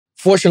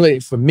Fortunately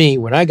for me,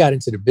 when I got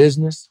into the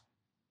business,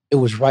 it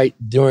was right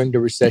during the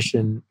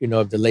recession,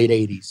 of the late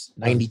 80s,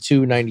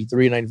 92,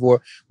 93,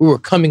 94. We were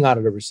coming out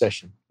of the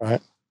recession.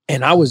 Right.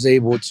 And I was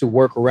able to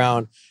work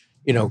around,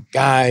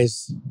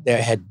 guys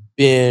that had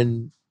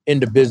been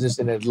in the business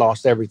and had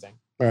lost everything.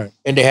 Right.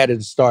 And they had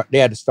to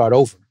start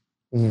over.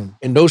 Mm.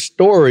 And those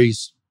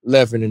stories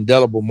left an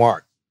indelible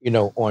mark,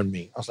 on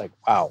me. I was like,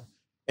 wow.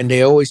 And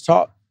they always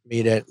taught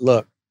me that,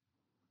 look,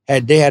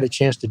 had they had a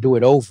chance to do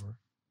it over,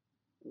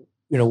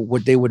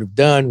 what they would have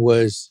done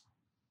was,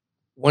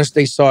 once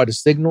they saw the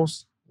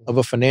signals of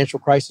a financial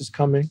crisis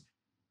coming,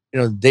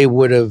 they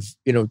would have,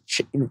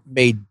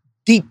 made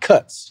deep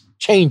cuts,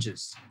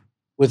 changes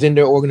within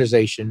their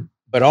organization.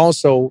 But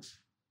also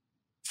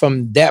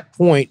from that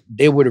point,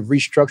 they would have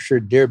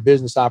restructured their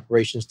business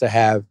operations to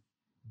have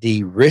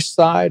the risk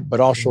side,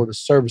 but also the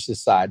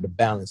services side to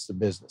balance the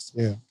business.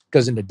 Yeah.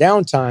 Because in the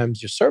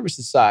downtimes, your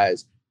services side,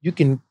 you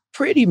can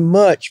pretty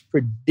much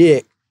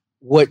predict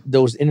what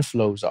those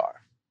inflows are.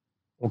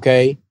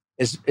 Okay?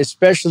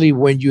 Especially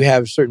when you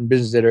have certain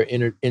businesses that are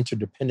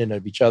interdependent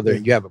of each other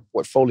and you have a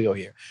portfolio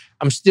here.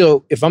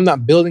 If I'm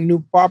not building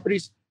new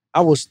properties,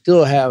 I will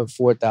still have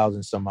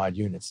 4,000 some odd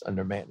units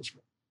under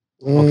management.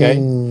 Okay?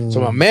 So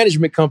my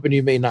management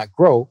company may not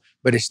grow,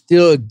 but it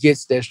still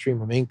gets that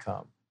stream of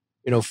income,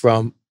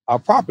 from our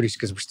properties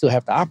because we still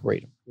have to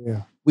operate them.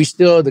 Yeah.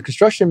 The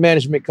construction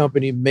management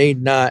company may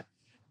not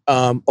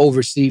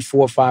oversee 4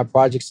 or 5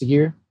 projects a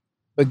year,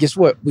 but guess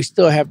what? We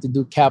still have to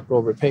do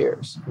capital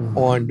repairs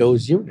on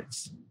those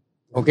units.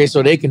 Okay,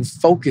 so they can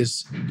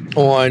focus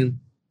on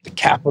the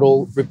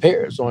capital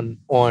repairs on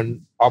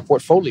our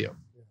portfolio.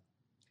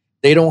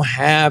 They don't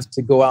have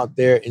to go out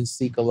there and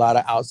seek a lot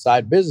of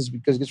outside business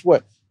because guess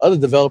what? Other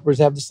developers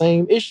have the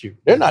same issue.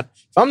 They're not,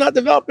 if I'm not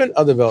developing,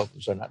 other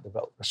developers are not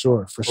developing. For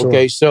sure.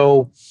 Okay,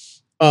 so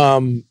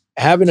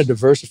having a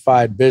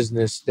diversified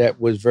business that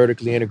was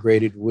vertically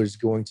integrated was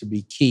going to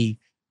be key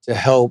to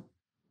help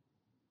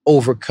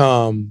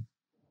overcome,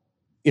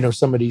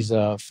 some of these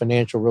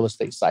financial real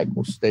estate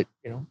cycles that,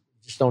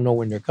 just don't know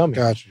when they're coming.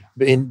 Gotcha.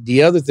 But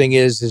the other thing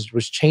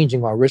was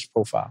changing our risk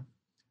profile.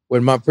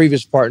 With my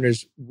previous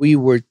partners, we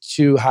were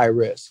too high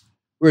risk.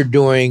 We're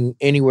doing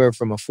anywhere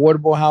from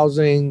affordable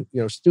housing,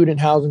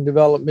 student housing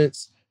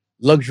developments,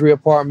 luxury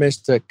apartments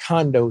to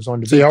condos on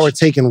the beach. So y'all were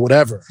taking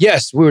whatever.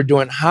 Yes, we were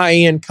doing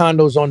high-end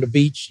condos on the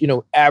beach,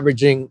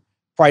 averaging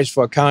price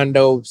for a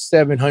condo,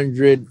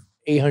 $700,000,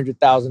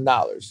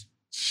 $800,000.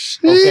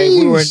 Okay,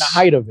 we were in the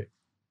height of it.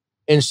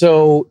 And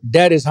so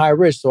that is high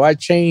risk. So I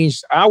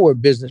changed our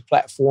business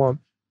platform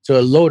to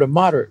a low to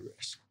moderate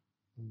risk.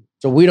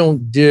 So we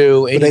don't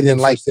do anything. But they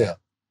didn't like that.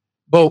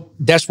 But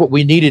that's what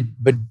we needed.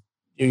 But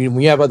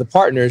when you have other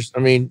partners,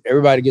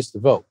 everybody gets to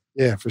vote.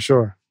 Yeah, for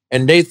sure.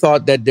 And they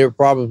thought that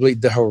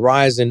the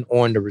horizon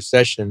on the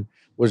recession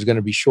was going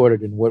to be shorter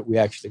than what we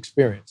actually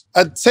experienced.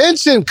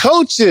 Attention,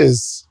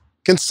 coaches,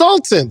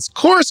 consultants,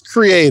 course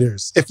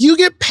creators. If you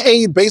get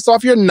paid based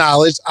off your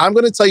knowledge, I'm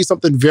going to tell you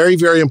something very,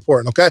 very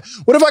important, okay?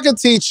 What if I could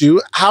teach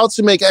you how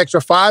to make extra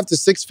 5 to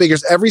 6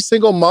 figures every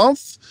single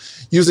month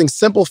using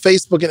simple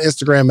Facebook and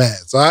Instagram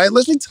ads, all right?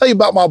 Let me tell you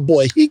about my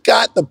boy. He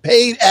got the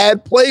paid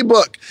ad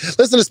playbook.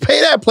 Listen, this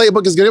paid ad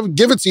playbook is going to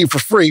give it to you for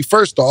free,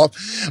 first off.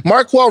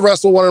 Marquel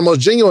Russell, one of the most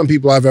genuine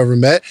people I've ever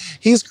met,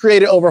 he's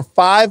created over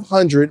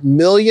 $500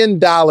 million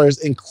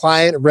in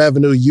client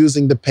revenue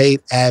using the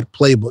paid ad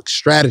playbook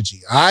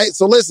strategy, all right?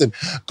 So listen,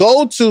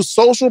 go to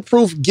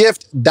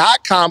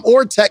socialproofgift.com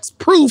or text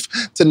PROOF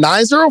to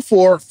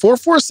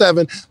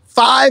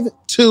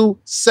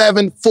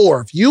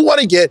 904-447-5274. If you want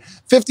to get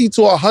 50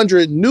 to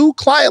 100 new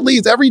client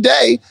leads every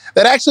day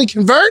that actually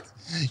convert,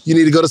 you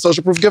need to go to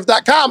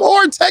socialproofgift.com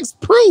or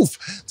text PROOF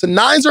to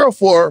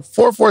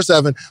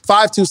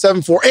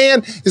 904-447-5274.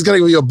 And he's going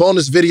to give you a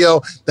bonus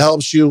video that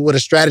helps you with a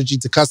strategy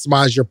to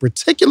customize your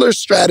particular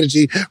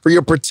strategy for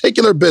your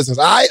particular business.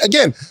 All right?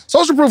 Again,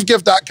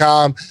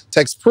 socialproofgift.com,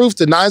 text PROOF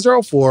to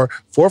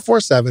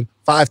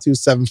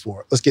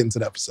 904-447-5274. Let's get into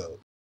the episode.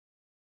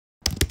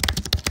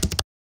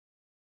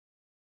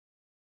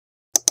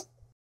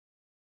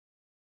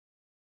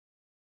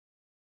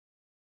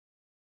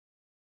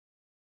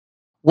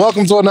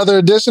 Welcome to another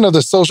edition of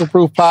the Social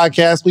Proof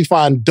Podcast. We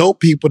find dope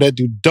people that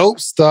do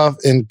dope stuff,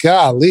 and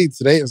golly,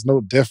 today is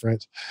no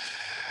different.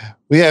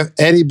 We have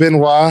Eddy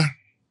Benoit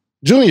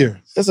Jr.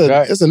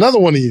 It's another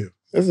one of you.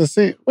 What's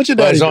your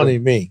dad? It's only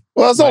me.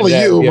 Well, it's only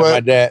you.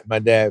 Yeah, but my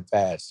dad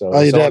passed. So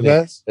your dad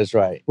passed? That's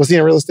right. Was he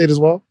in real estate as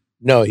well?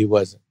 No, he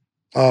wasn't.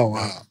 Oh,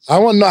 wow. I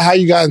want to know how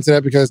you got into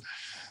that because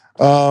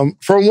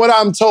from what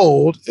I'm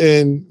told,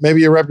 and maybe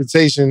your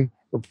reputation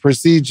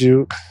precedes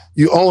you,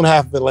 you own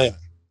half of Atlanta.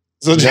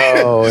 So,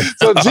 no.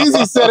 So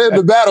Jeezy said it in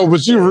the battle,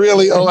 but you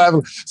really own half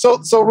of it.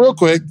 So real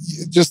quick,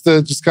 just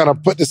to kind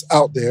of put this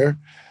out there,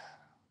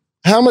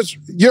 how much,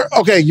 you're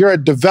a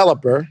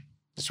developer.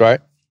 That's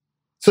right.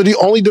 So do you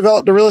only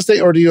develop the real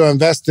estate or do you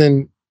invest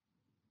in,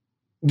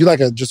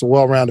 just a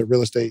well-rounded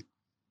real estate?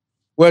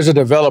 Well, as a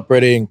developer,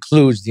 it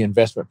includes the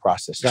investment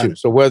process too.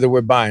 So whether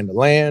we're buying the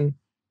land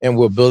and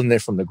we're building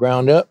it from the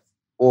ground up,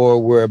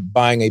 or we're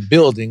buying a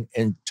building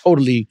and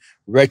totally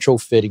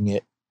retrofitting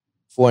it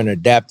for an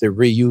adaptive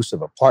reuse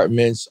of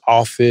apartments,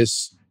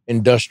 office,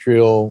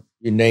 industrial,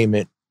 you name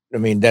it. I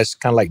mean, that's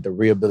kind of like the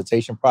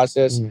rehabilitation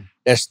process.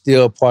 That's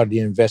still part of the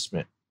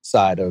investment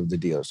side of the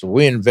deal. So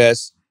we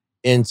invest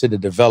into the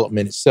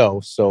development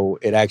itself, so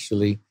it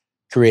actually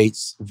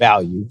creates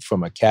value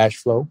from a cash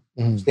flow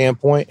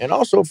standpoint and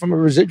also from a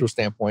residual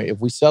standpoint if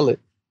we sell it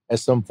at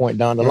some point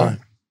down the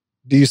line.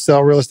 Do you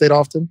sell real estate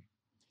often?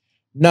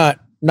 Not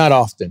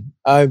often.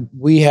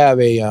 We have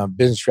a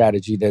business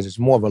strategy that is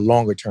more of a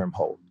longer term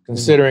hold.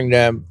 Considering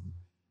that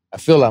I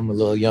feel I'm a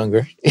little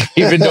younger,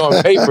 even though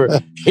on paper,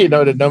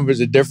 the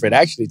numbers are different.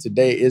 Actually,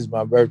 today is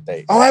my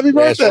birthday. Oh, happy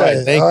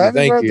birthday! That's right.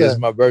 Thank you. It's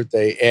my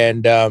birthday,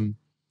 and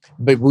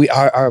but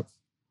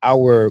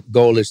our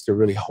goal is to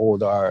really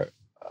hold our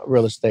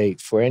real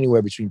estate for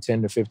anywhere between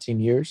 10 to 15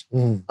 years,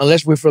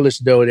 unless we feel as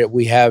though that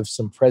we have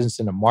some presence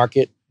in the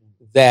market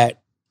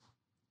that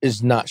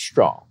is not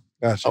strong.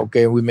 Gotcha.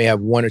 Okay, we may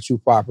have one or two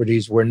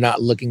properties. We're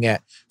not looking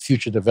at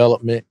future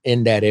development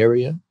in that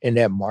area, in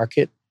that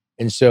market.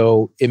 And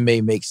so it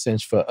may make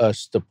sense for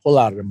us to pull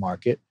out of the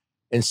market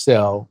and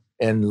sell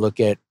and look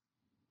at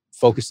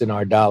focusing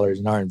our dollars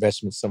and our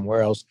investments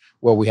somewhere else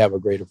where we have a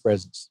greater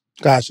presence.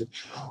 Gotcha.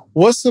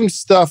 What's some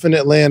stuff in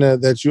Atlanta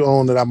that you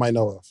own that I might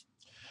know of?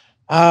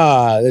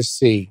 Let's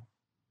see.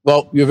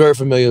 Well, you're very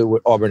familiar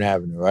with Auburn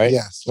Avenue, right?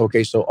 Yes.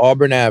 Okay, so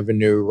Auburn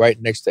Avenue, right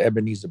next to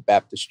Ebenezer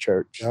Baptist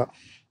Church. Yeah.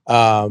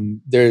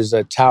 There's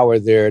a tower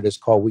there that's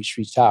called Wheat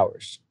Street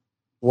Towers.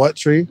 What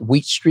tree?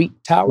 Wheat Street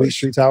Towers. Wheat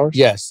Street Towers?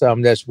 Yes,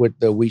 that's with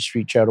the Wheat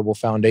Street Charitable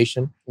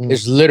Foundation.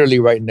 It's literally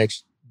right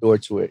next door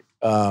to it.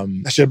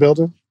 That's your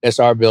building? That's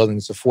our building.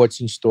 It's a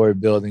 14-story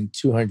building,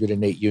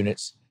 208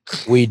 units.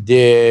 We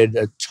did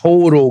a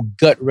total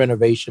gut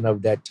renovation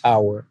of that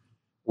tower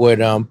with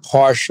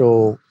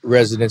partial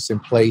residents in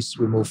place.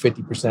 We moved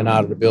 50%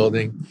 out of the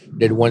building,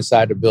 did one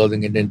side of the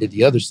building, and then did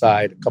the other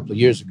side a couple of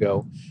years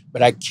ago.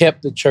 But I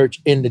kept the church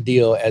in the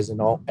deal as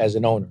an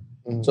owner.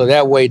 So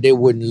that way they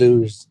wouldn't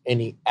lose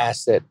any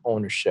asset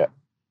ownership.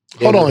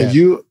 Hold on.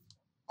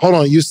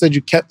 You said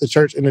you kept the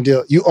church in the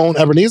deal. You own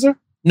Ebenezer?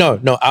 No.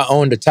 I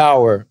own the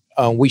tower,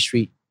 Wheat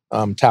Street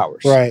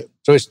Towers. Right.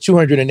 So it's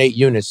 208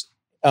 units,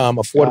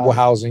 affordable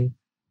housing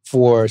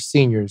for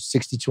seniors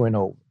 62 and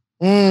over.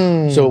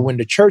 So when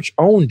the church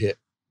owned it,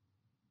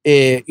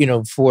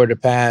 for the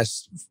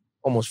past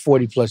almost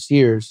 40 plus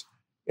years,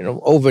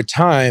 over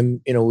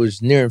time, it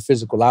was nearing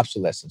physical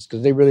obsolescence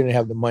because they really didn't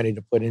have the money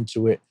to put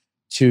into it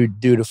to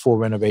do the full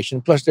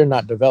renovation. Plus, they're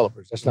not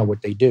developers. That's not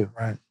what they do.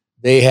 Right.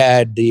 They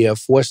had the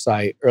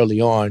foresight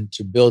early on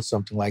to build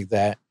something like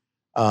that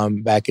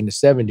back in the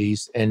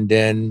 70s. And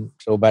then,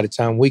 so by the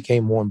time we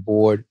came on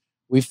board,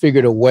 we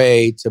figured a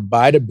way to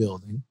buy the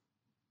building,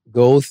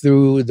 go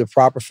through the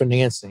proper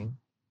financing,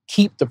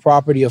 keep the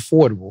property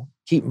affordable,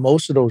 keep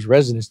most of those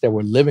residents that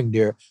were living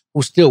there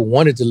who still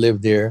wanted to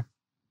live there,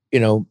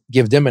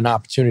 give them an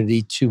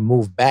opportunity to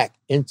move back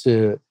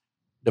into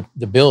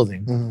the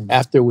building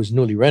after it was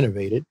newly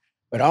renovated,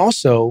 but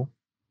also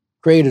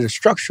created a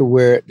structure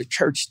where the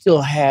church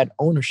still had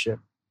ownership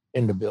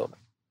in the building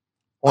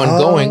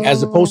ongoing,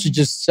 as opposed to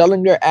just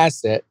selling their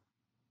asset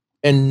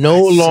and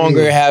no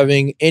longer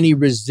having any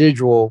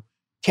residual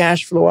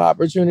cash flow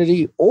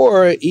opportunity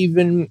or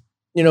even,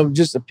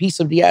 just a piece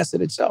of the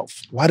asset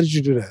itself. Why did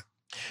you do that?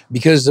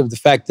 Because of the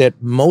fact that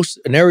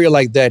an area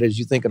like that, as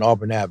you think in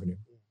Auburn Avenue,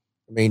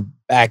 I mean,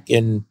 back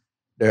in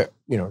the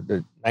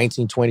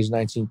 1920s,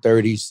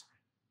 1930s,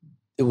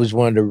 it was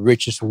one of the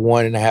richest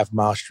 1.5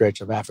 mile stretch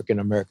of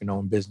African-American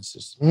owned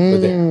businesses were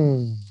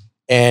there.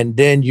 And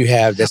then you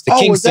have, that's the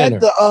King Center.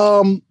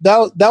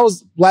 That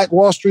was Black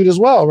Wall Street as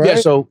well, right? Yeah,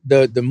 so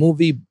the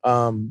movie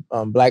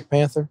Black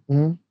Panther,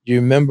 do you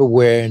remember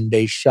when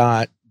they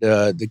shot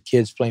the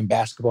kids playing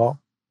basketball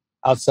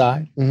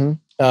outside in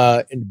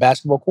the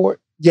basketball court?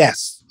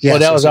 Yes. Well,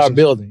 that was our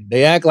building.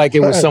 They act like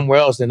it was somewhere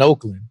else in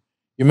Oakland.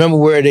 You remember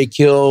where they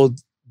killed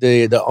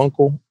the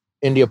uncle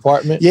in the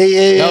apartment?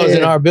 Yeah. That was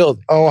in our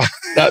building. Oh,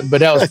 but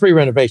that was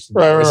pre-renovation.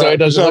 Right. So it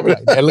doesn't look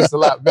like that. It looks a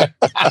lot better.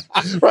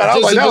 Right. I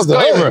was like, that was the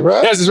hood,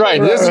 right? That's right.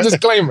 This is a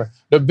disclaimer.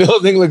 The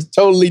building looks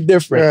totally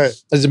different.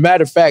 Right. As a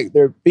matter of fact,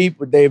 there are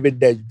people,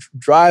 David, that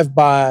drive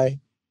by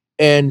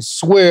and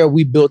swear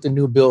we built a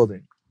new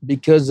building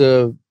because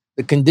of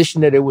the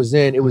condition that it was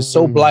in. It was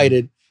so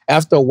blighted.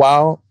 After a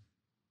while,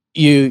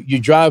 you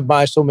drive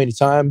by so many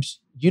times,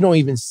 you don't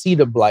even see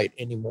the blight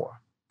anymore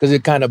because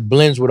it kind of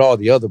blends with all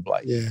the other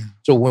blight. Yeah.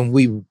 So when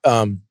we...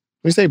 when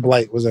you say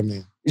blight, what does that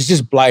mean? It's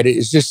just blighted.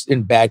 It's just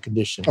in bad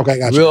condition. Okay,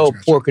 gotcha. Real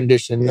poor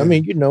condition. Yeah. I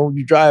mean,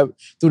 you drive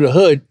through the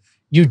hood,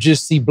 you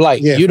just see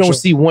blight. Yeah, you don't sure.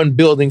 see one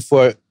building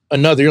for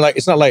another. You're like,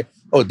 it's not like,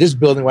 oh, this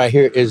building right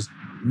here is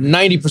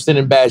 90%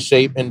 in bad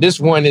shape, and this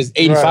one is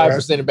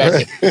 85% in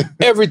bad shape.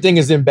 Everything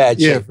is in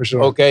bad shape. Yeah, for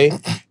sure. Okay?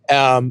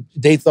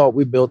 They thought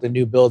we built a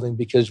new building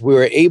because we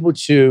were able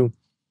to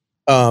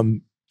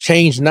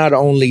change not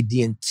only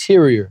the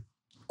interior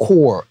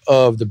core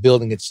of the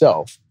building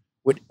itself,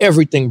 with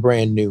everything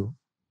brand new,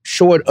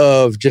 short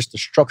of just the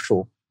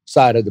structural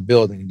side of the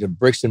building, the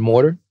bricks and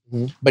mortar.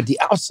 But the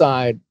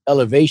outside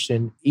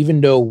elevation,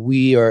 even though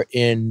we are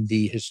in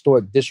the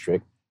historic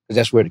district, because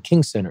that's where the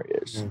King Center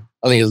is,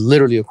 I think it's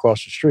literally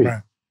across the street.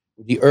 Right.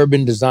 The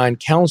Urban Design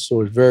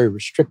Council is very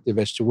restrictive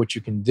as to what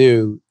you can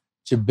do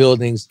to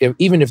buildings,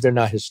 even if they're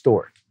not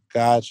historic.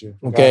 Gotcha.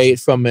 Okay,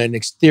 from an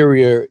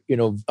exterior,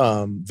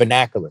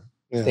 vernacular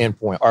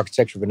standpoint,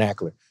 architecture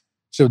vernacular.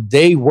 So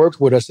they worked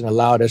with us and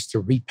allowed us to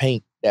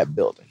repaint that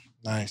building.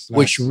 Nice.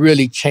 Which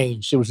really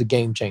changed. It was a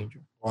game changer.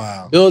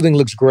 Wow. Building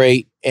looks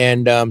great.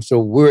 And so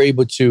we're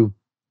able to,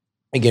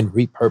 again,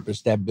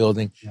 repurpose that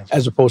building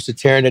as opposed to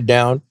tearing it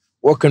down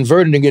or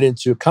converting it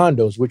into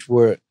condos, which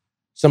were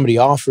some of the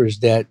offers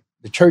that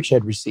the church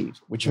had received,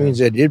 which means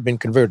that it had been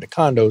converted to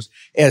condos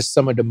as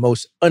some of the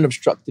most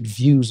unobstructed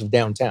views of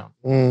downtown.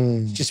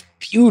 Just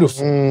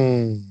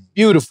beautiful.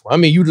 Beautiful. I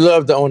mean, you'd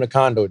love to own a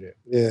condo there.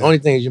 Yeah. The only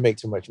thing is you make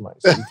too much money.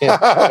 So you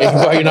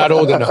can't, you're not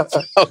old enough.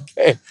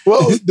 Okay.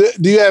 Well,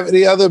 do you have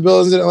any other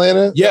buildings in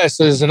Atlanta? Yes,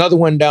 so there's another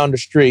one down the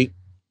street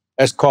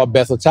that's called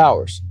Bethel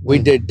Towers. We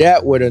did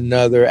that with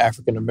another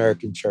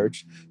African-American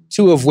church,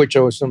 two of which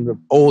are some of the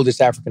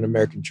oldest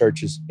African-American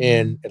churches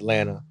in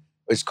Atlanta.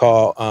 It's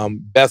called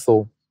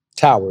Bethel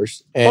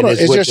Towers, and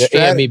it's with the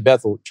AME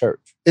Bethel Church.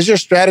 Is your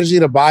strategy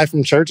to buy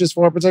from churches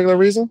for a particular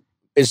reason?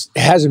 It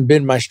hasn't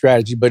been my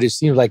strategy, but it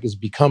seems like it's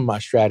become my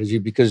strategy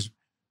because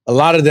a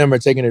lot of them are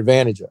taken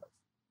advantage of.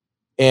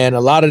 And a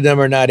lot of them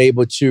are not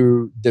able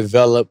to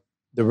develop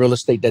the real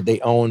estate that they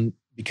own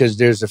because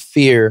there's a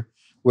fear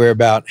where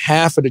about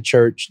half of the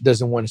church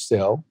doesn't want to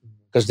sell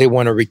because they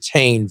want to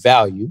retain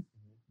value.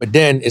 But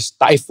then it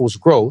stifles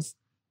growth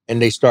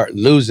and they start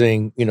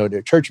losing,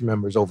 their church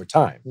members over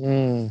time.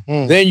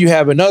 Then you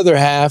have another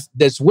half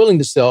that's willing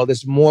to sell,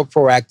 that's more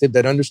proactive,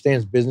 that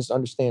understands business,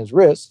 understands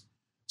risk.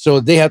 So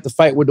they have to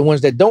fight with the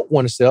ones that don't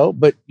want to sell,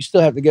 but you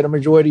still have to get a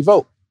majority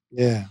vote.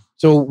 Yeah.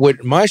 So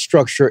with my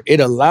structure, it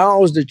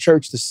allows the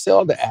church to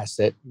sell the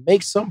asset,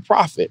 make some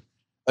profit,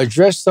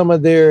 address some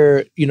of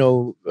their,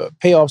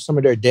 pay off some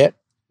of their debt,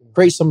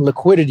 create some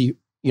liquidity,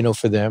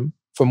 for them,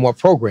 for more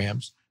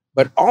programs,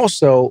 but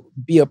also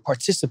be a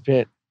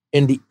participant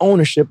in the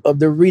ownership of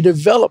the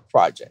redeveloped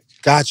project.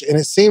 Gotcha. And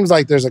it seems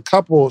like there's a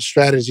couple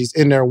strategies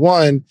in there.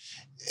 One,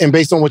 and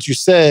based on what you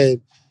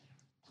said,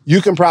 you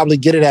can probably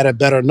get it at a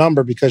better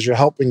number because you're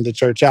helping the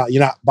church out.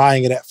 You're not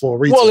buying it at full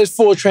retail. Well, it's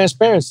full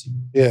transparency.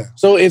 Yeah.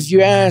 So if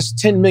you ask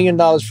 $10 million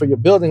for your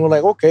building, we're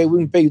like, okay, we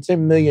can pay you $10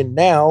 million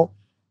now,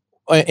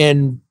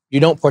 and you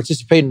don't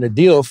participate in the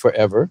deal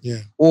forever.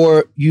 Yeah.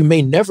 Or you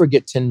may never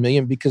get $10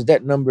 million because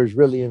that number is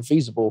really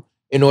infeasible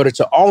in order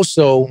to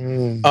also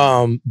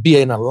be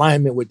in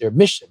alignment with their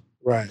mission.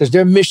 Right. Because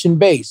they're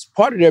mission-based.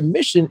 Part of their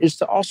mission is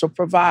to also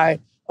provide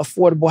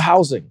affordable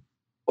housing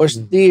or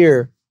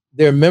steer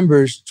their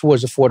members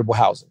towards affordable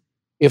housing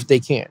if they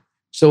can.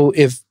 So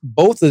if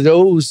both of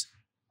those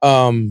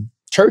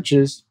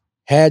churches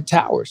had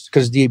towers,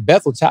 because the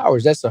Bethel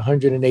Towers, that's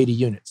 180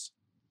 units.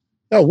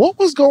 Now, what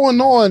was going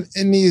on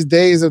in these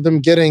days of them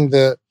getting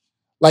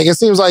it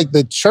seems like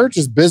the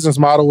church's business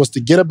model was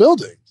to get a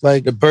building.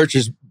 Like the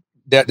purchase,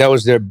 that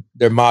was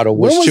their motto,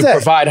 was to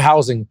provide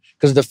housing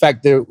because of the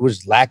fact there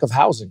was lack of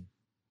housing,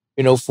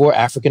 for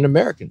African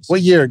Americans.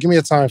 What year? Give me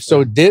a time.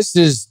 So this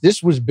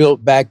was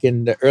built back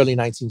in the early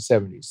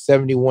 1970s,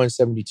 71,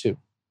 72.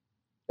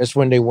 That's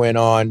when they went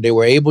on. They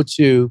were able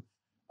to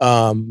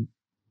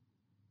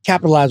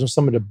capitalize on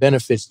some of the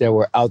benefits that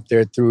were out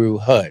there through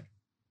HUD.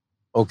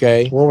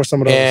 Okay. What were some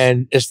of those?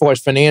 And as far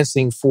as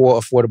financing for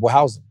affordable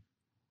housing.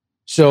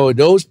 So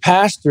those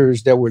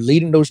pastors that were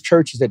leading those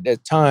churches at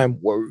that time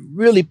were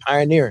really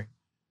pioneering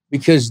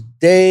because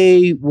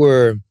they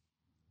were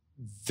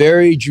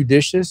very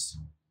judicious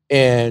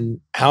in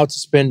how to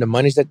spend the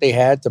monies that they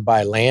had to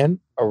buy land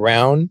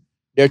around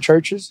their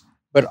churches,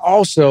 but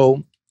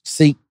also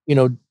seek,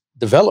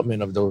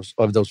 development of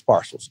those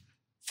parcels.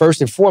 First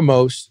and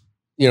foremost,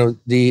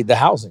 the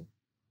housing.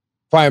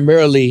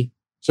 Primarily,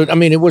 so I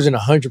mean, it wasn't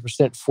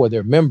 100% for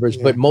their members,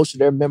 but most of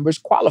their members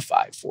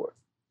qualified for it.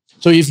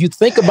 So if you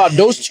think about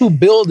those two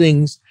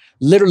buildings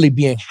literally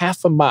being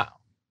half a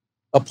mile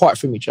apart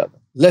from each other,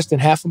 less than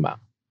half a mile,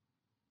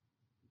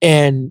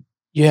 and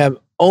you have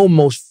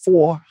almost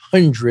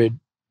 400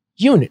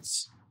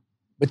 units,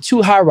 but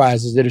two high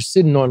rises that are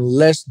sitting on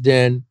less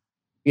than,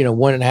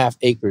 1.5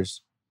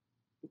 acres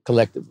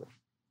collectively.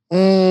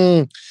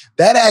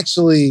 That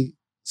actually,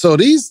 so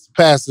these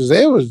pastors,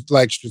 they was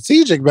like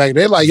strategic back then.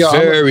 They're like,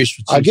 very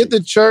strategic. I get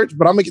the church,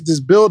 but I'm gonna get this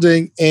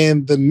building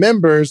and the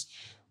members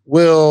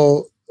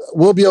will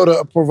be able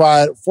to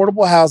provide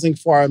affordable housing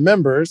for our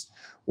members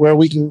where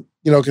we can,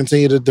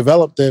 continue to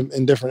develop them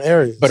in different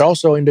areas. But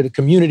also into the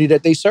community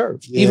that they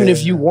serve. Yeah. Even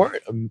if you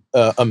weren't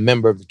a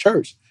member of the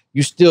church,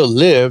 you still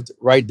lived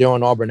right there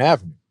on Auburn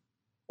Avenue,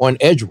 on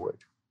Edgewood,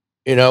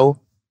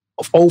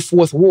 Old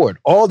Fourth Ward.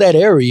 All that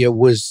area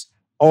was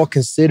all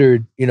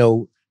considered,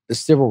 the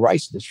civil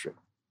rights district.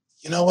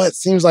 You know what?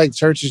 Seems like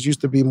churches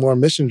used to be more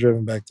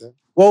mission-driven back then.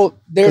 Well,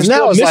 there's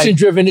now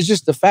mission-driven. It's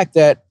just the fact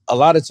that a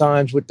lot of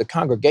times with the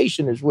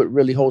congregation is what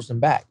really holds them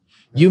back.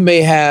 You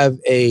may have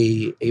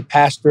a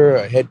pastor,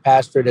 a head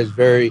pastor that's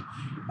very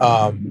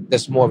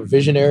that's more of a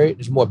visionary,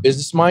 is more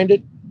business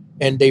minded,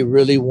 and they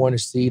really want to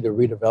see the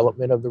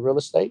redevelopment of the real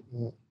estate.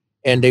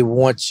 And they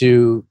want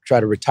to try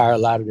to retire a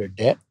lot of their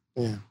debt,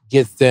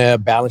 get their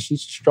balance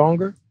sheets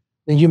stronger.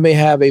 Then you may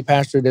have a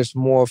pastor that's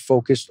more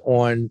focused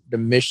on the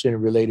mission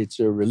related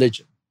to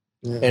religion.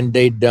 And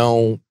they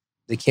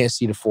can't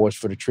see the forest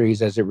for the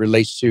trees as it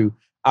relates to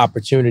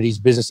opportunities,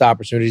 business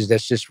opportunities.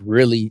 That's just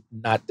really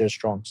not their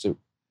strong suit.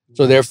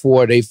 So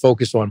therefore, they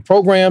focus on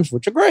programs,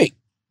 which are great.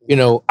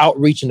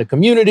 Outreach in the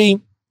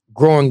community,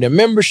 growing their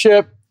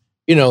membership,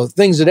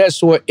 things of that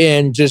sort,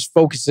 and just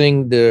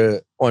focusing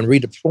on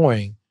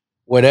redeploying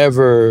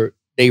whatever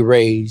they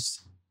raise,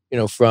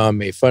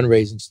 from a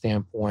fundraising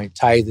standpoint,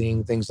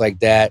 tithing, things like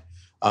that,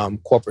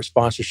 corporate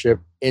sponsorship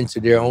into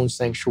their own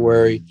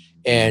sanctuary,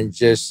 and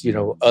just,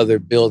 other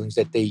buildings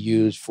that they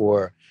use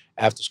for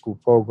after-school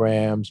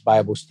programs,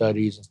 Bible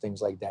studies, and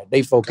things like that.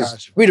 They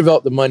focus,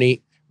 redeploy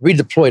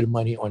the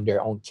money on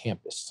their own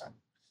campus.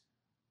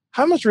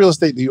 How much real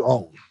estate do you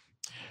own?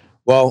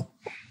 Well,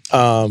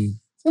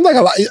 seems like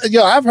a lot.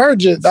 I've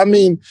heard you. I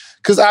mean,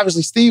 because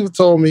obviously Steve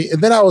told me,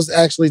 and then I was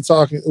actually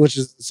talking, which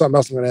is something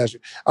else I'm going to ask you.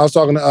 I was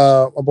talking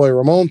to my boy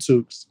Ramon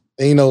Tukes,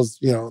 and he knows,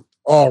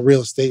 all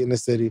real estate in the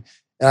city.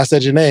 And I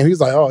said your name. He's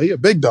like, oh, he a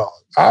big dog.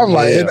 I'm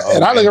like,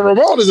 and I look at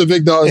Ramon as a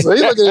big dog, so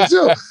he looking at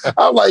you.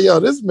 I'm like,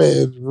 this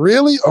man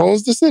really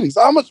owns the city.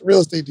 So how much real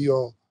estate do you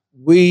own?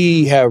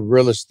 We have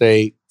real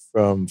estate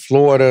from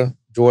Florida,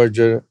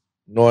 Georgia,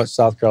 North,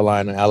 South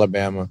Carolina,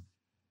 Alabama,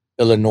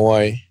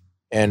 Illinois,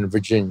 and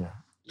Virginia.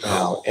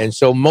 And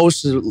so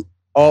most of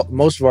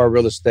our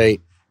real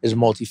estate is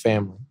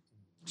multifamily.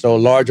 So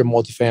larger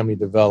multifamily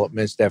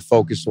developments that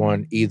focus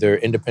on either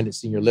independent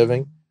senior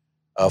living,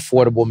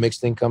 affordable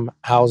mixed income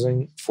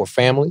housing for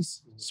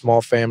families,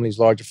 small families,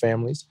 larger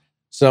families.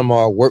 Some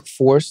are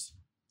workforce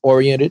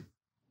oriented,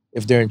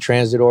 if they're in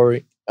transit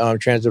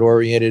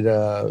oriented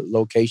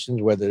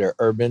locations, whether they're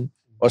urban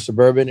or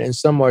suburban, and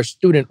some are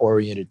student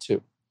oriented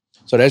too.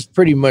 So that's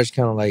pretty much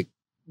kind of like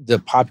the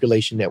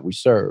population that we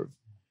serve.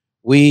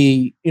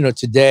 We,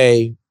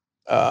 today,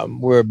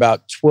 we're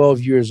about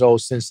 12 years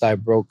old since I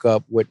broke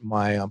up with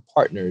my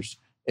partners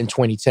in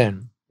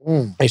 2010.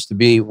 I used to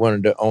be one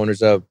of the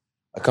owners of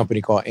a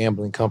company called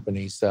Ambling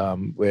Companies,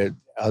 where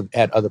I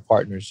had other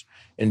partners.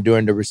 And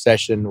during the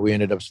recession, we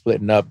ended up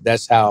splitting up.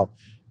 That's how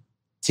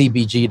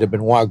TBG, the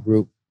Benoit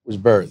Group, was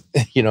birthed,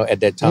 at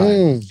that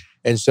time.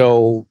 And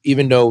so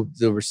even though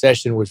the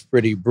recession was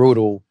pretty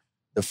brutal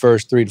the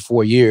first 3 to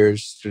 4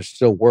 years, they're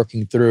still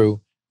working through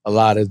a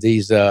lot of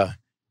these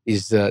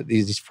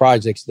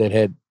projects that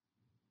had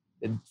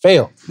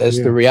failed.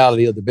 That's the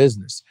reality of the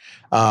business.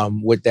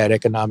 With that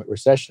economic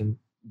recession,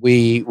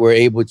 we were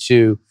able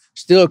to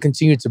still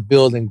continue to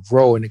build and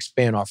grow and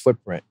expand our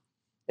footprint.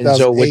 And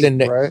so within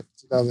that, right?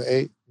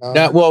 2008?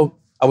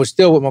 I was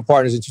still with my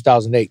partners in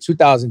 2008.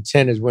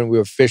 2010 is when we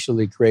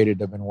officially created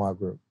the Benoit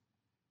Group.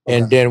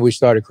 And then we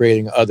started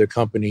creating other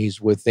companies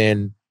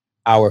within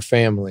our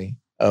family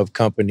of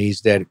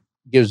companies that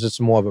gives us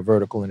more of a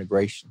vertical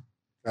integration.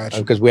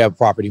 Because we have a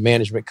property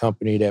management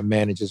company that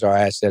manages our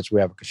assets.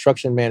 We have a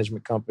construction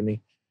management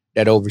company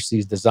that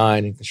oversees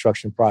design and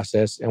construction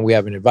process. And we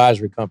have an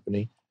advisory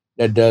company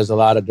that does a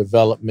lot of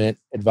development,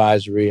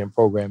 advisory, and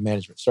program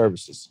management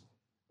services,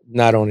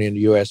 not only in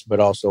the U.S., but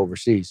also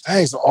overseas.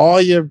 Hey, so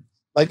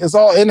it's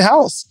all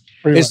in-house.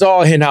 It's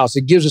all in-house.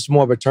 It gives us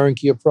more of a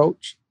turnkey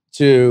approach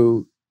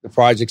to the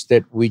projects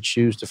that we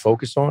choose to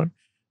focus on.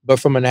 But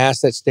from an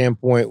asset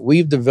standpoint,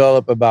 we've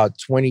developed about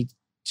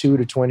 22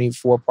 to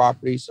 24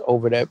 properties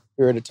over that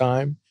period of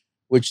time,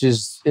 which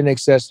is in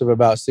excess of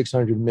about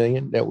 $600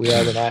 million that we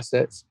have in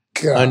assets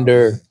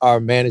under our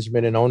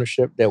management and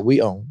ownership that we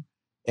own.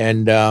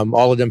 And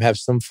all of them have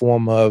some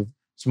form of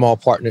small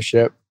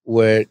partnership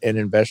with an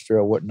investor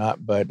or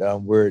whatnot, but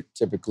we're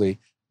typically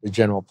the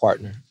general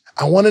partner.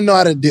 I want to know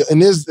how to deal.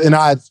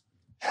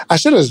 I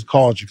should have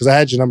called you because I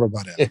had your number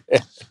by then.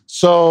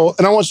 So,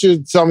 and I want you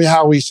to tell me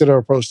how we should have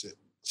approached it.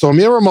 So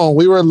me and Ramon,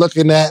 we were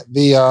looking at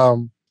the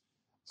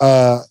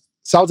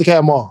South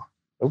DeKalb Mall.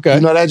 Okay.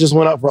 That just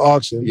went up for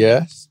auction.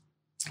 Yes.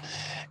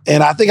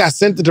 And I think I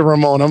sent it to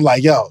Ramon. I'm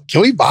like, yo,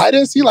 can we buy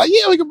this? He's like,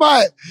 yeah, we can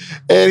buy it.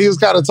 And he was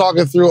kind of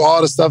talking through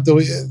all the stuff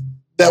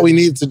that we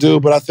needed to do,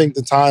 but I think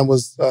the time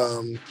was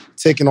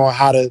ticking on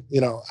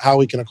how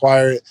we can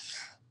acquire it.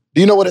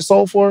 Do you know what it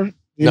sold for?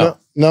 No.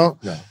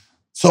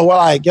 So we're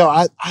like, yo,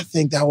 I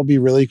think that would be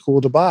really cool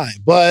to buy.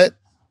 But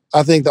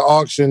I think the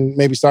auction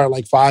maybe started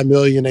like $5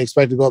 million. They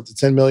expect to go up to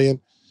 $10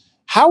 million.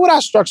 How would I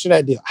structure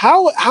that deal?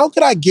 How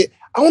could I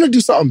want to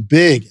do something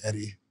big,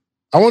 Eddy.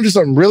 I want to do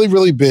something really,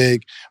 really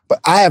big,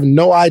 but I have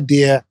no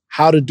idea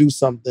how to do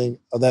something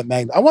of that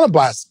magnitude. I want to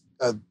buy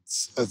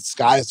a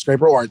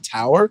skyscraper or a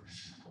tower.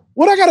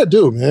 What I got to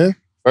do, man?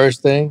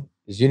 First thing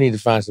is you need to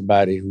find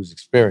somebody who's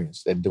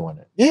experienced at doing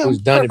it. Yeah, who's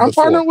done it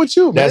before. I'm partnering with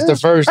you, man. That's the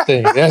first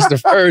thing. That's the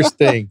first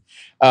thing.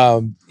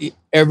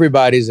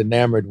 Everybody's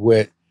enamored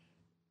with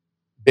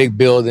big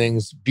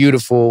buildings,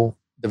 beautiful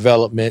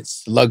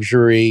developments,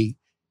 luxury,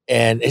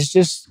 and it's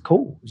just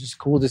cool. It's just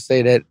cool to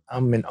say that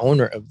I'm an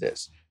owner of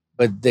this.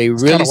 but they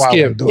It's really kinda why I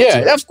skip. wouldn't do it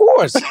Yeah, too. of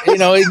course. You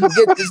know, you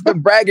get it's the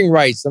bragging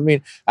rights. I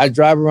mean, I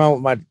drive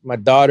around with my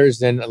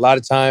daughters, and a lot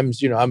of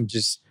times, you know, I'm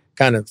just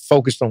kind of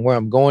focused on where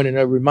I'm going, and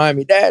they remind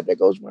me, Dad, there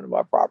goes one of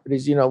our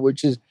properties. You know,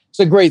 which is it's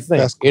a great thing.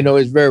 That's cool. You know,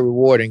 it's very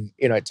rewarding.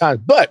 You know, at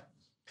times, but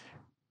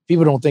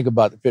people don't think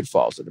about the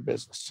pitfalls of the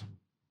business.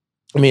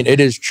 I mean, it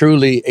is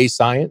truly a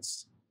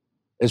science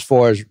as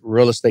far as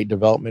real estate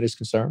development is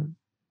concerned.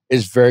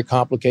 It's very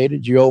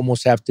complicated. You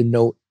almost have to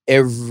know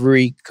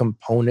every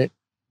component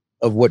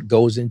of what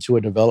goes into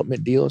a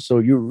development deal. So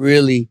you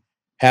really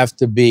have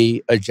to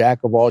be a jack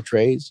of all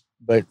trades,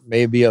 but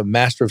maybe a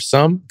master of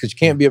some, because you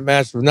can't be a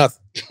master of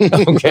nothing.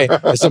 Okay.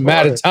 It's a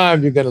matter of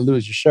time you're going to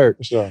lose your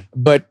shirt. Sure.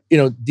 But, you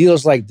know,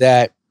 deals like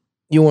that,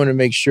 you want to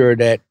make sure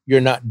that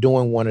you're not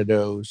doing one of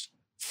those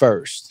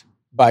first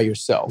by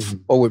yourself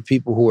or with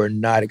people who are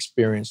not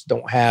experienced,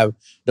 don't have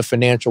the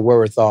financial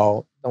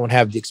wherewithal, don't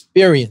have the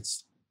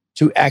experience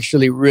to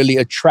actually really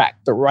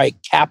attract the right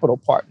capital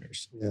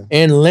partners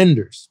and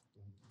lenders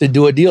to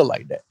do a deal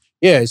like that.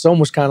 Yeah, it's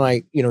almost kind of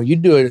like, you know, you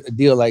do a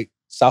deal like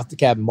South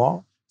DeKalb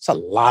Mall, it's a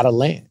lot of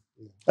land.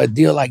 A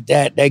deal like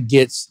that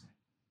gets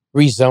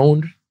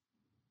rezoned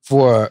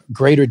for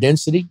greater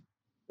density.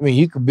 I mean,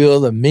 you could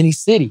build a mini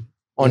city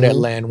on that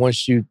land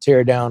once you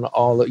tear down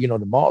all, you know,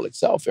 the mall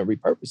itself and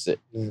repurpose it.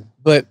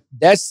 But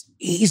that's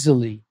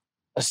easily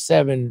a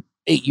 7-8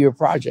 year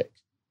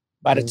project.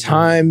 By the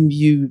time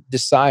you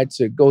decide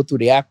to go through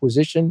the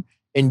acquisition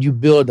and you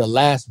build the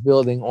last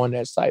building on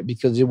that site,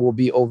 because it will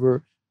be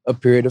over a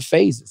period of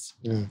phases.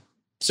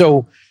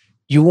 So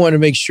you want to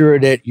make sure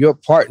that your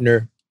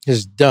partner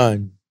has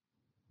done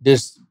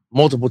this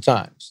multiple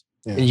times.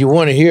 And you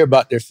want to hear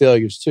about their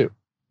failures too.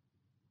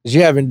 Because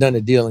you haven't done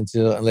a deal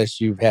unless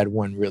you've had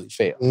one really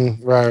fail.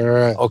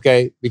 Right.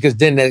 Okay? Because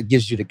then that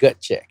gives you the gut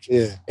check.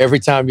 Yeah. Every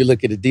time you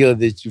look at a deal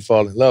that you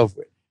fall in love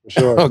with. For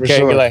sure. Okay? For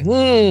sure. You're like,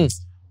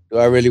 do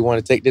I really want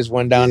to take this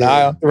one down the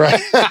aisle?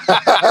 Right.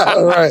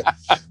 Right.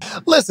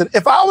 Listen,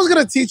 if I was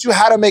going to teach you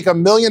how to make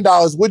 $1 million,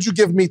 would you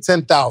give me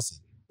 10,000?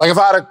 Like if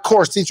I had a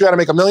course teach you how to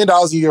make $1 million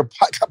a year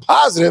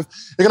positive,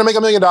 you're going to make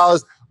 $1 million,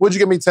 would you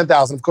give me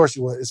 10,000? Of course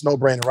you would. It's no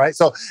brainer, right?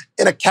 So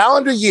in a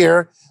calendar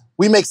year,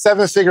 we make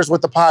 7 figures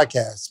with the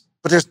podcast.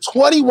 But there's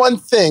 21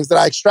 things that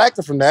I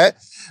extracted from that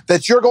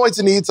you're going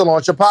to need to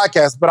launch your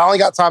podcast. But I only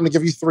got time to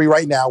give you 3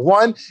 right now.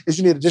 One is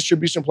you need a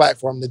distribution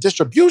platform. The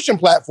distribution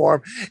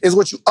platform is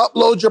what you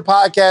upload your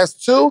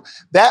podcast to.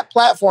 That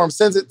platform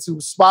sends it to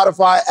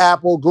Spotify,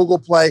 Apple, Google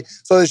Play,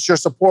 so that your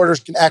supporters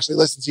can actually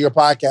listen to your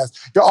podcast.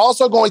 You're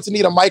also going to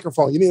need a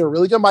microphone. You need a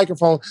really good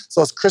microphone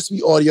so it's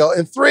crispy audio.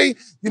 And 3,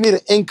 you need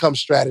an income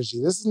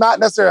strategy. This is not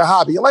necessarily a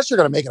hobby, unless you're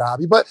going to make it a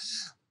hobby. But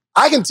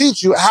I can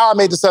teach you how I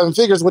made the 7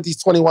 figures with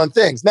these 21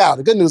 things. Now,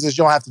 the good news is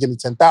you don't have to give me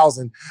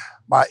 10,000.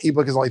 My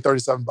ebook is only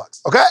 $37,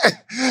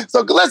 okay?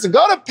 So listen,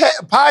 go to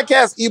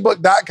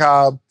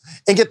podcastebook.com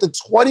and get the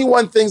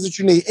 21 things that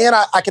you need. And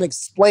I can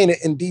explain it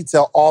in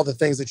detail, all the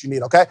things that you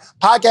need, okay?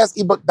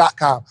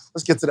 Podcastebook.com.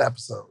 Let's get to the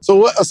episode.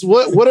 So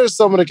what are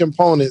some of the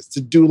components to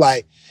do,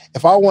 like,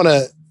 if I want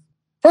to,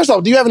 first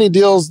off, do you have any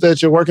deals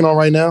that you're working on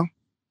right now?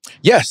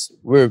 Yes,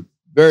 we're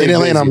very in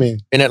Atlanta, busy.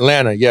 In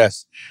Atlanta,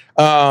 yes.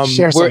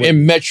 We're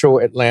in Metro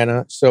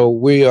Atlanta, so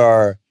we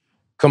are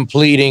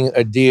completing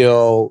a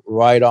deal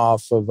right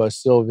off of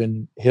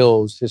Sylvan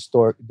Hills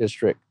Historic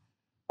District,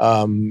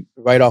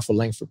 right off of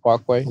Langford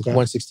Parkway,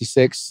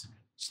 166.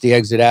 It's the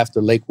exit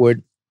after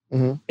Lakewood.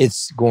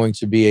 It's going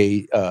to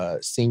be a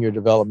senior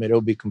development.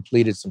 It'll be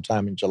completed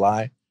sometime in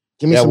July.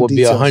 That will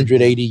be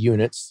 180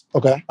 units.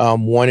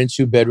 1 and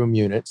 2 bedroom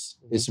units.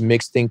 It's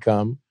mixed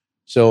income.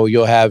 So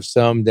you'll have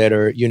some that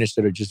are units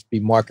that are just be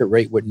market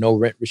rate with no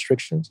rent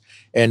restrictions.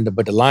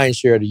 But the lion's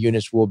share of the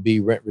units will be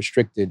rent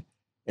restricted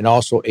and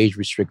also age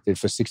restricted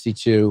for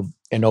 62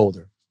 and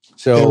older.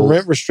 So and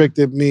rent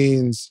restricted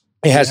means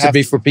it has to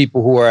be for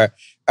people who are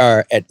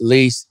at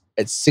least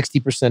at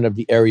 60% of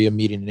the area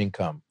median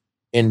income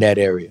in that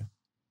area.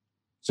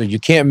 So you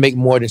can't make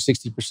more than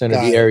 60%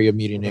 of the area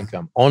median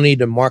income. Only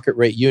the market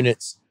rate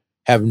units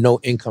have no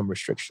income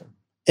restriction.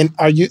 And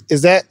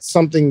is that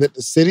something that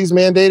the city's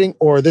mandating,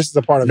 or this is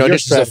a part of your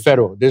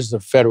strategy? This is a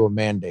federal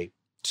mandate.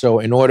 So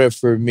in order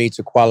for me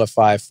to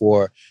qualify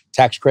for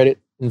tax credit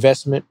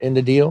investment in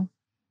the deal,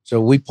 so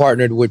we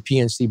partnered with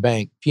PNC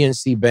Bank.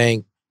 PNC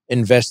Bank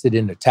invested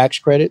in the tax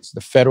credits,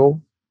 the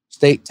federal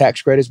state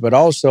tax credits, but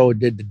also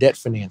did the debt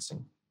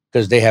financing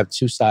because they have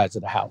 2 sides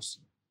of the house.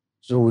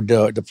 So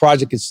the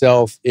project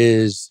itself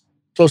is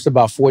close to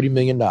about $40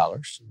 million,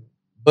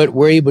 but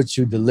we're able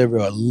to deliver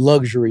a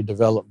luxury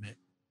development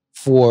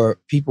for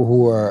people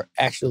who are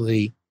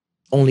actually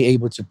only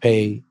able to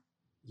pay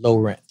low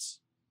rents.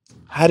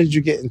 How did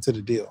you get into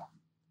the deal?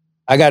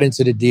 I got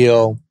into the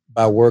deal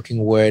by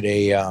working with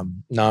a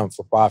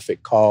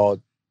non-for-profit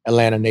called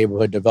Atlanta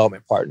Neighborhood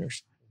Development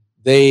Partners.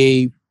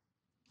 They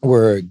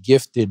were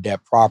gifted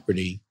that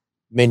property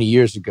many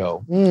years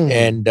ago.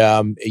 And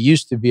it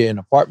used to be an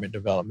apartment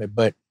development,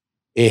 but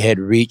it had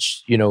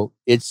reached,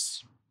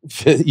 its,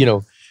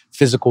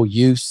 physical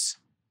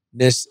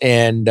useness,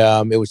 and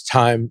it was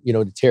time,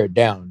 to tear it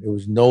down. It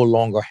was no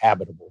longer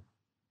habitable.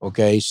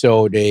 Okay,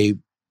 so they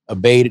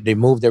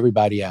moved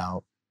everybody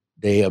out.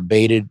 They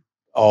abated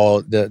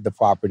all the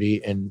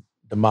property and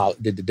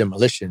did the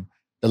demolition.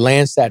 The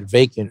land sat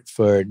vacant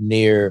for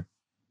near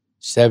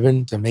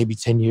 7 to maybe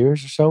 10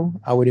 years or so,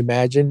 I would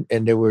imagine.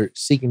 And they were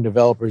seeking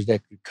developers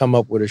that could come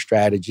up with a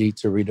strategy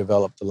to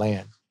redevelop the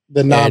land.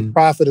 The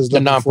nonprofit is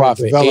looking for a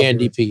developer.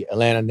 ANDP,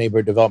 Atlanta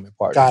Neighborhood Development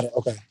Partners. Got it,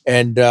 okay.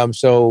 And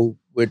so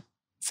with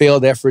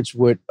failed efforts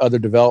with other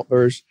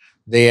developers,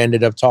 they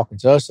ended up talking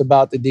to us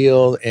about the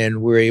deal,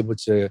 and we were able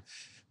to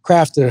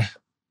craft a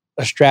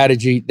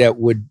strategy that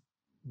would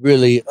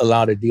really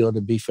allow the deal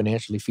to be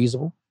financially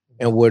feasible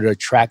and would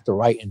attract the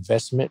right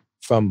investment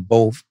from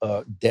both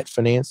debt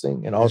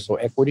financing and also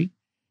equity.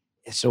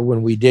 And so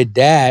when we did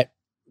that,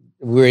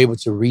 we were able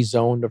to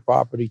rezone the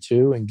property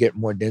too and get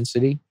more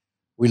density.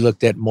 We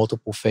looked at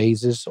multiple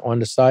phases on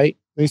the site.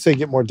 When you say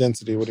get more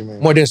density, what do you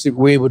mean? More density, we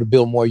were able to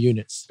build more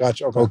units.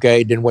 Gotcha,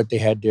 okay, than what they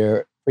had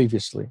there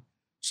previously.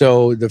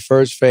 So the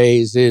first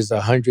phase is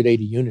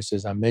 180 units,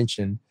 as I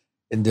mentioned,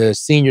 and the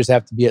seniors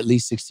have to be at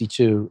least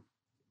 62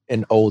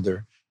 and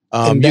older.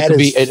 And you could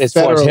be as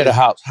far as head of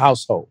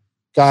household.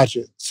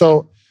 Gotcha.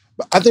 So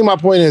I think my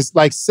point is,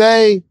 like,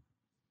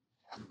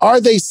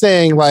 are they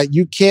saying, like,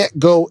 you can't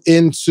build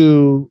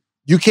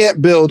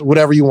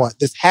whatever you want?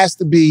 This has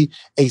to be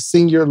a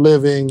senior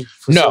living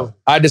facility. No,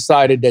 I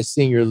decided that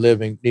senior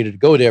living needed to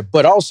go there,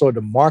 but also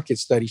the market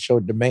study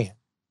showed demand.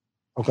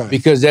 Okay.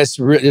 Because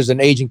there's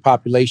an aging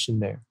population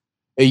there.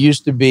 It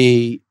used to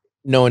be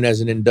known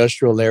as an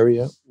industrial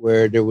area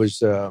where there was,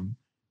 they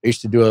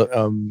used to do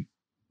a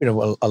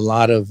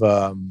lot of,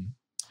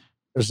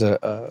 there's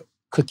a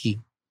cookie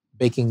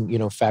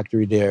baking,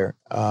 factory there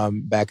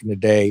back in the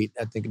day.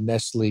 I think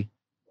Nestle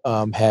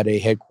had a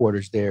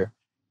headquarters there.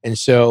 And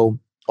so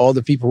all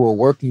the people who were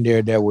working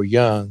there that were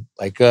young,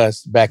 like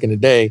us back in the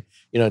day,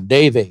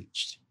 they've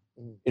aged,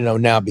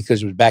 now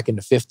because it was back in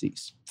the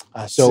 50s.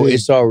 So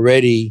it's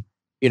already,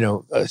 a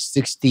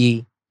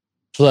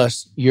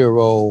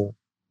 60-plus-year-old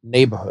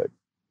neighborhood.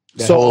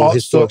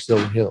 Historic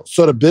Silver Hills.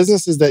 So the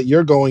businesses that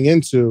you're going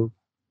into,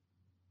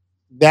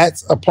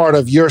 that's a part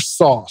of your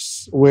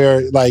sauce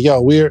where, like,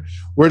 we're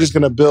just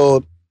going to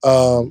build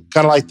kind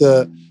of like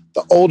the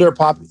older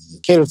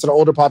cater to the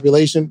older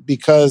population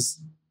because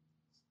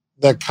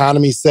the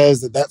economy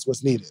says that that's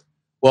what's needed.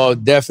 Well,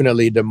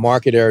 definitely the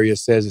market area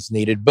says it's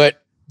needed.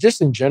 But just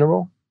in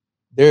general,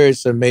 there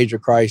is a major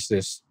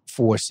crisis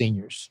for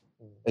seniors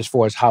as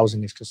far as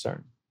housing is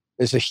concerned.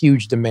 There's a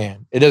huge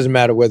demand. It doesn't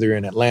matter whether you're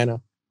in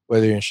Atlanta,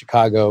 whether you're in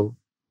Chicago,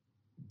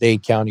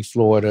 Dade County,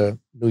 Florida,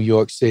 New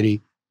York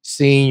City.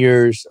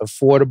 Seniors,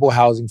 affordable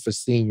housing for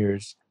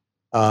seniors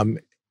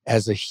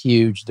has a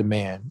huge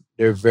demand.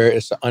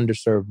 It's an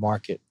underserved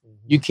market.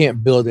 You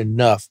can't build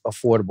enough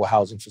affordable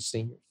housing for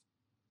seniors.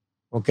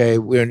 Okay,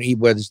 whether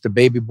it's the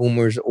baby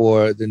boomers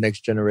or the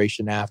next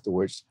generation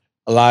afterwards.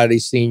 A lot of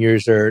these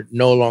seniors are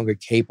no longer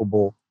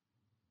capable,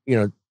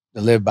 to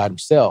live by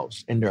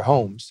themselves in their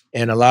homes.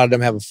 And a lot of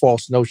them have a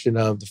false notion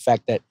of the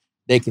fact that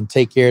they can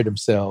take care of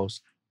themselves,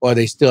 or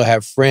they still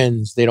have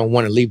friends. They don't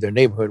want to leave their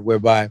neighborhood,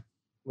 whereby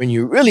when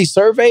you really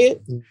survey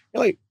it, you're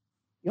like,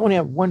 you only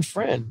have one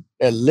friend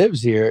that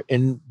lives here,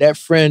 and that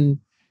friend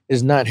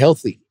is not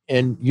healthy,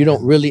 and you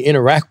don't really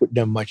interact with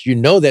them much. You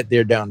know that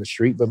they're down the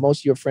street, but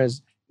most of your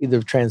friends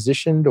either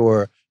transitioned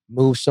or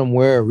moved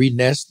somewhere or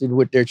re-nested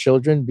with their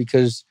children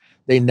because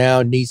they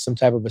now need some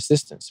type of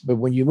assistance. But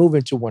when you move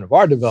into one of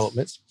our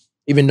developments,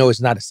 even though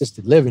it's not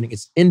assisted living,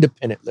 it's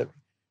independent living.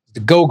 The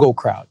go-go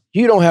crowd.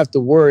 You don't have to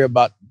worry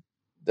about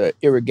the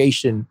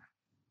irrigation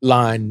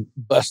line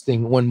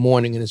busting one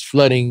morning and it's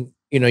flooding,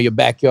 your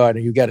backyard,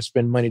 and you got to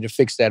spend money to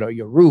fix that, or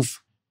your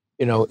roof,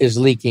 is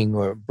leaking,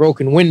 or a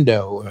broken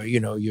window, or,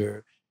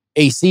 your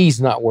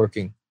AC's not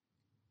working.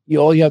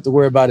 All you have to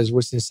worry about is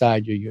what's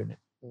inside your unit.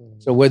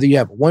 So whether you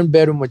have a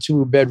 1-bedroom or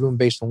 2-bedroom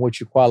based on what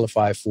you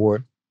qualify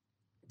for,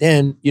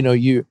 then,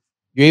 you're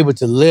able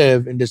to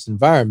live in this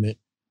environment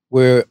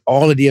where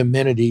all of the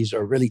amenities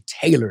are really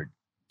tailored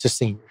to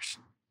seniors.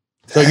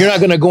 So you're not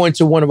going to go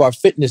into one of our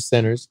fitness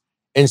centers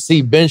and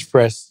see bench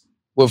press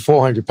with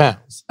 400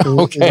 pounds.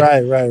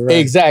 Okay. Right.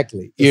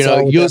 Exactly.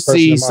 You'll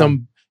see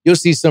some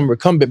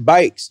recumbent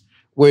bikes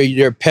where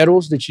there are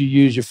pedals that you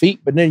use your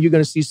feet, but then you're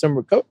going to see some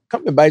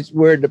recumbent bikes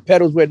where the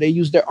pedals where they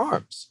use their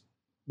arms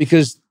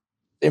because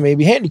they may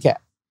be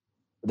handicapped,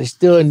 but they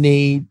still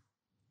need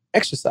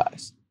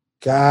exercise.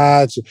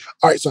 Gotcha.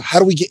 All right. So how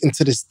do we get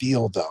into this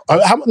deal though?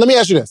 Let me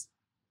ask you this.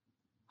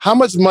 How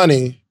much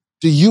money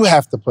do you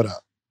have to put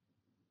up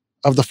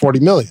of the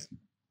 $40 million?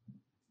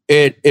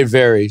 It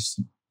varies.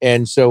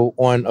 And so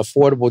on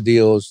affordable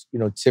deals,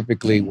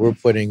 typically we're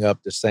putting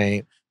up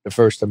the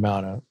first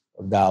amount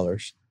of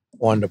dollars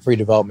on the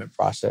pre-development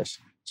process.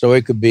 So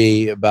it could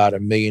be about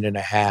 $1.5 million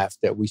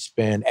that we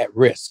spend at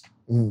risk,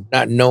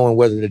 not knowing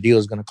whether the deal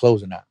is going to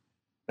close or not.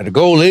 Now the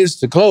goal is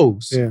to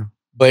close,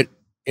 but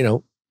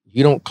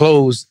you don't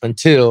close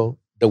until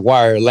the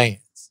wire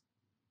lands.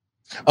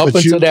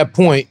 Until that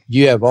point,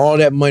 you have all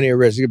that money at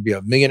risk. It could be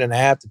 $1.5 million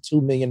to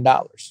 $2 million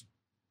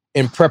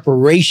in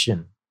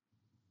preparation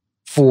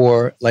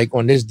for, like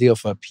on this deal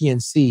for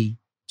PNC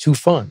to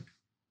fund.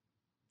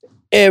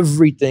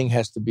 Everything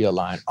has to be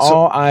aligned.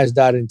 All I's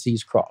dotted and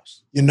T's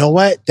crossed. You know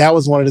what? That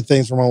was one of the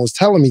things Ramon was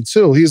telling me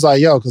too. He was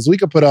like, yo, because we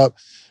could put up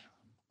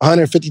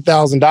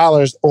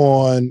 $150,000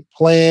 on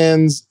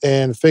plans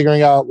and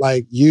figuring out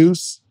like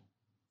use,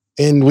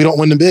 and we don't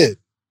win the bid.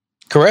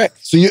 Correct.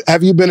 So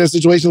have you been in a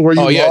situation where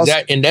you lost?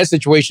 In that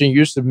situation,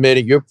 you're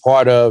submitting, you're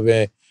part of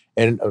an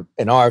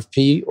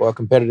RFP or a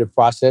competitive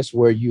process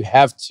where you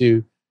have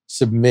to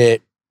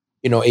submit,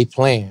 a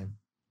plan,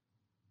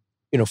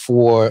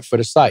 for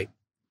the site.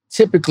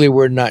 Typically,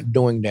 we're not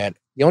doing that.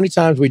 The only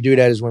times we do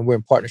that is when we're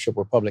in partnership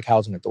with public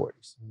housing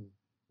authorities,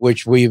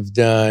 which we've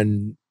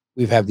done.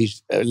 We've had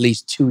these at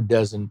least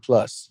 24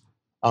 plus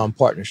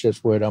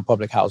partnerships with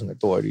public housing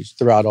authorities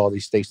throughout all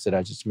these states that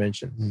I just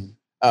mentioned.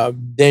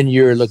 Then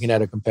you're looking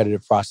at a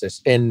competitive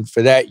process. And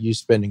for that, you're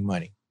spending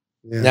money.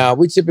 Yeah. Now,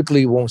 we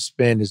typically won't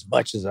spend as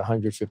much as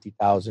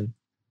 $150,000,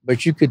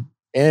 but you could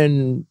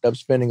end up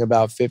spending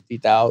about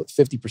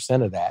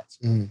 50% of that,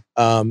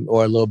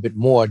 or a little bit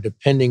more,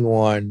 depending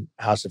on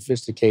how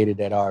sophisticated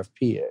that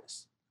RFP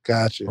is.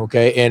 Gotcha.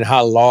 Okay, and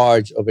how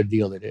large of a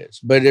deal it is.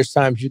 But there's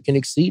times you can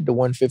exceed the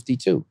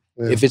 152.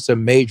 Yeah. If it's a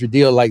major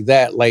deal like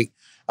that, like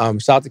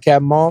South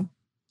DeKalb Mall,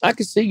 I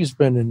could see you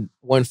spending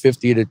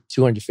 $150,000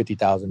 to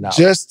 $250,000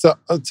 just to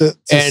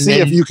see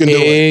if you can do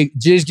it.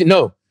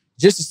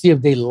 Just to see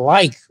if they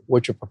like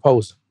what you're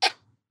proposing.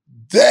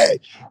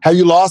 Have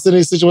you lost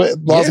any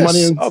situation? Lost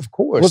money? Of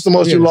course. What's the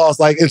most you lost?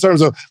 Like in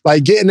terms of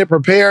like getting it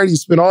prepared, you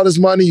spend all this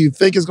money, you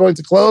think it's going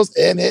to close,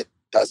 and it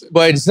doesn't.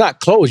 But it's not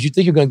closed. You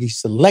think you're going to get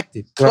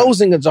selected. Right.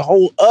 Closing is a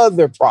whole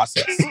other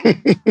process.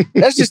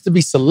 That's just to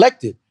be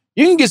selected.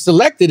 You can get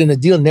selected and the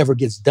deal never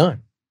gets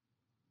done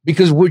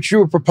because what you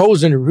were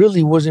proposing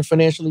really wasn't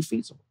financially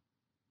feasible,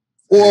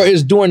 or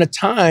is during a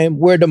time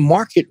where the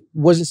market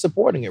wasn't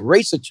supporting it.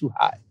 Rates are too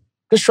high.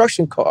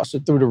 Construction costs are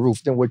through the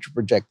roof than what you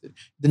projected.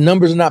 The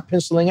numbers are not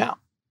penciling out.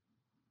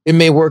 It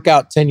may work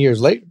out 10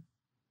 years later.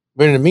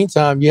 But in the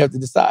meantime, you have to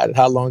decide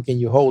how long can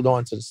you hold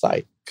on to the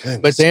site.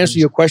 But to answer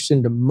your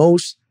question, the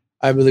most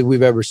I believe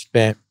we've ever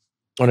spent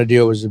on a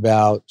deal was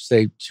about,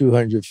 say,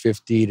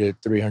 $250,000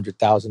 to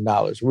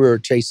 $300,000. We were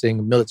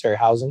chasing military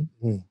housing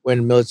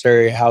when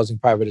military housing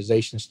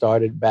privatization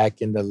started back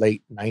in the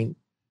late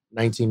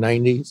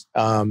 1990s.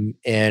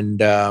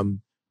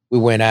 We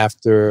went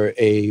after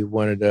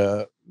one of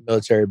the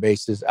military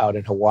bases out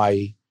in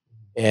Hawaii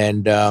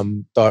and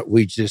thought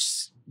we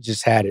just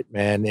had it,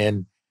 man.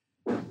 And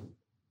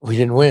we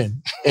didn't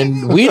win.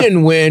 And we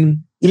didn't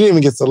win. You didn't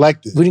even get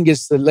selected. We didn't get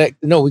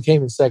selected. No, we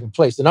came in second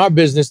place. In our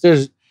business,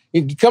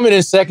 you coming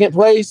in second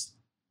place,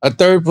 a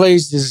third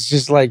place is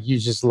just like you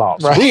just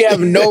lost. Right. We have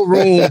no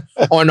room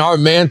on our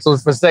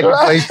mantles for second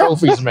place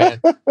trophies, man.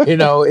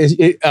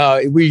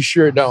 We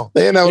sure don't.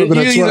 You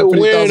either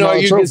win or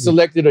you get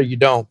selected or you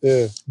don't.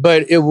 Yeah.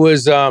 But it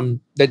was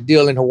that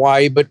deal in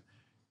Hawaii. But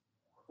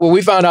what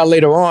we found out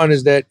later on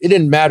is that it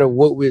didn't matter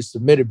what we had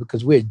submitted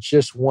because we had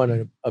just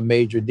won a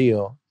major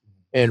deal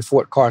in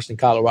Fort Carson,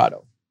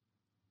 Colorado.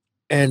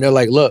 And they're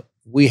like, look,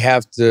 we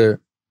have to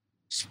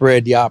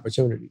spread the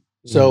opportunity.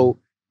 So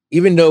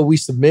even though we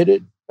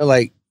submitted, they're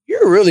like,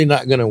 you're really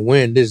not going to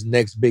win this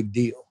next big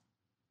deal.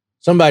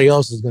 Somebody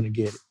else is going to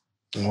get it.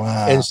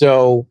 Wow. And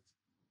so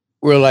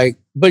we're like,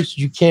 but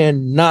you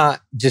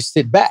cannot just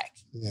sit back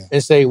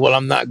and say, well,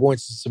 I'm not going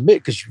to submit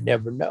because you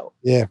never know.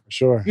 Yeah, for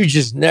sure. You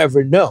just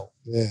never know.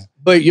 Yeah.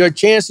 But your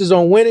chances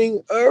on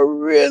winning are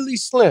really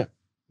slim.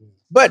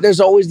 But there's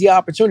always the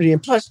opportunity.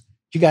 And plus,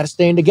 you got to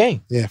stay in the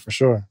game. Yeah, for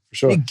sure. For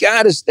sure. You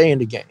got to stay in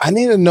the game. I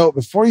need to know,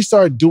 before you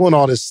started doing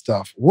all this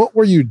stuff, what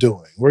were you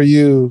doing? Were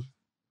you,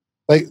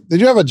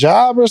 did you have a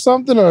job or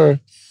something?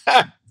 Or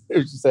what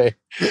did you say?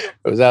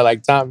 Was that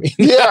like Tommy?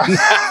 Yeah.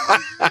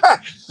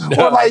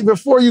 No. Or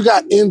before you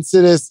got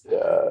into this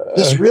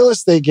real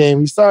estate game,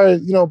 you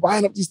started,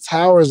 buying up these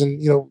towers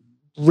and,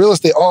 real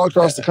estate all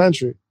across the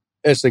country.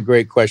 That's a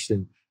great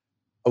question.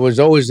 I was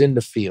always in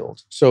the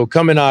field. So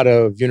coming out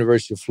of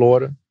University of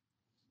Florida,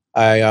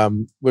 I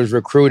was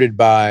recruited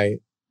by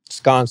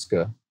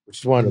Skanska, which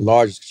is one of the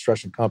largest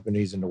construction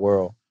companies in the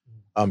world,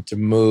 to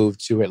move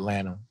to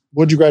Atlanta.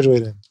 What did you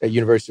graduate in? At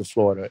University of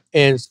Florida,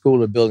 in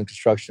School of Building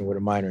Construction with a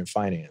minor in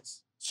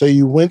finance. So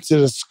you went to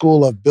the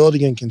School of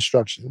Building and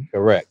Construction?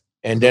 Correct.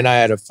 And then I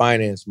had a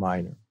finance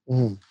minor.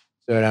 So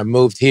then I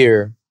moved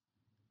here.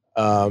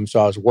 So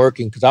I was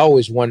working because I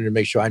always wanted to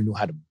make sure I knew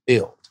how to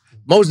build.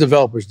 Most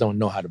developers don't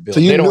know how to build.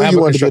 So you knew you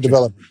wanted to be a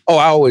developer? Oh,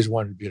 I always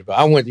wanted to be a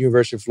developer. I went to the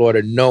University of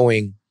Florida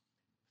knowing,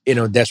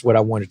 that's what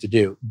I wanted to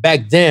do.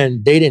 Back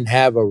then, they didn't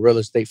have a real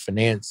estate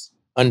finance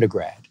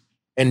undergrad,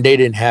 and they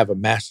didn't have a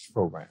master's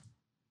program.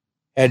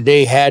 Had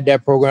they had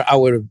that program, I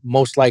would have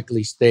most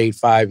likely stayed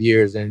 5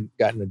 years and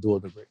gotten a dual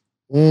degree.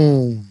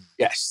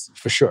 Yes,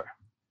 for sure.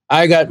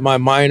 I got my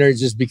minor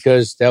just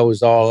because that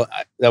was all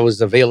that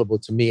was available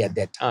to me at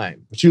that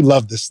time. But you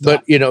loved this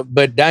stuff.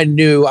 But I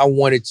knew I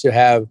wanted to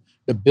have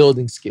the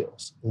building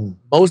skills.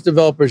 Most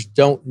developers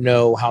don't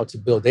know how to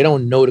build. They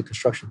don't know the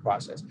construction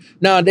process.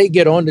 Now, they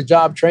get on the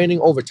job training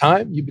over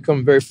time. You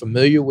become very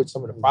familiar with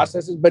some of the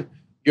processes, but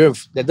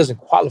that doesn't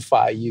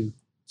qualify you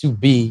to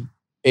be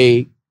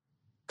a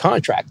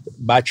contractor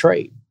by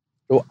trade.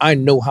 So I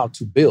know how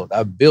to build.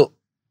 I've built,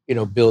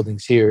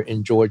 buildings here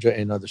in Georgia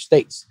and other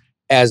states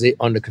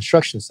on the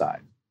construction side.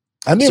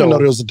 I didn't even know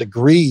there was a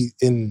degree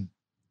in...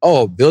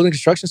 Oh, building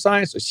construction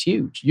science is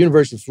huge.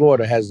 University of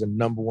Florida has the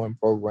 #1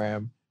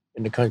 program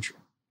in the country.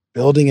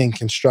 Building and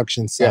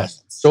construction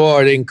science. Yes.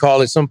 So they can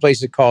call it, some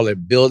places call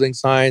it building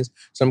science.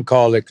 Some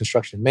call it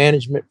construction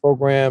management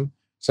program.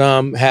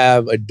 Some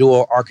have a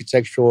dual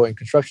architectural and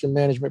construction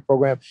management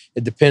program.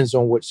 It depends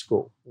on which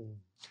school.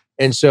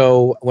 And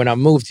so when I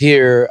moved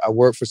here, I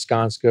worked for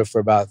Skanska for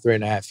about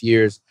 3.5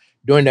 years.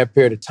 During that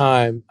period of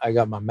time, I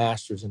got my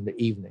master's in the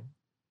evening.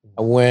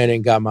 I went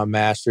and got my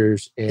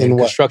master's in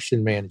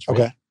construction management.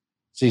 Okay.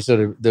 See,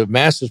 so the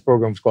master's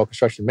program was called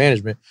construction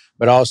management,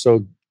 but I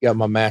also got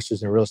my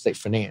master's in real estate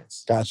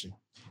finance. Gotcha.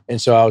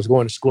 And so I was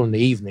going to school in the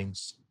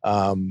evenings. It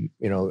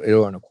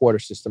was on a quarter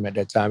system at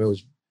that time. It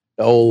was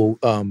the old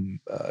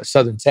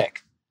Southern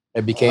Tech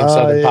that became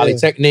Southern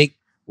Polytechnic,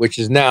 which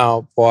is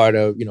now part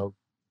of,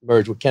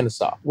 merged with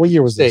Kennesaw. What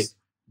year was this?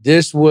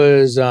 This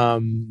was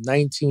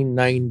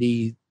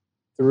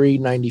 1993,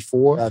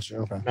 94, Gotcha.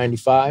 Okay.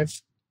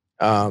 95.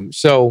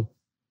 So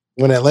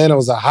when Atlanta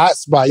was a hot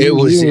spot,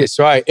 it's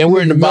right. And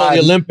we're in the middle of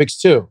the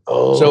Olympics too.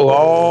 Oh. So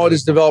all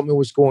this development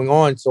was going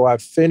on. So I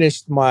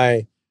finished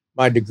my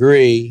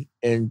degree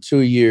in 2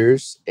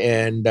 years.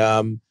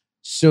 And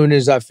soon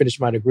as I finished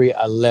my degree,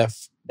 I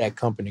left that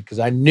company because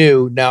I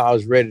knew now I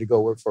was ready to go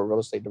work for a real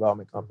estate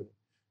development company.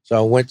 So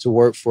I went to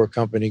work for a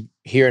company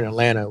here in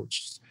Atlanta,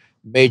 which is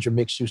a major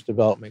mixed-use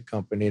development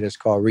company that's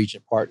called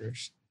Regent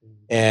Partners.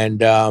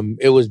 And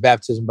it was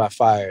baptism by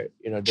fire,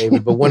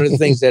 David. But one of the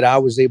things that I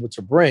was able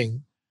to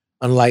bring,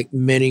 unlike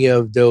many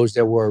of those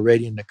that were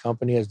already in the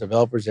company as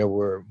developers that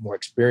were more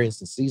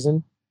experienced and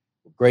seasoned,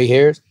 gray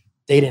hairs,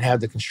 they didn't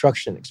have the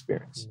construction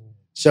experience.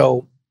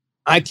 So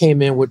I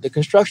came in with the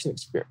construction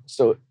experience.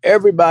 So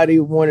everybody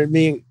wanted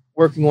me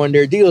working on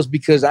their deals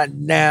because I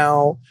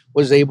now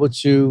was able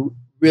to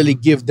really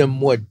give them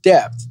more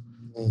depth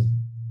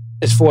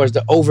as far as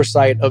the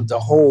oversight of the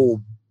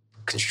whole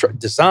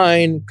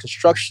design,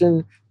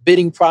 construction,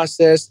 bidding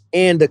process,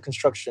 and the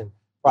construction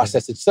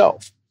process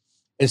itself.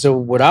 And so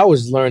what I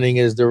was learning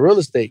is the real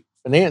estate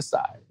finance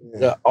side,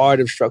 the art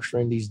of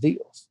structuring these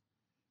deals.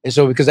 And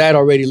so because I had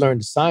already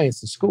learned the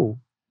science in school,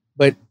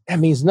 but that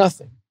means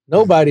nothing.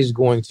 Nobody's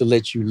going to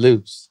let you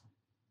loose,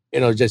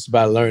 just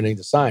by learning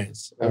the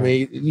science. I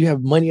mean, you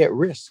have money at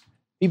risk.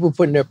 People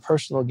putting their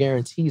personal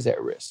guarantees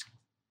at risk.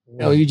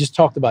 You just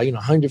talked about,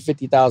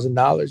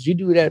 $150,000. You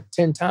do that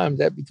 10 times,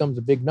 that becomes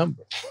a big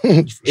number.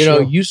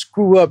 You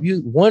screw up,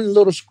 one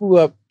little screw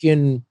up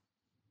can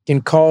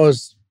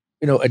cause,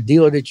 a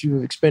deal that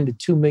you expended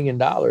 $2 million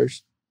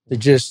to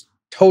just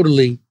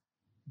totally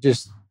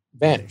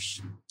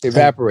vanish,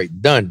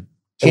 evaporate, done.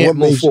 Can't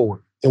move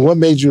forward. And what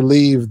made you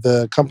leave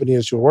the company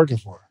that you were working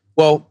for?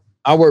 Well,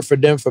 I worked for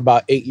them for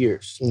about 8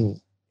 years.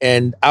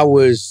 And I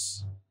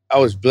was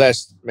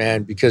blessed,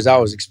 man, because I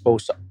was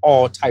exposed to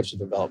all types of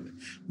development,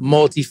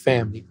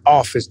 multifamily,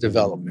 office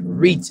development,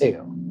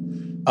 retail,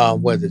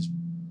 whether it's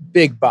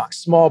big box,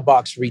 small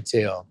box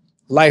retail,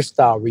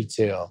 lifestyle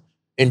retail,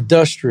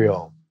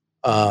 industrial,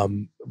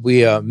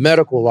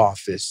 medical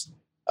office,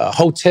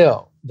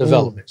 hotel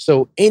development.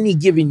 So any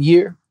given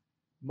year,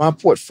 my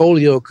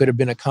portfolio could have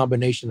been a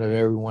combination of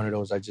every one of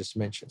those I just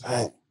mentioned.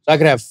 So I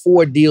could have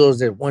 4 deals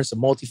that one's a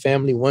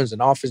multifamily, one's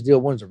an office deal,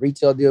 one's a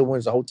retail deal,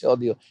 one's a hotel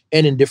deal,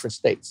 and in different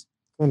states.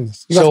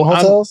 Goodness. You got some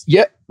hotels?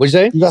 Yeah. What'd you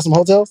say? You got some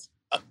hotels?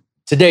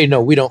 Today,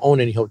 no, we don't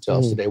own any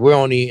hotels today. We're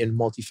only in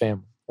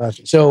multifamily.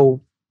 Gotcha. So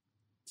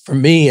for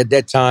me at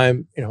that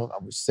time, I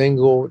was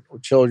single,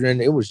 with children.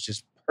 It was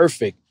just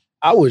perfect.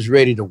 I was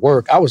ready to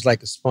work. I was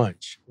like a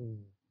sponge.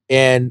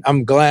 And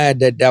I'm glad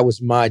that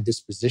was my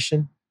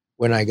disposition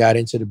when I got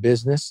into the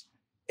business.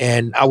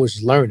 And I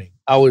was learning.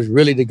 I was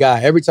really the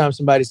guy. Every time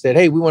somebody said,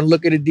 hey, we want to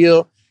look at a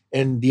deal,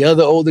 and the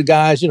other older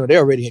guys, they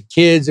already had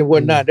kids and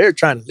whatnot. They're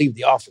trying to leave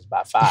the office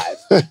by 5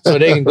 so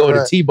they can go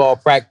to T-ball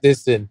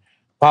practice and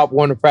Pop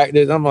Warner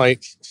practice. I'm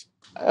like,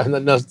 I have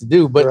nothing else to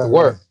do but to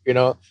work.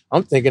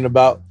 I'm thinking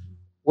about,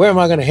 where am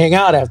I going to hang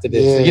out after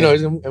this?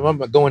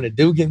 Am I going to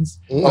Dugan's?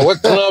 Or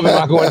what club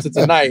am I going to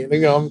tonight?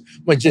 I'm going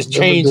to just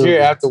change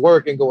here after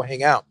work and go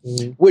hang out,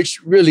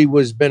 which really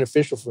was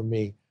beneficial for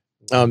me,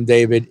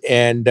 David.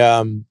 And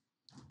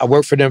I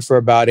worked for them for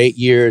about 8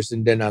 years,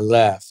 and then I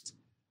left.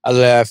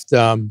 Just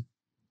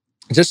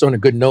on a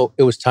good note.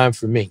 It was time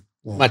for me.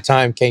 My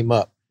time came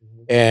up,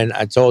 and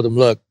I told them,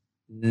 look,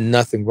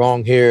 nothing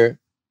wrong here.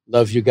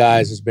 Love you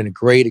guys. It's been a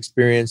great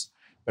experience,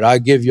 but I'll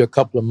give you a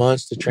couple of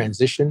months to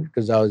transition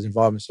because I was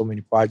involved in so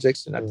many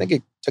projects. And I think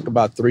it took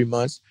about 3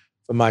 months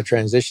for my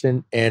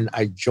transition. And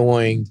I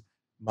joined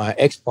my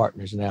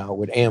ex-partners now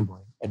with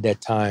Amblin at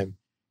that time.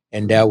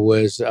 And that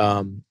was,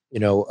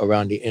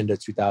 around the end of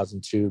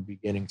 2002,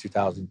 beginning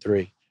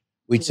 2003.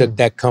 We took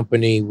that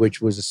company,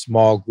 which was a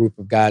small group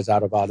of guys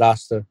out of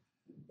Valdosta,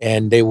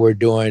 and they were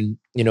doing,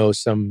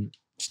 some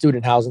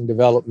student housing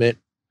development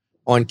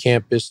on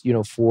campus,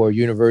 for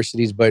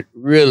universities, but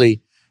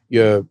really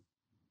your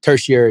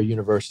tertiary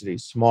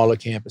universities, smaller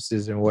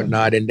campuses and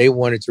whatnot. And they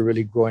wanted to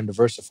really grow and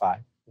diversify.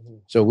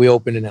 So we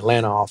opened an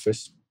Atlanta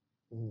office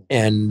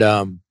and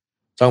talking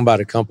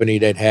about a company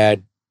that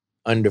had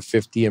under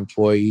 50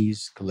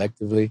 employees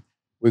collectively.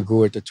 We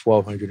grew it to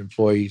 1,200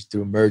 employees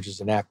through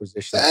mergers and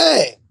acquisitions.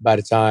 Dang. By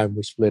the time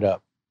we split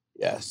up.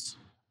 Yes.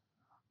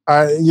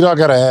 I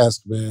got to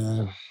ask,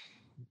 man,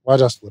 why'd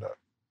y'all split up?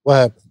 What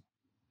happened?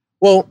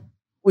 Well,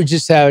 we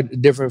just had a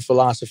different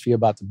philosophy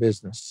about the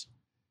business.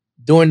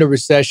 During the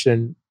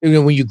recession,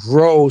 when you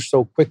grow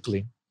so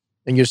quickly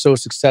and you're so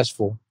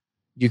successful,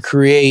 you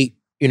create,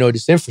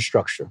 this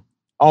infrastructure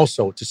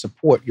also to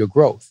support your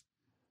growth.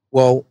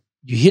 Well,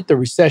 you hit the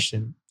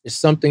recession, it's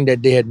something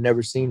that they had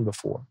never seen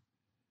before.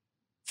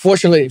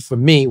 Fortunately for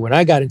me, when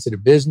I got into the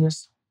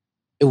business,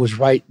 it was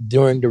right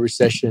during the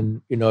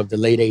recession, of the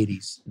late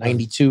 80s,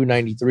 92,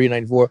 93,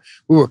 94.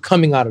 We were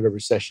coming out of the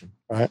recession,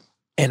 right?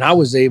 And I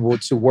was able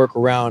to work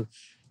around,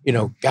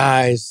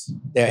 guys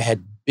that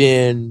had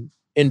been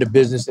in the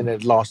business and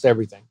had lost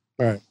everything.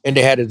 Right. And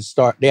they had to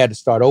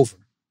start over.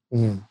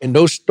 And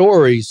those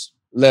stories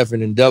left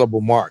an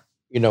indelible mark,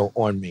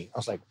 on me. I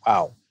was like,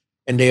 wow.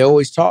 And they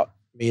always taught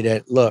me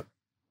that, look,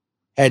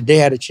 had they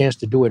had a chance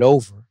to do it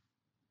over,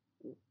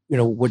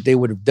 what they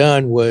would have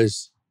done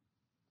was,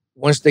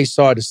 once they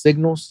saw the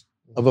signals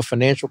of a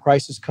financial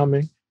crisis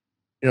coming,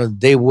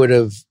 they would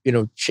have,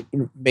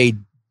 made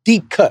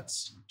deep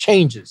cuts,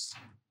 changes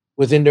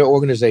within their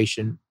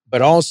organization.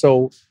 But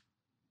also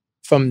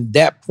from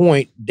that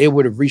point, they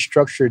would have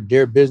restructured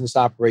their business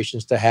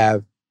operations to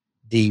have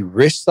the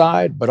risk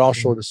side, but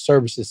also the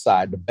services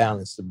side to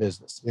balance the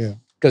business. Yeah.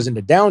 Because in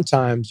the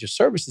downtimes, your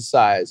services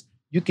side,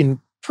 you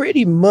can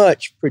pretty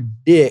much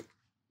predict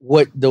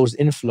what those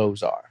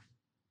inflows are.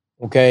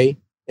 Okay?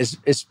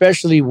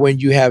 Especially when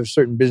you have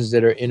certain businesses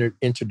that are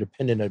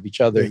interdependent of each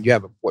other and you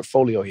have a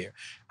portfolio here.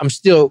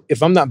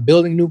 If I'm not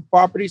building new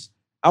properties,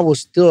 I will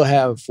still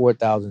have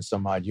 4,000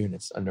 some odd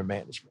units under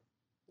management.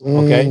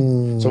 Okay?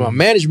 So my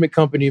management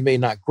company may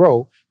not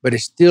grow, but it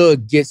still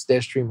gets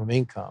that stream of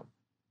income,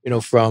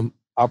 from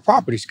our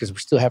properties because we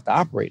still have to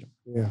operate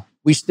them.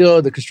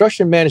 Yeah. The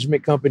construction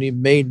management company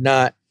may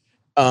not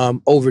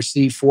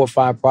oversee 4 or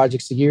 5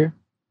 projects a year,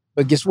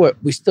 but guess what?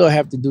 We still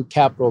have to do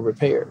capital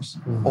repairs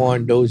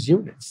on those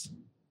units.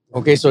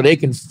 Okay, so they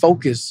can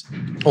focus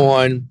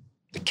on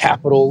the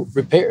capital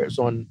repairs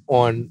on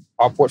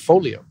our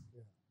portfolio.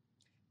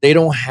 They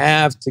don't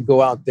have to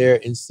go out there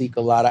and seek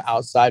a lot of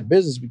outside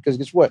business because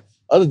guess what?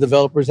 Other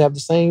developers have the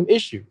same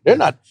issue. They're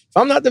not, if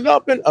I'm not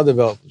developing, other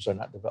developers are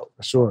not developing.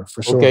 For sure.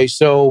 Okay,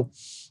 so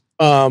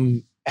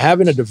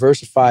having a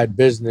diversified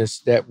business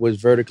that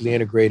was vertically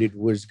integrated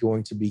was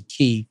going to be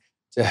key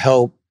to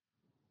help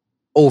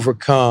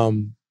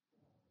overcome,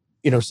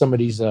 some of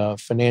these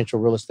financial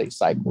real estate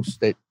cycles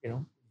that,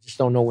 just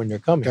don't know when they're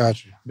coming.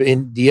 Gotcha.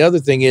 But the other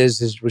thing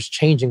was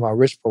changing our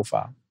risk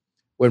profile.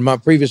 With my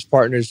previous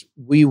partners,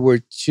 we were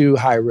too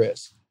high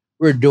risk.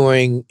 We're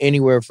doing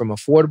anywhere from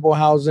affordable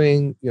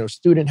housing,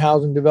 student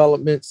housing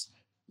developments,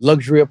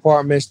 luxury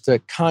apartments to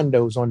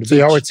condos on the beach. So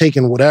y'all were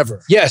taking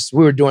whatever. Yes,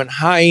 we were doing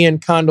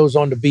high-end condos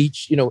on the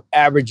beach,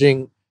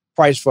 averaging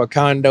price for a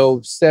condo,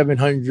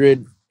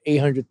 $700,000,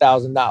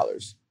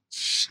 $800,000.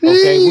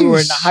 Okay, we were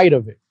in the height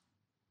of it.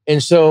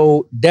 And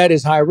so that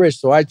is high risk.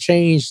 So I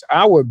changed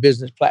our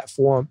business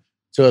platform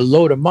to a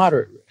low to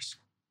moderate risk.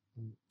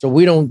 So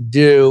we don't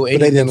do anything.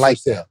 But they didn't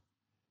like that.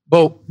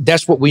 But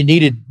that's what we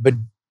needed. But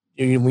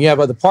when you have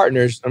other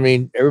partners,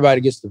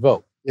 everybody gets to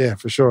vote. Yeah,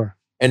 for sure.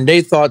 And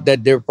they thought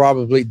that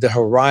the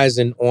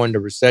horizon on the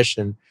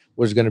recession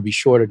was going to be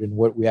shorter than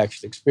what we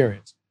actually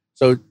experienced.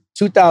 So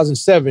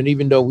 2007,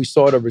 even though we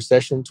saw the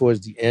recession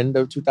towards the end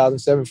of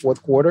 2007,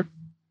 fourth quarter,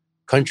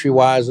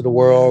 country-wise of the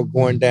world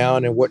going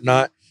down and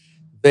whatnot,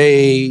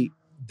 they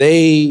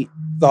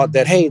thought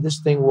that, hey, this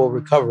thing will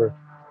recover,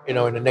 in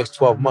the next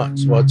 12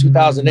 months. Well,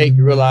 2008,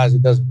 you realize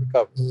it doesn't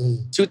recover.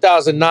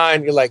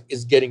 2009, you're like,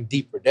 it's getting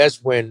deeper.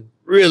 That's when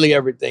really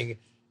everything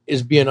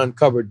is being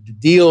uncovered. The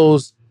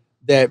deals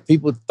that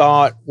people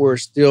thought were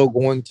still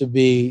going to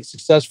be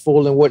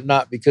successful and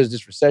whatnot because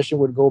this recession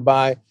would go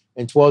by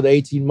in 12 to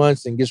 18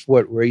 months. And guess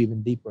what? We're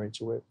even deeper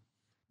into it.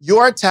 You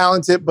are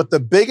talented, but the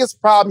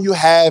biggest problem you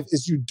have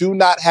is you do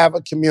not have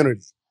a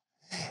community.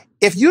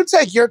 If you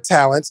take your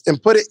talents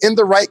and put it in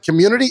the right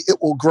community, it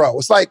will grow.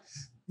 It's like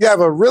you have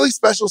a really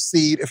special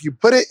seed. If you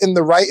put it in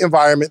the right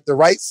environment, the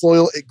right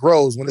soil, it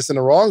grows. When it's in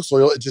the wrong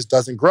soil, it just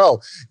doesn't grow.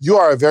 You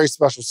are a very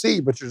special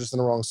seed, but you're just in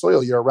the wrong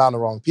soil. You're around the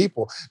wrong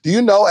people. Do you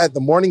know at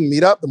the Morning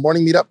Meetup,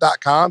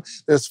 themorningmeetup.com,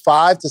 there's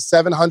 500 to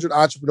 700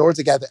 entrepreneurs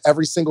that gather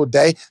every single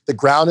day. The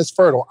ground is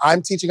fertile.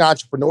 I'm teaching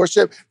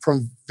entrepreneurship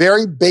from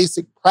very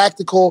basic,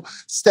 practical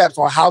steps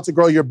on how to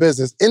grow your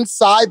business.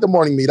 Inside the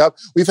morning meetup,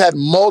 we've had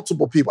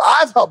multiple people.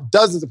 I've helped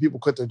dozens of people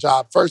quit their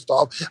job. First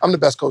off, I'm the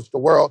best coach in the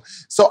world.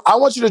 So I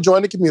want you to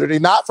join the community.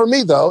 Not for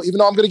me, though, even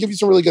though I'm going to give you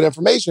some really good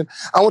information.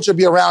 I want you to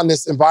be around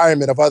this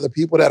environment of other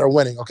people that are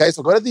winning, okay?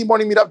 So go to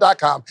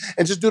themorningmeetup.com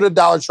and just do the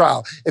 $1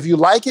 trial. If you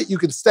like it, you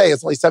can stay.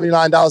 It's only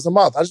 $79 a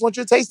month. I just want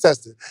you to taste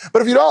test it.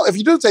 But if you don't, if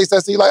you do taste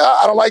test it, you're like,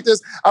 I don't like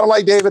this. I don't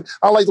like David.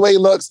 I don't like the way he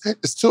looks.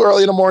 It's too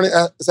early in the morning.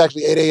 It's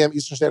actually 8 a.m.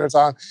 Eastern Standard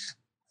Time.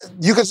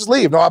 You can just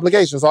leave. No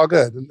obligation. It's all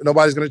good.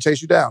 Nobody's going to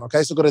chase you down,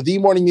 okay? So go to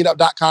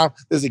themorningmeetup.com.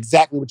 This is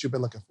exactly what you've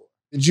been looking for.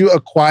 Did you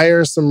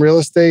acquire some real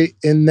estate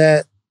in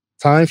that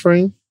time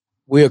frame?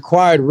 We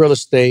acquired real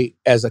estate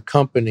as a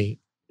company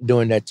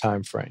during that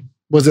time frame.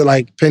 Was it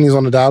like pennies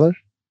on the dollar?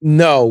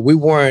 No, we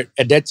weren't.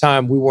 At that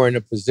time, we weren't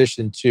in a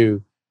position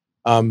to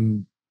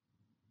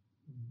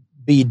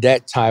be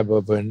that type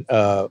of an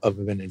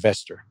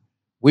investor.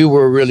 We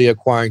were really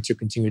acquiring to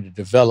continue to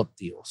develop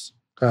deals.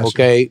 Gotcha.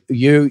 Okay,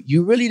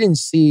 you really didn't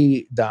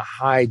see the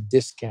high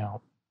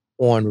discount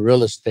on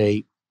real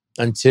estate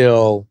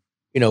until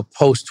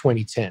post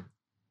 2010.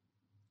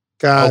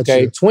 Gotcha.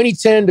 Okay,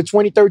 2010 to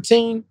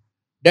 2013.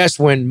 That's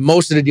when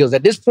most of the deals.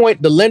 At this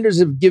point, the lenders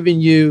have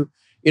given you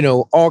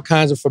all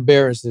kinds of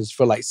forbearances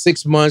for like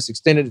 6 months,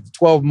 extended it to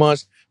 12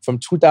 months from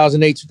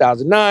 2008,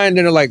 2009.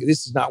 Then they're like,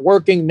 this is not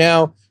working.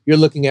 Now you're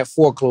looking at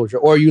foreclosure,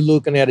 or you're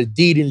looking at a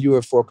deed in lieu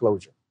of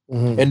foreclosure.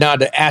 Mm-hmm. And now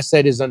the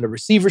asset is under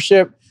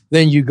receivership.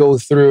 Then you go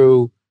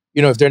through,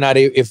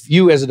 if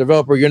you as a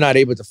developer, you're not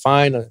able to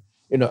find a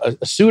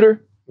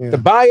suitor to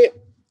buy it,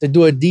 to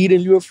do a deed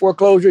in lieu of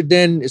foreclosure,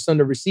 then it's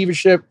under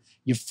receivership.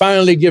 You've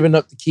finally given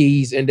up the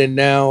keys, and then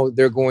now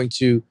they're going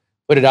to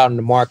put it out in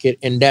the market,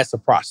 and that's a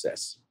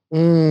process.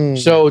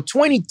 So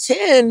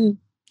 2010,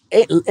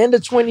 end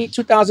of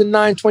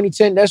 2009,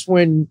 2010, that's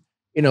when,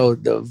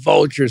 the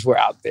vultures were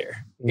out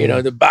there.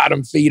 The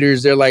bottom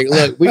feeders, they're like,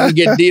 look, we can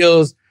get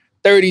deals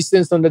 30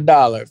 cents on the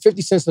dollar,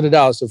 50 cents on the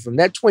dollar. So from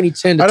that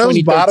 2010 to 2013. Are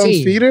those bottom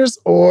feeders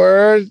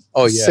or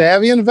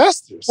savvy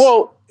investors?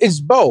 Well,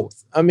 it's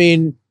both. I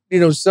mean,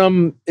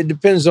 it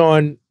depends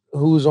on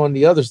who's on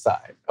the other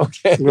side.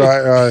 Okay.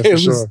 Right, for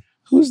sure.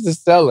 Who's the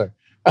seller?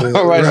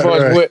 All right, as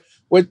far as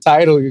what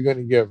title you're going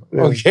to give them.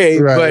 Okay.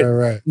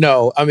 Right.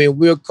 No, I mean,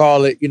 we'll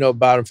call it,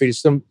 bottom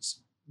feeders.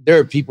 There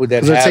are people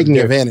that they're taking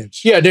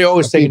advantage. Yeah, they're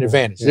always taking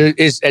advantage. Yeah.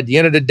 It's, at the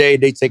end of the day,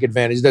 they take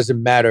advantage. It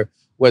doesn't matter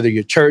whether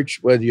you're church,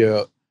 whether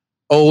you're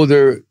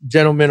older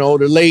gentleman,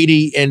 older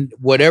lady, and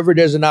whatever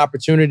there's an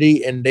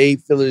opportunity and they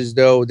feel as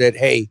though that,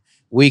 hey,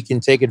 we can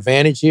take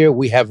advantage here,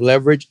 we have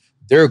leverage,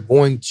 they're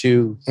going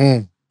to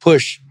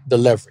push the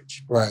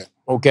leverage. Right.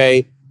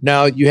 Okay.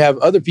 Now you have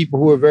other people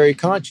who are very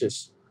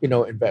conscious,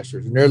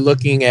 investors, and they're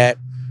looking at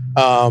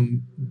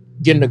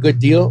getting a good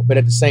deal, but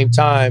at the same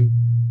time,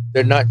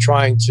 they're not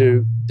trying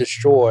to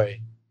destroy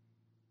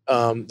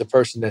the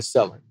person that's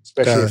selling,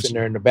 especially if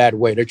they're in a bad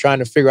way. They're trying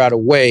to figure out a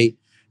way.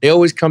 They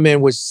always come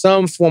in with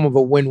some form of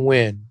a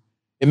win-win.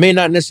 It may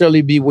not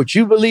necessarily be what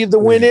you believe the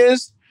win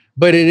is,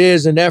 but it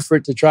is an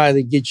effort to try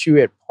to get you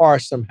at par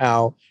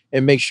somehow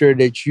and make sure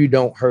that you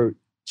don't hurt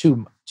too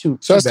much.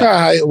 So that's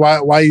kind of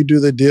why you do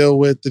the deal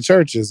with the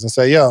churches and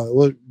say,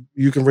 look,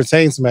 you can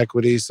retain some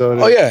equity. So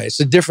it's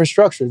a different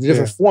structure, it's a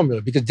different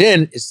formula, because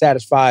then it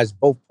satisfies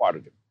both parts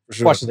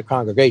of the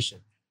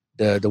congregation.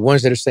 The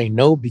ones that are saying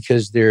no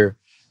because they're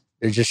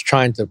just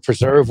trying to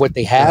preserve what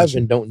they have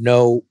and don't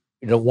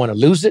want to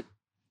lose it,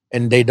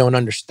 and they don't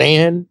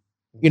understand,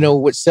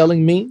 what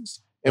selling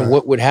means and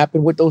what would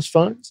happen with those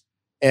funds.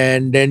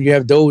 And then you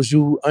have those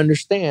who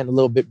understand a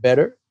little bit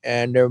better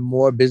and they're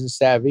more business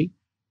savvy.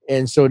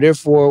 And so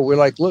therefore, we're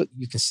like, look,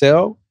 you can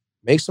sell,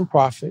 make some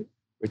profit,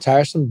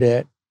 retire some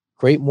debt,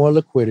 create more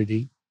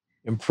liquidity,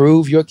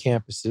 improve your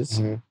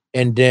campuses,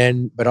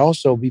 but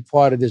also be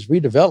part of this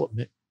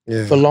redevelopment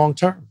for long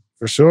term.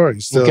 For sure.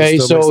 You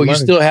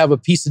still have a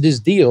piece of this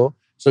deal.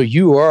 So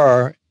you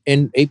are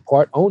a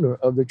part owner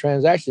of the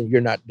transaction.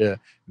 You're not the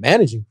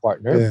managing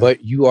partner,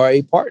 but you are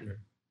a partner.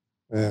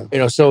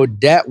 Yeah. So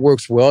that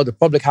works well. The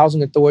public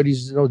housing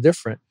authorities is no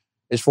different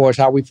as far as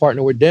how we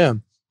partner with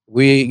them.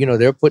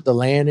 They'll put the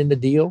land in the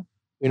deal,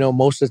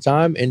 most of the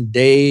time, and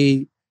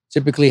they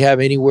typically have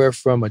anywhere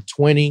from a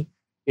 20,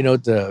 to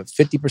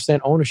 50%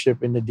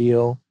 ownership in the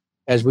deal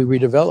as we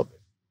redevelop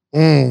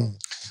it.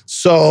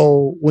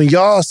 So when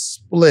y'all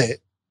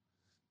split,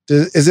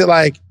 is it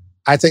like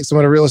I take some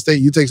of the real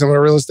estate, you take some of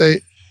the real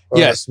estate? Or?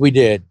 Yes, we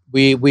did.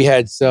 We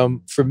had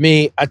some. For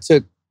me, I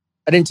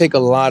didn't take a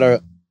lot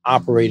of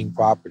operating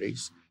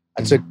properties.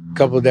 I took a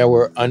couple that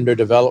were under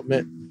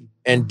development,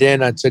 and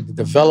then I took the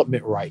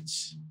development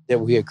rights that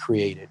we had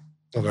created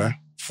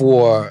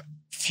for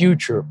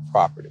future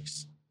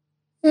properties.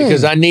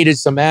 Because I needed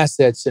some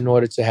assets in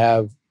order to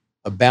have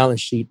a balance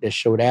sheet that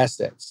showed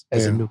assets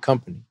as a new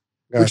company,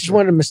 which is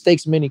one of the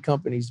mistakes many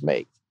companies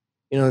make.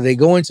 They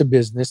go into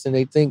business and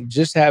they think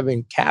just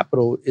having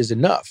capital is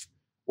enough.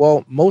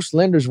 Well, most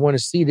lenders want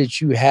to see that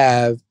you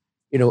have,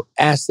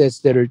 assets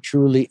that are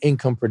truly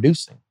income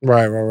producing.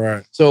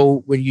 Right.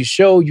 So when you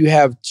show you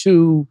have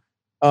two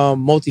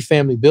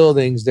multifamily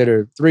buildings that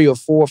are 3 or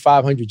 4 or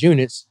 500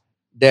 units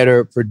that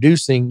are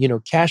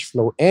producing, cash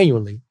flow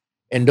annually.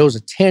 And those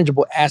are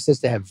tangible assets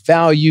that have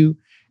value.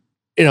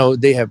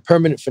 They have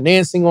permanent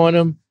financing on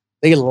them.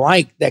 They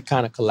like that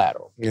kind of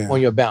collateral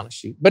on your balance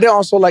sheet. But they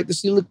also like to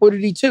see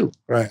liquidity too.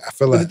 Right.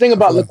 But the thing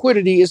about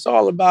liquidity, it's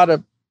all about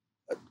a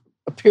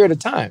period of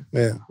time.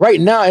 Yeah. Right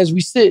now, as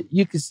we sit,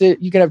 you can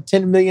have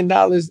 $10 million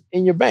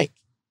in your bank.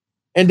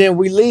 And then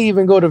we leave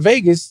and go to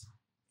Vegas,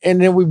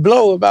 and then we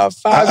blow about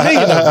 $5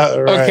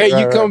 million.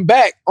 You come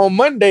back on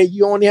Monday,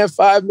 you only have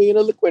 $5 million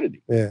of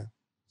liquidity. Yeah.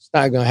 It's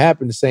not going to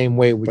happen the same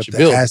way with your the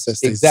building.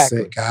 Assets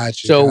exactly.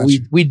 Got you. So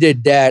we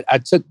did that. I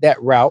took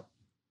that route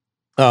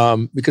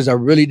because I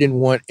really didn't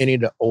want any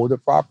of the older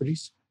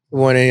properties. I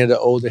didn't want any of the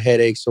older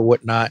headaches or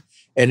whatnot.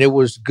 And it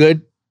was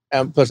good.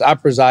 Plus, I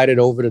presided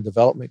over the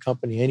development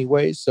company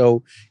anyway.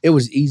 So it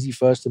was easy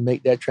for us to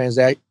make that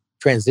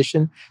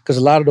transition because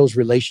a lot of those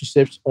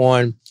relationships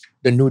on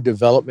the new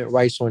development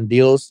rights on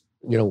deals,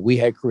 we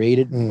had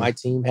created, my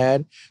team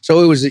had.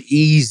 So it was an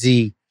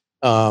easy,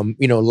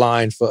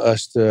 line for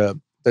us to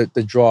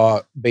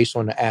draw based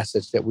on the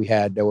assets that we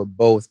had that were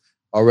both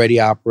already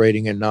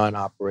operating and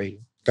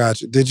non-operating.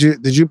 Gotcha. Did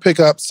you pick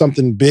up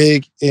something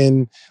big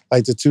in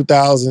like the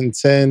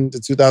 2010 to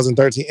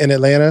 2013 in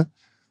Atlanta?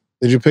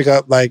 Did you pick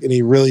up like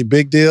any really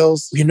big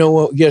deals? You know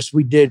what? Yes,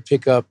 we did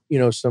pick up,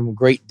 some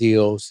great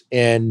deals.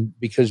 And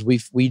because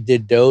we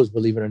did those,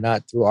 believe it or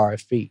not, through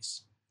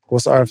RFPs.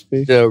 What's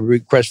RFP? The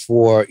request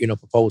for,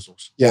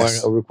 proposals.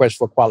 Yes. Or a request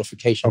for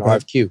qualification,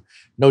 RFQ.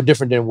 No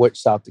different than what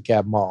South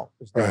DeKalb Mall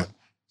is doing. Right.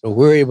 So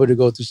we're able to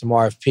go through some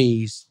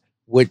RFPs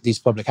with these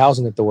public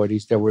housing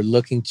authorities that were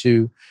looking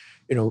to,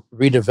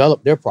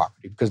 redevelop their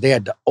property because they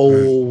had the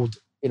old,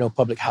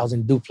 public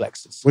housing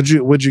duplexes.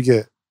 What'd you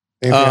get?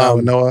 Anything I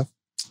would know of?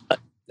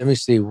 Let me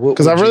see.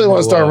 Because I really want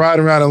to start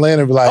riding around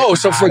Atlanta and be like,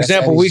 so for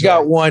example, we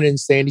got one in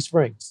Sandy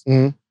Springs.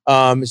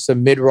 Mm-hmm. It's a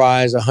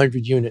mid-rise,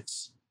 100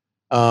 units.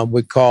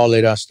 We call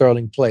it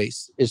Sterling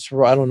Place.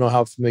 I don't know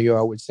how familiar you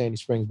are with Sandy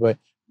Springs, but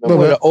remember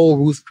where the old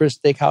Ruth Chris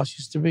Steakhouse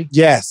used to be?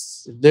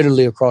 Yes.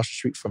 Literally across the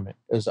street from it.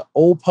 There's an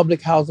old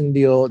public housing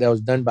deal that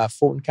was done by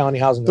Fulton County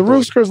Housing Authority. The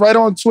Ruth Chris right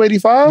on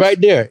 285? Right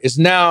there. It's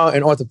now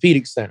an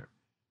orthopedic center.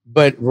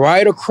 But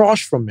right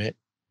across from it,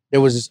 there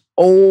was this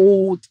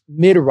old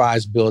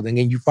mid-rise building,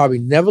 and you probably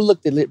never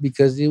looked at it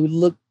because it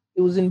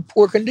was in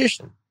poor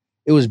condition.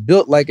 It was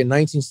built like in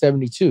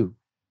 1972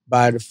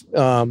 by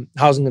the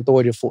Housing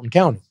Authority of Fulton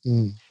County.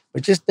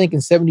 But just think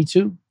in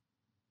 72,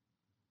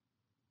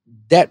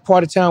 that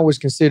part of town was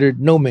considered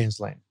no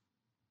man's land.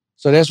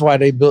 So that's why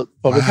they built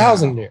public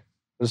housing there.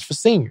 It was for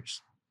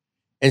seniors.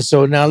 And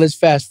so now let's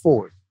fast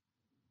forward.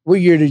 What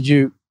year did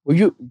you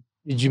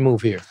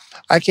move here?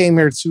 I came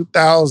here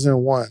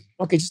 2001.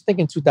 Okay, just think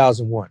in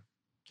 2001.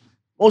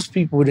 Most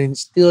people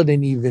still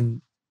didn't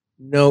even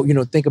know,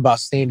 think about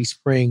Sandy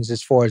Springs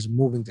as far as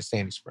moving to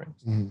Sandy Springs,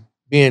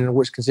 being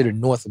what's considered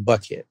north of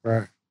Buckhead.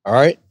 Right. All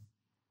right.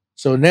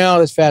 So now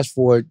let's fast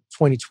forward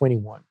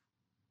 2021.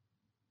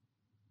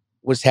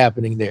 What's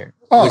happening there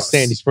with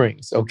Sandy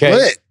Springs? Okay.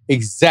 Lit.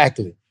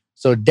 Exactly.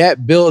 So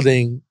that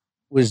building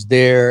was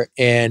there,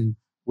 and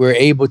we're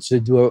able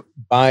to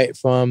buy it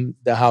from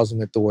the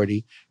housing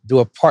authority, do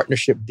a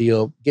partnership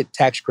deal, get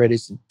tax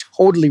credits, and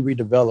totally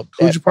redevelop.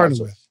 Who'd you partner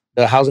with?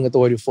 The Housing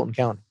Authority of Fulton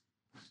County.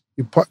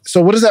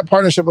 So what does that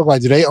partnership look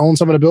like? Do they own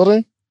some of the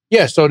building?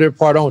 Yeah, so they're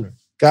part owner.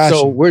 Gotcha.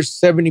 So we're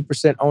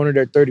 70% owner,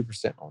 they're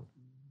 30% owner.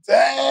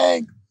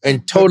 Dang.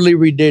 And totally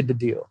redid the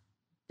deal.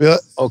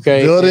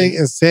 Okay. Building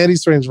in Sandy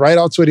Springs, right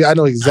off 20. I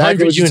know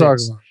exactly what you're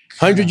talking about.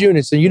 100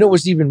 units. And you know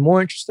what's even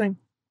more interesting?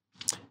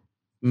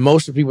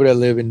 Most of the people that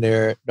live in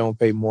there don't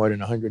pay more than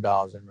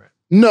 $100 in rent.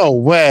 No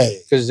way.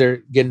 Because they're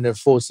getting the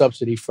full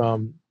subsidy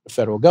from the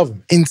federal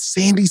government. In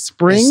Sandy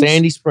Springs? In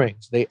Sandy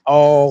Springs. They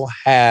all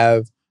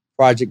have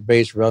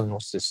project-based rental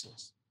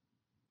assistance,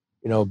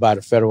 by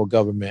the federal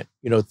government,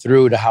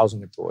 through the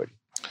housing authority.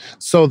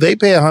 So they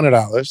pay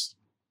 $100.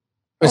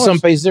 And some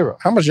pay zero.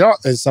 How much y'all,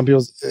 and some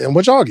people, and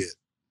what y'all get?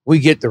 We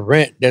get the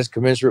rent that's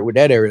commensurate with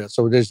that area.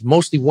 So there's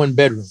mostly one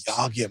bedrooms.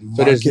 Y'all get market.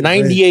 So there's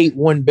 98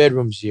 one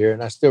bedrooms here,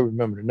 and I still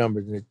remember the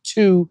numbers. And there are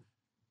 2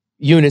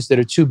 units that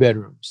are 2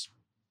 bedrooms.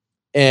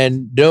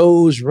 And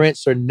those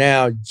rents are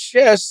now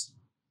just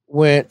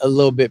went a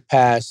little bit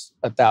past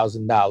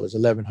 $1,000,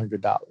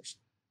 $1,100.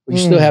 But you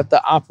still have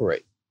to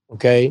operate,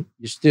 okay?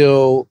 You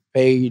still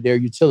pay their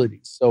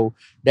utilities. So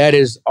that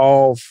is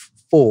all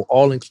full,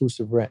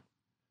 all-inclusive rent.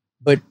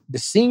 But the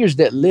seniors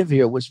that live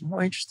here, what's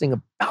more interesting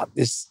about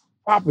this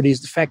property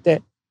is the fact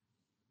that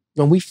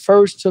when we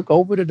first took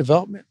over the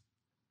development,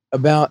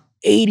 about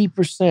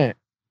 80%,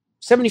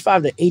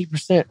 75 to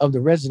 80% of the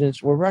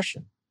residents were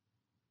Russian.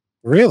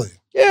 Really?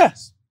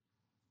 Yes.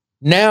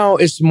 Now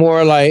it's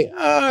more like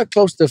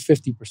close to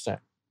 50%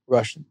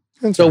 Russian.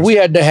 So we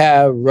had to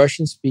have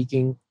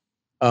Russian-speaking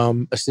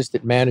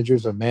assistant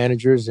managers or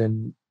managers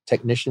and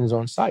technicians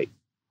on site.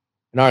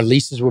 And our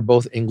leases were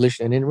both English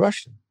and in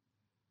Russian.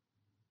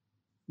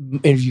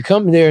 And if you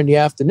come there in the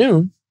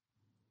afternoon,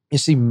 you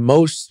see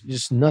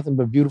just nothing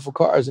but beautiful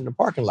cars in the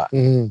parking lot.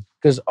 Mm-hmm.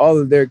 Because all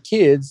of their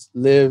kids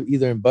live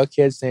either in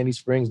Buckhead, Sandy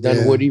Springs,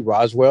 Dunwoody,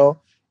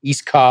 Roswell,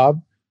 East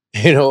Cobb,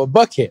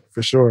 Buckhead.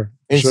 For sure.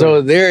 And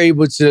so they're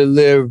able to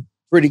live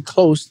pretty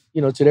close,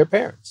 to their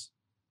parents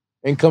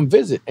and come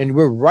visit. And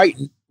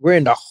we're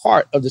in the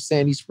heart of the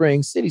Sandy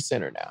Springs City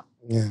Center now.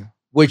 Yeah.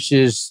 Which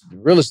is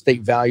real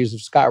estate values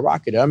have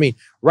skyrocketed. I mean,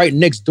 right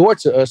next door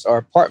to us are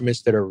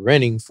apartments that are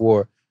renting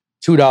for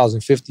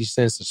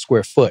 $2.50 a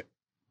square foot.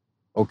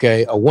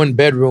 Okay, a one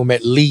bedroom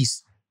at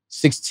least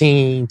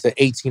 $1,600 to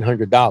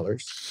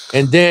 $1,800,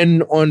 and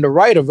then on the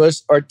right of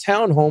us are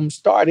townhomes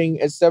starting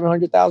at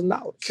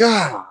 $700,000.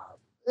 God,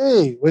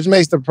 hey, which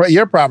makes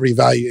your property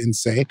value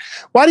insane.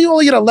 Why do you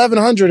only get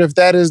 $1,100 if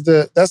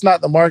that's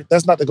not the market?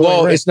 That's not the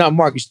going rent? It's not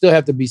market. You still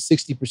have to be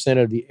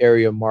 60% of the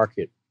area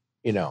market.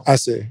 I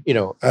see.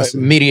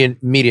 Median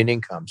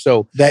income.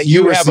 So that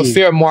you have a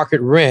fair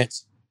market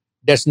rent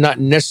that's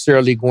not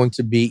necessarily going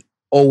to be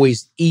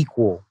always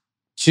equal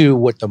to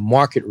what the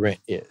market rent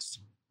is,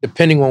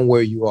 depending on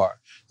where you are.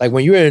 Like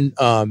when you're in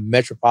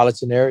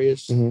metropolitan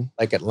areas,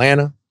 like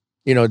Atlanta,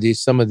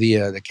 some of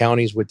the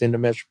counties within the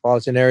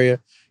metropolitan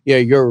area,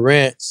 your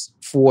rents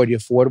for the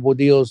affordable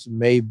deals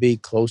may be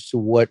close to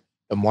what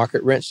the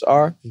market rents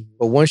are.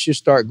 But once you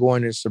start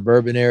going in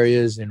suburban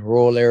areas and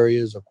rural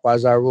areas or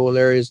quasi-rural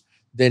areas,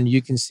 then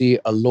you can see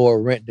a lower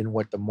rent than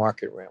what the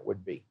market rent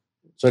would be.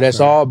 So that's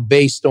all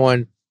based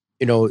on,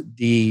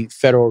 the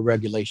federal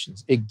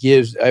regulations. It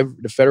gives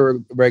the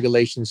federal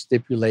regulations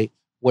stipulate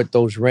what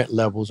those rent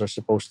levels are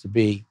supposed to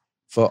be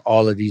for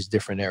all of these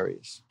different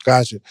areas.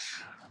 Gotcha.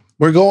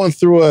 We're going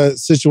through a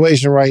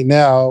situation right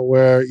now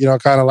where,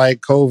 kind of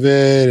like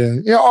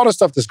COVID and, all the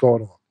stuff that's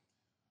going on.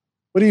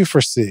 What do you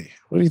foresee?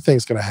 What do you think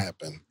is going to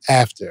happen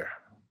after?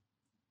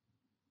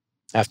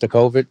 After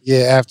COVID?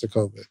 Yeah, after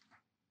COVID.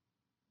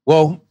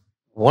 Well,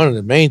 one of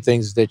the main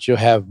things is that you'll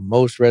have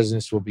most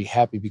residents will be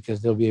happy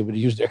because they'll be able to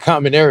use their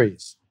common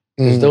areas.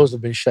 Because those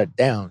have been shut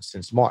down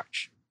since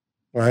March.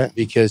 Right.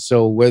 Because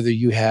so whether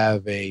you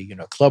have a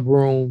club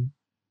room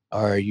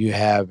or you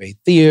have a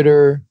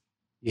theater,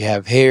 you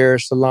have hair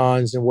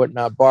salons and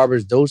whatnot,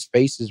 barbers, those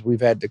spaces we've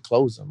had to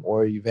close them.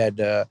 Or you've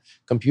had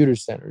computer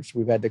centers,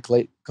 we've had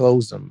to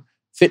close them.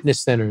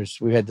 Fitness centers,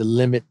 we had to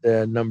limit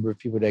the number of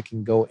people that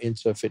can go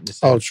into a fitness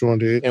center. Oh, true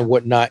indeed. And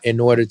whatnot in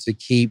order to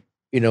keep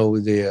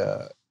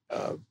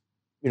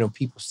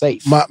people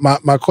safe.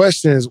 My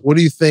question is, what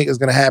do you think is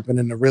going to happen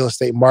in the real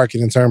estate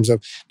market in terms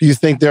of, do you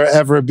think there'll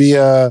ever be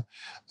a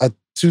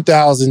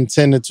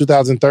 2010 to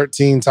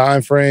 2013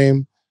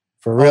 timeframe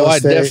for real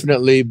estate? I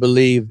definitely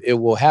believe it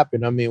will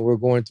happen. I mean, we're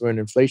going through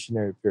an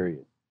inflationary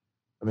period.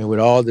 I mean, with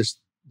all this,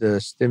 the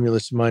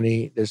stimulus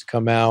money that's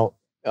come out,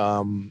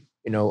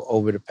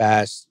 over the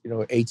past,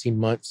 18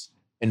 months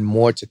and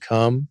more to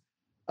come,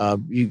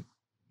 you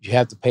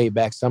have to pay it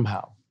back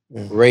somehow.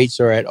 Yeah. Rates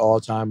are at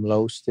all-time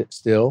lows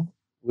still.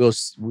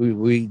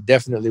 We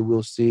definitely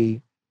will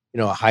see,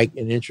 a hike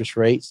in interest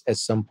rates at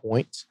some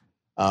point.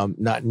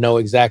 Not know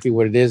exactly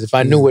what it is. If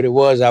I knew what it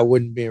was, I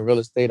wouldn't be in real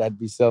estate. I'd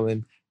be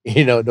selling,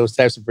 those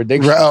types of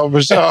predictions. Oh,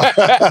 for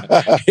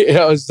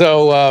sure.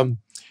 So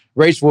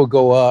rates will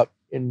go up,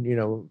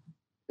 and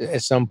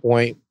at some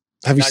point.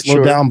 Have you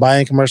slowed down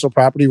buying commercial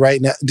property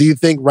right now? Do you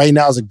think right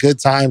now is a good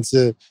time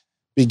to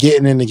be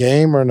getting in the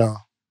game or no?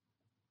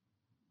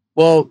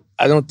 Well,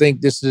 I don't think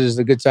this is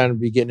a good time to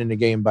be getting in the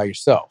game by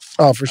yourself.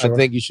 Oh, for sure. I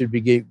think you should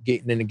be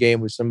getting in the game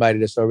with somebody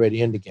that's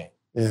already in the game.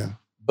 Yeah.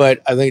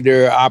 But I think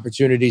there are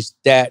opportunities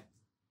that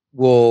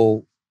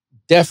will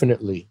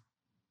definitely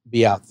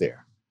be out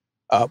there.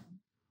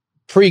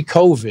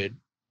 Pre-COVID,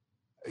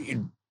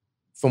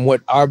 from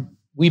what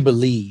we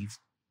believe,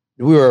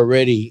 we were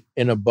already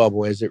in a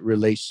bubble as it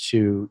relates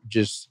to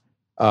just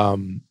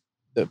the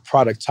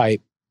product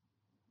type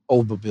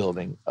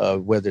overbuilding,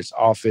 whether it's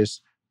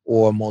office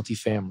or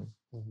multifamily.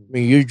 Mm-hmm. I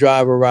mean, you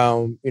drive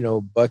around,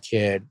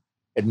 Buckhead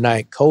at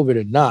night, COVID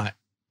or not,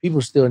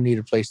 people still need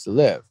a place to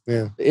live.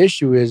 Yeah. The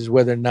issue is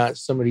whether or not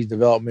some of these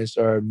developments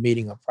are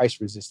meeting a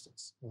price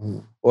resistance,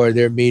 or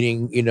they're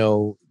meeting,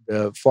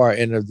 the far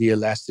end of the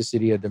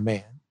elasticity of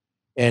demand.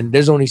 And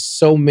there's only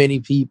so many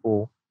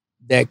people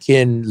that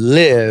can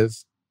live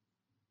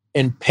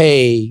and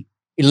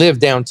live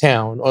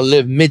downtown or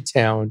live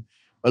midtown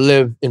or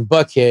live in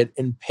Buckhead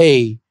and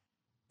pay,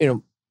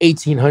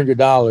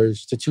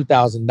 $1,800 to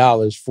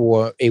 $2,000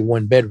 for a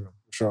one bedroom.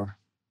 Sure.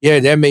 Yeah,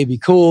 that may be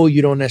cool.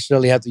 You don't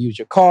necessarily have to use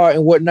your car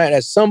and whatnot.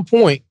 At some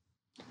point,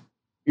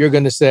 you're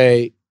going to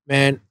say,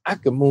 man, I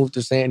could move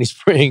to Sandy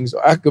Springs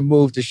or I could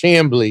move to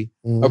Chamblee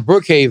or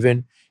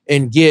Brookhaven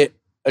and get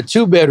a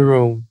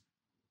 2-bedroom,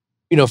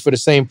 for the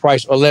same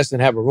price or less,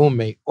 and have a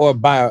roommate or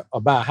buy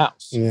a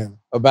house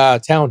or buy a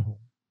townhome.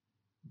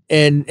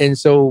 And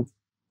so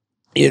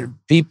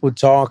people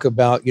talk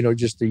about,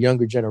 just the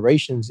younger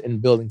generations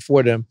and building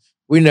for them.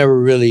 We never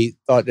really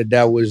thought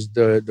that was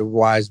the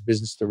wise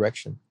business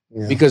direction.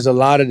 Yeah. Because a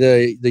lot of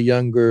the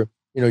younger,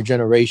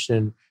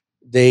 generation,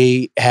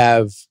 they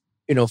have,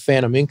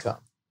 phantom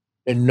income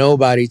that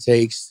nobody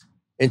takes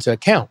into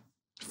account.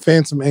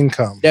 Phantom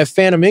income. That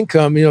phantom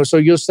income, so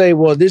you'll say,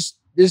 well, this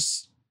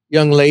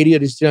young lady or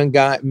this young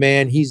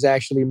man, he's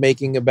actually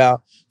making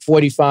about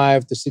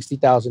 $45,000 to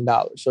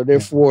 $60,000. So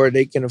therefore,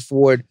 they can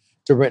afford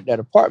to rent that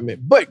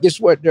apartment. But guess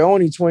what? They're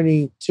only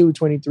 22,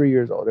 23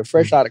 years old. They're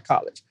fresh out of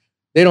college.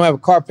 They don't have a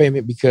car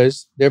payment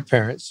because their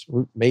parents,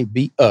 who may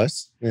be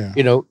us,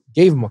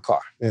 gave them a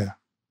car. Yeah.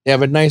 They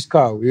have a nice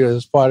car.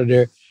 It's part of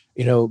their,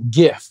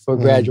 gift for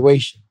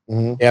graduation.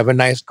 Mm-hmm. They have a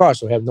nice car,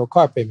 so they have no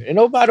car payment. And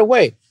oh, by the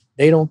way,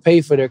 they don't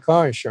pay for their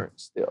car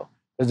insurance still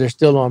because they're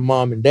still on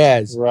mom and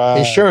dad's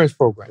insurance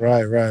program.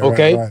 Right.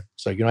 Okay. Right.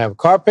 So you don't have a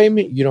car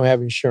payment, you don't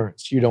have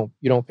insurance. You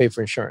don't pay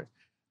for insurance.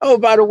 Oh,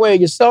 by the way,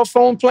 your cell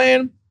phone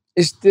plan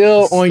is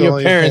still on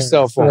your parents'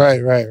 cell phone.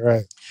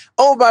 Right.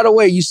 Oh, by the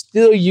way, you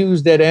still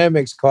use that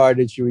Amex card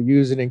that you were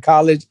using in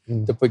college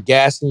to put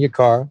gas in your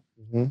car,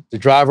 to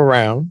drive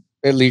around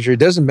at leisure. It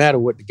doesn't matter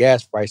what the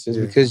gas price is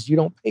because you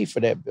don't pay for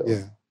that bill.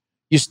 Yeah.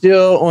 You're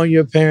still on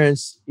your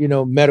parents',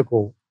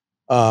 medical,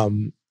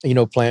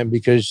 plan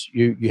because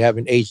you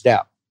haven't aged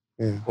out.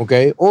 Yeah.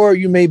 Okay. Or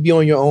you may be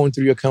on your own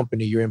through your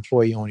company, your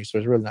employee only. So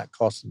it's really not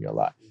costing you a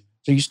lot.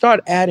 So you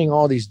start adding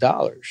all these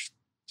dollars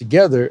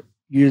together.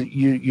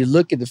 You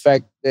look at the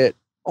fact that,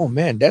 oh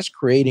man, that's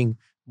creating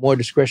more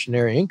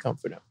discretionary income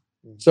for them.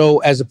 So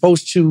as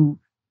opposed to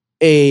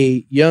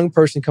a young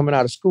person coming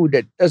out of school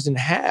that doesn't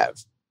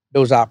have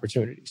those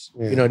opportunities,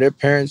 their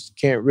parents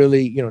can't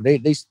really,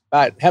 they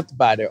have to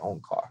buy their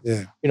own car.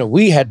 Yeah.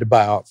 We had to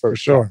buy our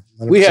first car.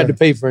 100%. We had to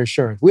pay for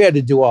insurance. We had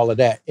to do all of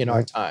that in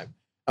our time.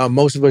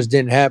 Most of us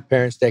didn't have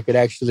parents that could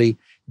actually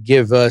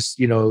give us,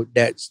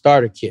 that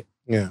starter kit.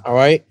 Yeah. All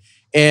right.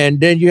 And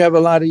then you have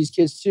a lot of these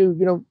kids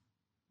too,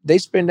 they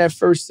spend that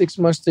first 6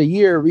 months to a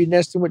year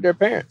renesting with their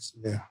parents.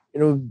 Yeah.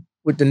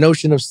 With the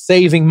notion of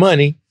saving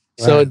money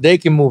so they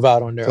can move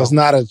out on their own. It's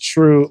not a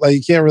true,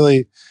 you can't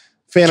really,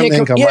 phantom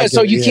income. Yeah,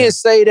 so you can't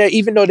say that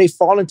even though they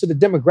fall into the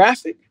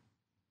demographic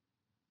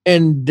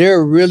and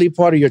they're really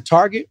part of your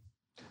target,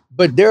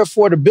 but their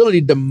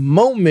affordability, the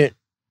moment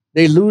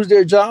they lose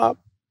their job,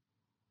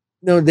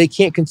 they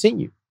can't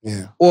continue.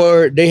 Yeah.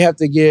 Or they have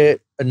to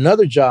get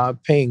another job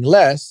paying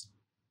less.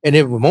 And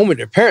then the moment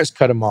their parents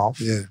cut them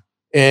off,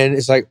 and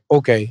it's like,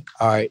 okay,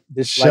 all right,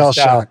 this shell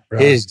lifestyle shock, bro.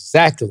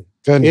 Exactly.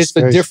 It's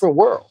a different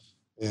world,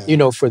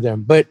 for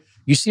them. But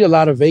you see a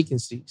lot of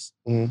vacancies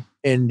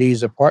in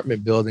these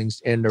apartment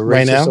buildings, and the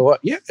rates are so up.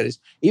 Yeah,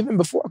 even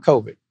before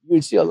COVID, you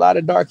would see a lot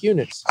of dark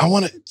units.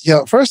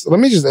 First, let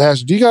me just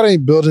ask you, do you got any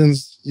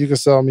buildings you can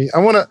sell me?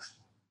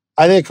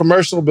 I need a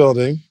commercial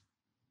building.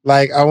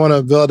 I want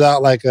to build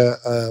out like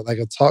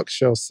a talk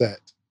show set.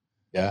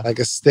 Yeah. Like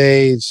a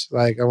stage.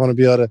 I want to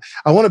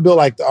build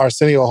like the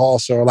Arsenio Hall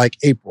show, like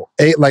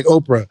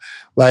Oprah,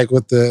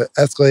 with the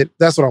escalator.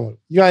 That's what I want.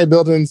 You got any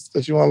buildings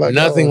that you want to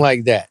Nothing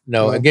like that.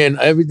 No. Again,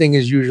 everything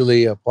is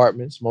usually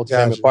apartments,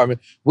 multi-family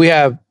apartments. We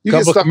have a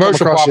couple of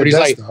commercial properties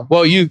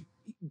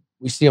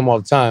we see them all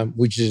the time.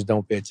 We just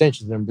don't pay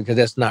attention to them because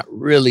that's not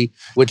really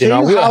within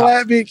our wheelhouse.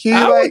 I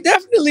will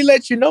definitely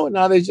let you know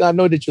now that I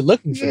know that you're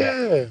looking for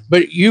that.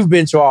 But you've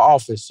been to our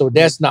office, so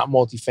that's not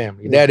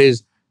multifamily. That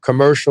is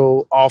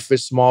commercial,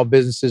 office, small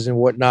businesses and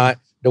whatnot,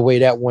 the way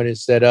that one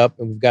is set up.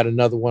 And we've got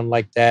another one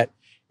like that.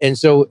 And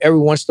so every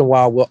once in a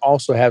while, we'll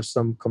also have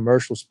some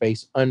commercial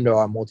space under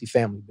our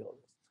multifamily building.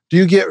 Do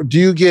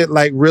you get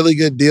really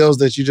good deals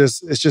that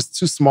it's just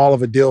too small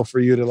of a deal for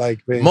you to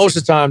pay? Most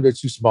of the time they're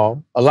too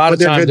small. A lot of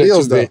times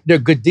they're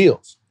good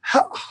deals.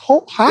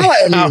 Holla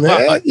at me,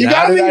 man. You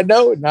got me? I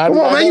know. Come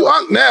on, man. You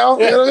unk now.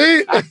 You know what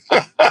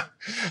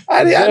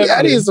I mean?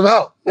 I need some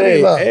help.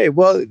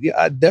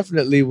 I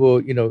definitely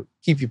will,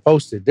 keep you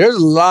posted. There's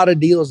a lot of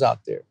deals out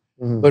there.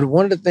 Mm-hmm. But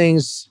one of the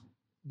things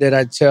that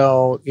I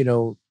tell,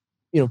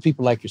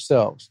 people like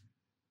yourselves,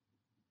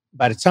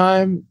 by the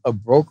time a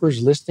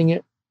broker's listing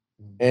it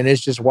and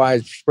it's just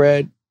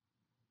widespread,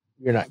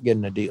 you're not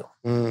getting a deal.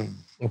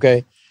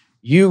 Okay?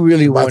 You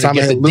really want to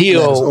get the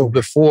deal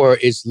before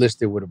it's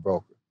listed with a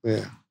broker.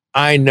 Yeah.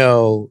 I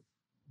know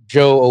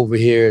Joe over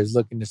here is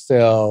looking to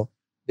sell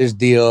this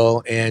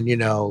deal and,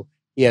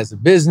 he has a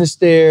business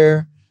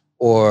there,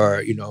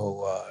 or,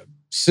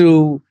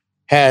 Sue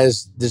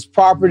has this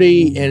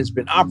property and it's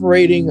been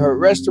operating her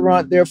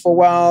restaurant there for a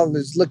while and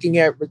is looking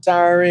at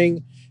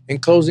retiring and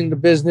closing the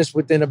business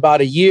within about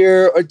a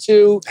year or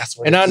two.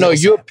 And I know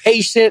you're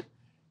patient.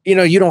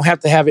 You don't have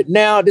to have it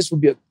now. This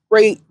would be a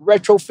great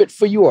retrofit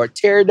for you, or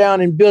tear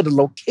down and build. The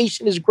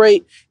location is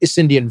great. It's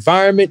in the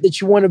environment that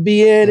you want to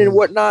be in and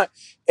whatnot.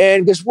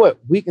 And guess what?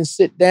 We can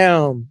sit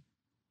down,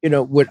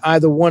 with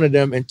either one of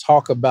them and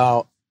talk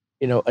about,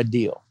 a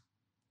deal.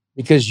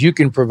 Because you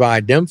can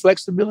provide them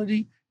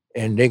flexibility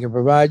and they can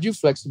provide you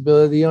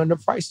flexibility on the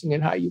pricing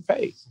and how you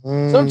pay.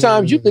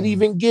 Sometimes you could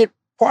even get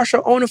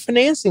partial owner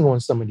financing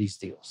on some of these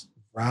deals.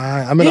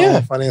 Right. I'm in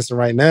owner financing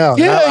right now.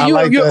 Yeah,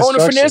 you're owner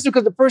financing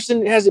because the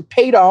person has it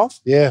paid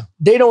off. Yeah.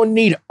 They don't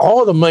need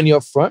all the money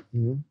up front.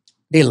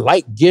 They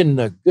like getting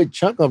a good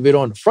chunk of it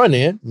on the front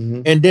end.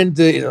 And then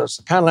it's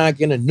kind of like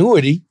an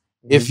annuity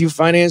if you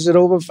finance it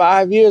over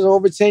 5 years or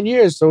over 10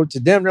 years. So to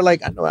them, they're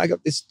like, I know I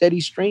got this steady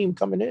stream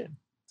coming in.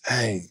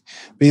 Dang.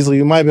 Beasley,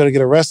 you might be able to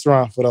get a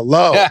restaurant for the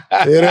low. You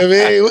know what I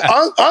mean?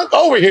 Unc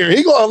over here.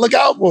 He going to look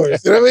out for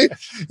us. You know what I mean?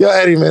 Yo,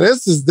 Eddie, man,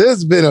 this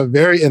has been a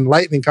very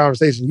enlightening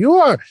conversation. You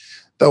are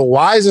the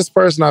wisest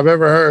person I've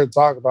ever heard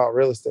talk about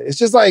real estate. It's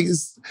just like,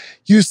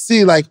 you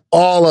see like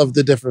all of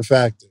the different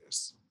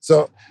factors.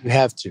 So you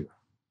have to.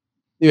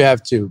 You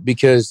have to,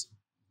 because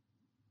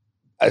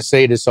I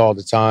say this all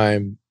the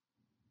time.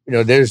 You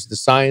know, there's the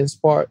science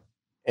part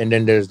and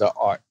then there's the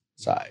art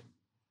side.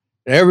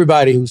 And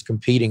everybody who's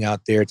competing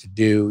out there to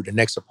do the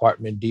next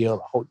apartment deal,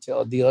 a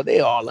hotel deal, they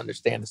all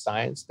understand the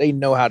science. They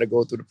know how to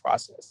go through the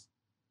process.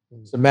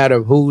 It's a matter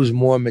of who's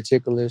more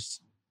meticulous,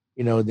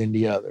 you know, than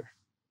the other.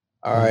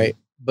 All right.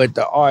 But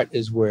the art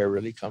is where it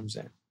really comes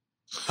in.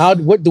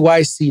 What do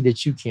I see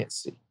that you can't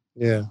see?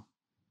 Yeah.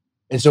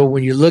 And so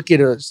when you look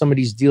at some of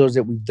these deals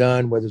that we've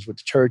done, whether it's with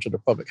the church or the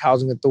public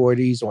housing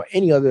authorities or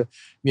any other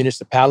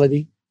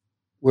municipality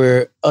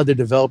where other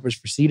developers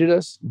preceded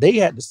us, they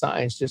had the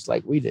science just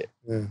like we did.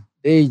 Yeah.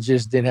 They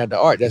just didn't have the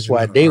art. That's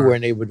why they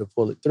weren't able to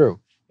pull it through,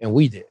 and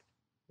we did.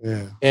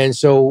 Yeah. And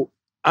so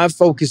I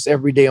focus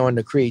every day on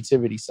the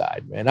creativity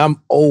side, man.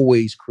 I'm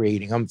always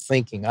creating. I'm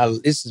thinking.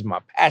 This is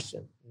my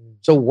passion.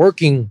 So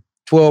working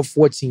 12,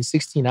 14,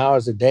 16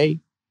 hours a day,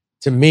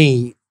 to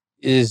me,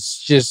 is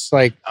just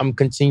like I'm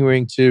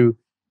continuing to,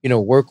 you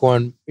know, work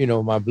on, you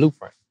know, my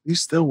blueprint. You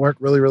still work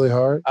really, really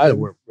hard? I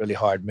work really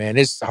hard, man.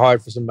 It's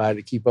hard for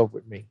somebody to keep up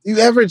with me.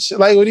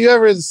 Would you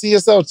ever see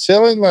yourself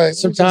chilling? Like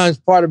sometimes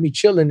part of me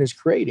chilling is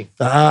creating.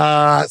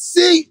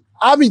 See,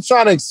 I'll be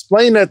trying to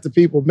explain that to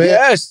people, man.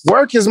 Yes.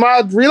 Work is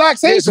my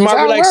relaxation. It's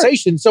my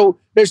relaxation. So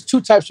there's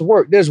two types of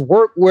work. There's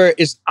work where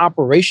it's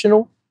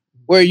operational,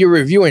 where you're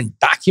reviewing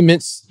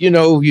documents, you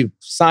know, you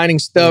signing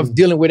stuff,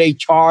 dealing with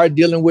HR,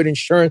 dealing with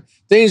insurance,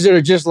 things that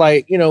are just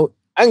like, you know,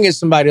 I can get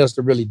somebody else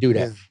to really do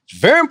that. Yeah. It's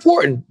very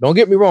important, don't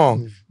get me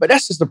wrong, but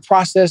that's just the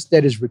process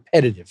that is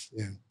repetitive.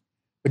 Yeah.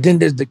 But then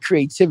there's the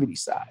creativity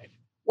side.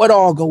 What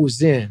all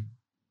goes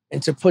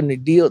into putting a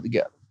deal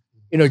together?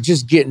 You know,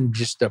 just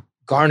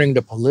garnering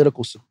the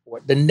political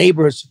support, the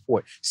neighborhood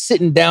support,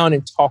 sitting down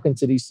and talking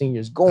to these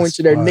seniors, going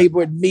to their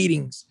neighborhood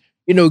meetings,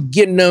 you know,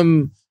 getting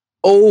them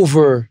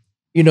over,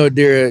 you know,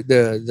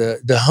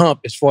 the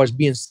hump as far as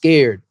being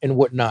scared and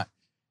whatnot.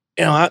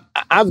 You know,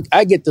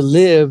 I get to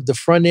live the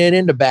front end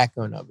and the back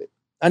end of it.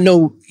 I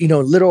know, you know,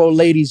 little old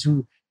ladies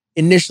who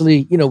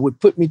initially, you know, would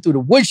put me through the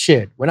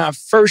woodshed when I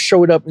first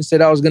showed up and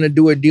said I was going to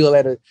do a deal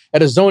at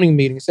a zoning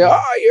meeting. Say,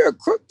 oh, you're a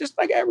crook just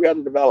like every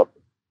other developer.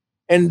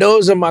 And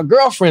those are my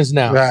girlfriends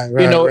now,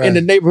 in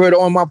the neighborhood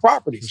on my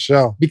properties. For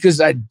sure.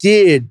 Because I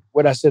did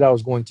what I said I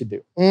was going to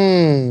do.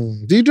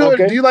 Do you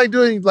do you like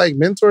doing like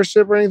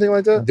mentorship or anything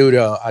like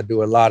that? I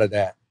do a lot of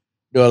that.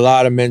 Do a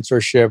lot of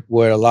mentorship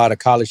with a lot of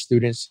college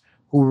students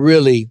who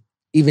really,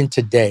 even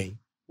today,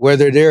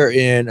 whether they're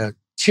in a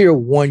tier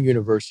 1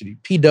 university,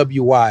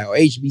 PWI or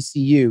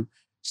HBCU,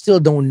 still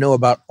don't know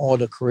about all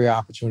the career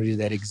opportunities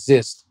that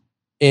exist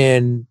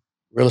in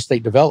real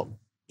estate development.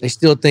 They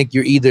still think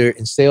you're either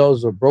in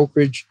sales or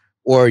brokerage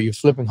or you're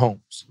flipping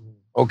homes,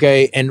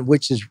 okay? And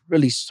which is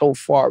really so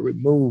far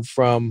removed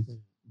from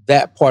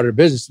that part of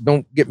the business.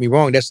 Don't get me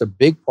wrong, that's a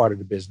big part of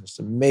the business,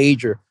 a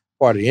major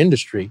part of the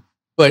industry.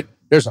 But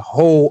there's a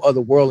whole other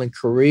world and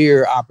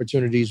career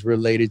opportunities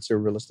related to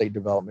real estate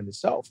development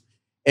itself.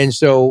 And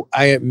so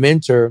I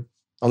mentor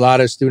a lot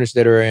of students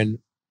that are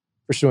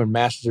pursuing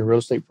masters in real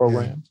estate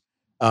programs,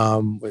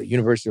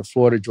 University of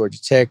Florida,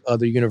 Georgia Tech,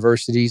 other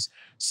universities,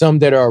 some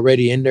that are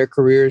already in their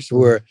careers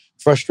who are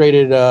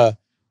frustrated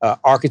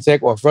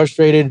architect or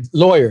frustrated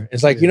lawyer.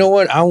 It's like, you know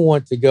what? I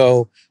want to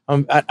go.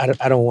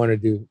 I don't want to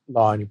do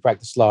law and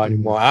practice law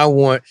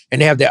anymore.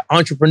 And they have that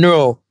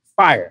entrepreneurial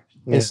fire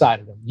inside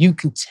of them. You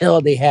can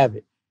tell they have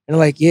it. And they're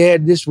like, yeah,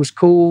 this was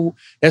cool.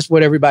 That's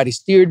what everybody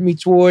steered me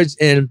towards.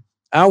 And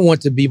I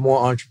want to be more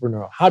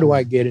entrepreneurial. How do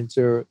I get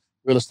into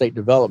real estate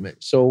development?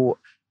 So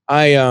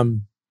I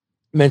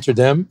mentor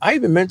them. I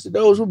even mentor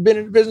those who've been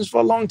in the business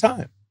for a long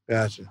time.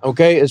 Gotcha.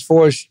 Okay, as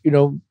far as, you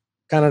know,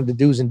 kind of the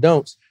do's and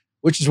don'ts,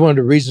 which is one of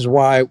the reasons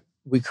why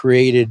we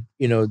created,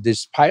 you know,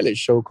 this pilot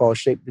show called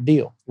Shape the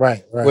Deal.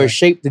 Right. Where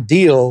Shape the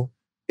Deal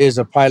is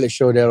a pilot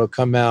show that'll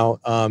come out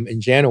in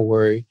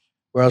January,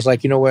 where I was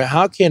like, you know what,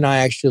 how can I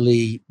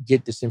actually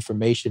get this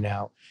information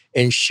out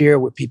and share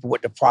with people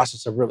what the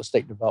process of real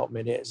estate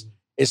development is?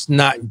 It's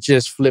not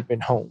just flipping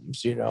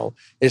homes, you know.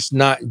 It's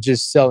not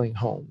just selling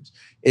homes.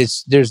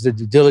 There's the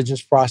due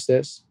diligence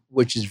process,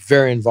 which is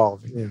very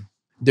involving. Yeah.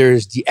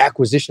 There's the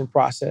acquisition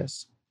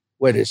process,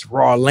 whether it's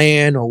raw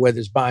land or whether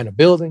it's buying a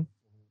building.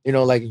 You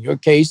know, like in your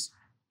case,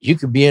 you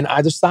could be in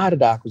either side of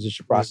the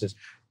acquisition process,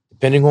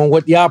 depending on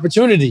what the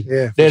opportunity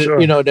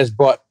you know, that's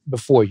brought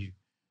before you.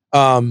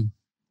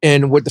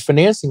 And what the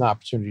financing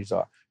opportunities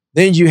are.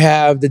 Then you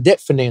have the debt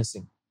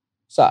financing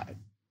side.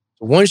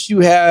 So once you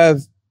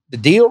have the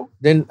deal,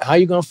 then how are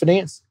you going to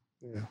finance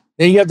it? Yeah.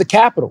 Then you have the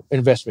capital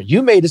investment.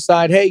 You may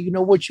decide, hey, you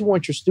know what, you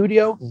want your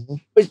studio,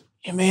 but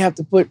you may have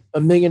to put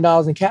 $1 million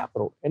in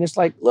capital. And it's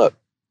like, look,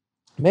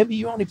 maybe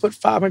you only put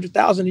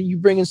 500,000 and you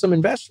bring in some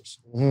investors.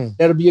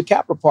 That'll be your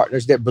capital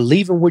partners that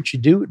believe in what you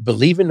do,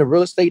 believe in the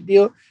real estate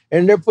deal,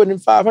 and they're putting in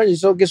 500.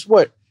 So guess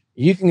what?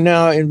 You can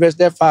now invest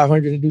that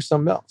 500 and do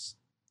something else.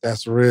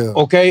 That's real.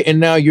 Okay, and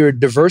now you're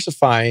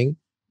diversifying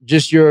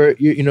just your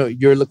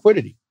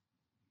liquidity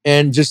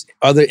and just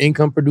other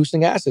income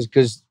producing assets,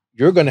 because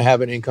you're going to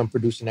have an income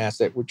producing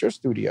asset with your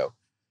studio.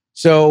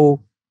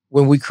 So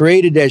when we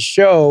created that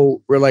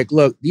show, we're like,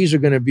 look, these are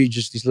going to be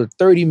just these little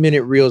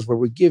 30-minute reels where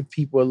we give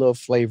people a little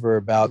flavor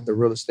about the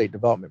real estate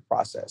development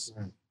process.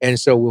 And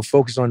so we'll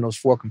focus on those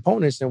 4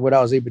 components. And what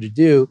I was able to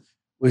do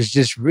was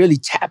just really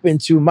tap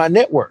into my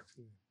network,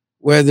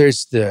 whether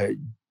it's the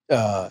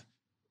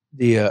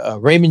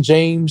Raymond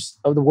James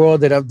of the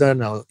world that I've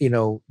done,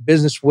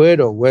 business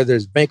with, or whether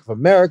it's Bank of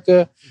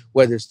America,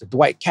 whether it's the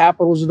Dwight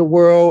Capitals of the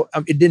world.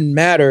 It didn't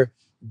matter.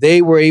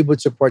 They were able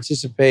to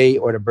participate,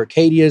 or the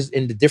Berkadias,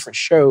 in the different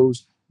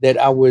shows that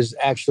I was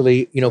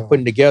actually,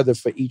 putting together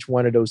for each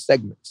one of those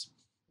segments.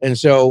 And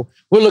so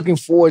we're looking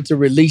forward to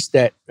release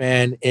that,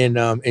 man,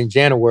 in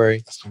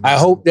January. I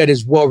hope that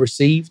is well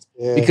received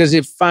because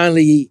it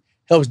finally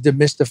helps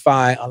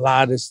demystify a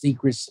lot of the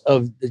secrets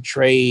of the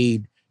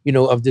trade,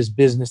 of this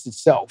business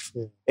itself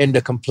and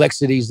the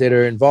complexities that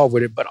are involved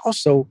with it, but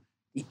also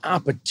the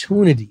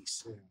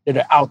opportunities that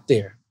are out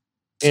there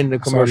in the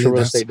commercial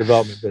real estate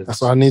development business.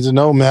 That's what I need to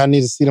know, man. I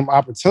need to see them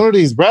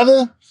opportunities,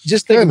 brother.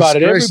 Just think about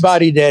it.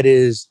 Everybody that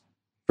is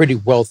pretty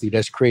wealthy,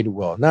 that's created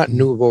wealth, not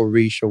nouveau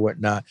riche or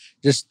whatnot,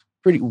 just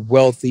pretty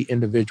wealthy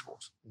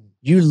individuals.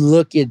 You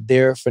look at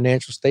their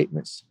financial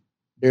statements,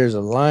 there's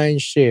a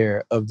lion's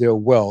share of their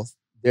wealth,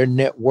 their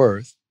net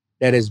worth,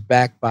 that is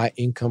backed by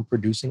income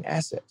producing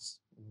assets.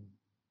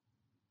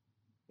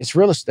 It's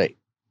real estate.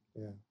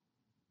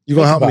 You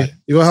gonna help me?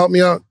 You gonna help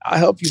me out? I'll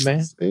help you,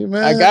 man. See,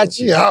 man. I got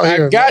you.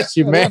 I got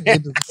you, man. You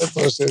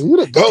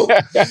the GOAT.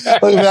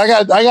 Look, man,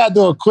 I got to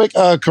do a quick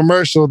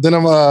commercial. Then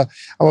I'm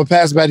gonna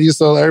pass it back to you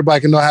so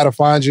everybody can know how to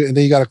find you. And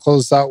then you got to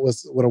close us out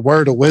with a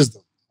word of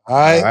wisdom. All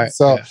right.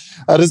 So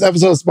this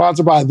episode is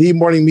sponsored by The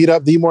Morning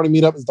Meetup. The Morning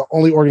Meetup is the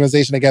only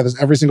organization that gathers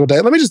every single day.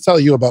 Let me just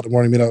tell you about The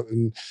Morning Meetup,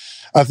 and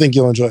I think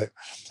you'll enjoy it.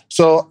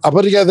 So I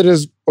put together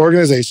this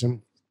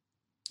organization.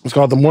 It's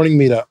called The Morning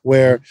Meetup,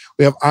 where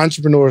we have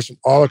entrepreneurs from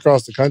all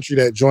across the country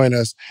that join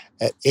us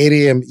at 8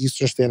 a.m.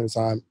 Eastern Standard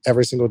Time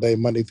every single day,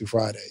 Monday through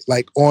Friday.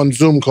 Like on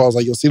Zoom calls,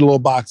 like you'll see the little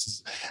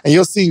boxes. And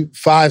you'll see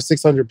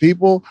 500-600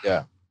 people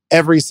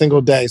every single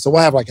day. So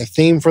we'll have like a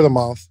theme for the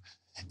month.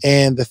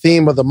 And the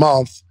theme of the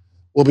month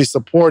will be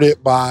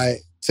supported by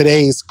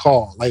today's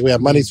call. Like we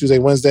have Monday, Tuesday,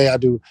 Wednesday. I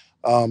do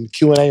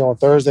Q&A on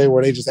Thursday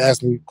where they just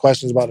ask me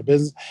questions about the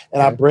business,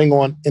 and I bring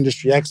on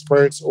industry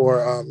experts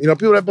or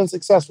people that have been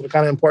successful to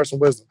kind of impart some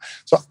wisdom.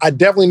 So I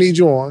definitely need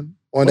you on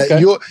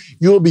that.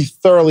 You'll be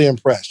thoroughly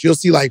impressed. You'll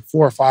see like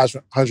 400 or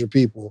 500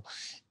 people,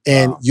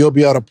 and you'll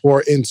be able to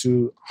pour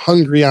into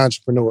hungry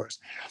entrepreneurs.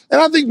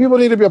 And I think people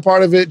need to be a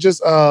part of it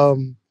just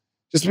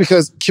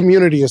because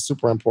community is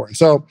super important.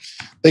 So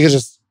they can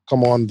just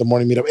come on The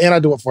Morning Meetup. And I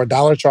do it for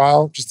 $1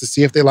 trial just to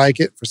see if they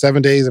like it for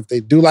 7 days. If they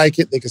do like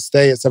it, they can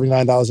stay at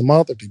 $79 a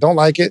month. If they don't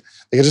like it,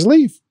 they can just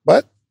leave.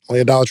 But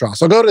only $1 trial.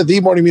 So go to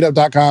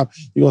themorningmeetup.com.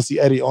 You're going to see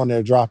Eddy on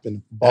there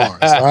dropping bars.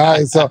 All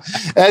right. So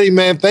Eddy,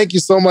 man, thank you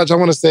so much. I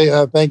want to say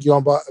thank you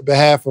on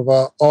behalf of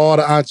all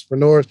the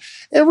entrepreneurs,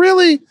 and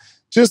really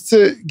just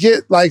to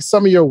get like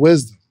some of your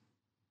wisdom.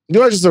 You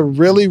are just a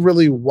really,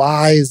 really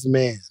wise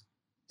man.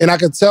 And I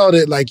can tell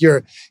that like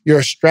you're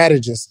a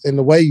strategist, and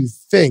the way you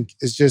think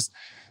is just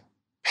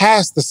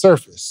past the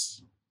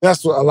surface.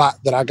 That's a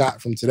lot that I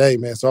got from today,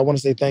 man. So I want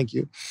to say thank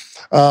you.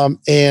 I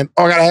got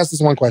to ask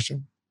this one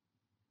question.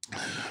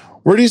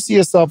 Where do you see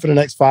yourself in the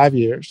next 5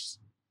 years?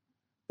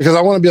 Because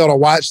I want to be able to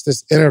watch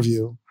this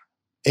interview,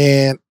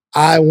 and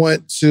I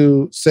want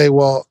to say,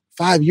 well,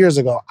 5 years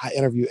ago, I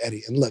interviewed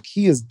Eddy, and look,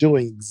 he is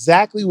doing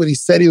exactly what he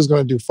said he was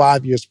going to do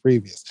 5 years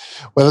previous.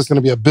 Whether it's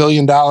going to be $1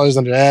 billion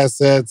under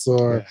assets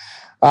or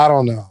I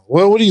don't know.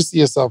 What do you see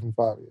yourself in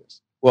 5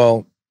 years?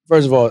 Well,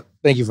 first of all,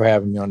 thank you for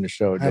having me on the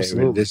show, David.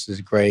 Absolutely. This is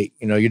great.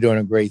 You're doing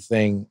a great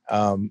thing.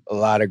 A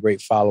lot of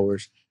great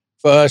followers.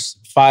 For us,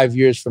 5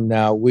 years from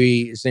now,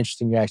 it's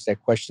interesting you asked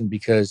that question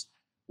because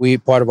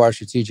part of our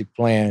strategic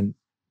plan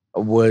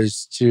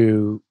was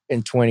in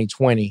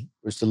 2020,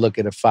 was to look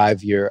at a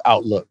 5-year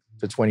outlook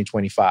to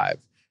 2025.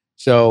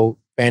 So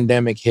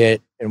pandemic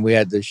hit and we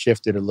had to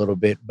shift it a little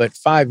bit. But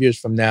 5 years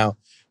from now,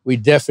 we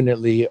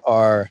definitely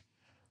are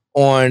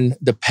on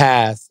the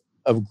path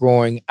of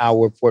growing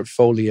our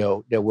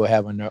portfolio that will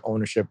have under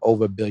ownership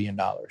over $1 billion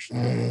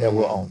that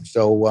we'll own.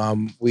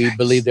 So we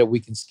believe that we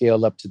can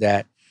scale up to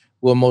that.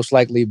 We'll most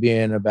likely be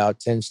in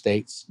about 10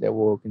 states that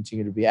we'll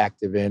continue to be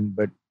active in,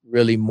 but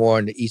really more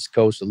on the East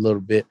Coast, a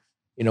little bit,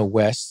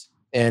 west.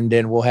 And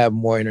then we'll have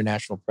more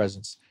international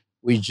presence.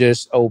 We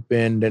just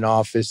opened an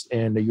office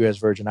in the U.S.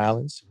 Virgin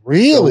Islands.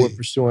 Really? So we're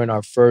pursuing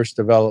our first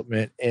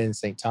development in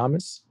St.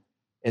 Thomas.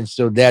 And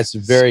so that's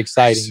very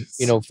exciting,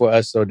 for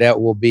us. So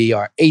that will be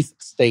our 8th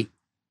state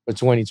for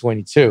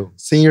 2022.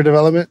 Senior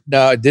development?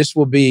 Now, this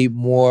will be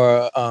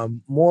more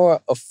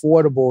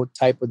affordable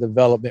type of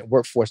development,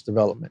 workforce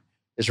development.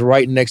 It's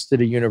right next to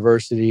the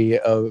University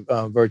of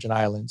Virgin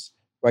Islands,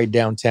 right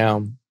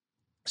downtown.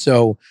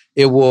 So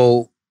it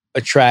will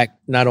attract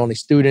not only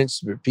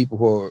students, but people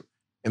who are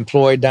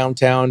employed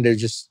downtown. They're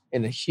just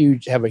have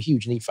a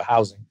huge need for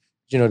housing.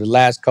 You know, the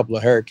last couple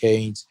of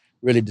hurricanes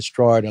really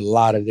destroyed a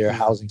lot of their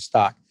housing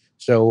stock.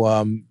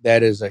 So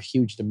that is a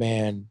huge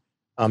demand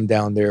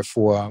down there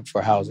for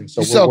housing.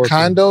 So you sell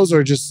condos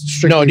or just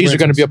strictly No, these rentals? are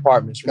going to be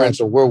apartments. Gotcha.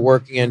 Rental. We're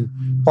working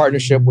in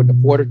partnership with the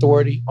Port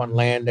Authority on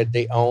land that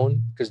they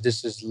own, because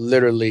this is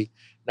literally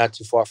not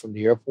too far from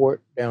the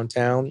airport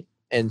downtown.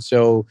 And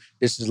so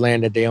this is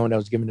land that they own that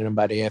was given to them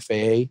by the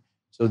FAA.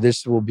 So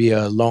this will be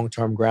a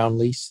long-term ground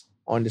lease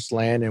on this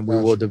land, and we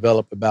will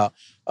develop about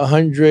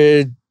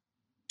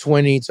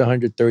 120 to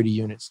 130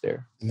 units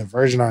there. In the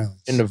Virgin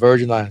Islands? In the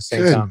Virgin Islands,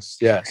 St. Thomas,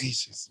 yes.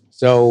 Gracious.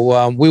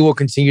 So we will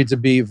continue to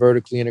be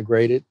vertically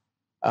integrated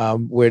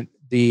with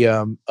the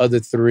other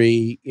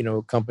three,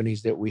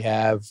 companies that we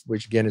have,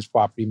 which again is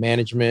property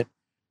management,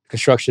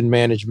 construction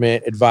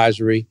management,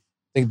 advisory.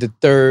 I think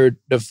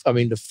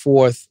the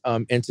fourth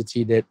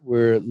entity that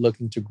we're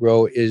looking to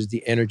grow is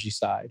the energy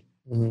side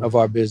of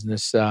our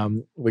business,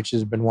 which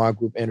is Benoit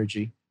Group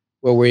Energy,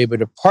 where we're able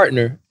to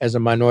partner as a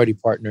minority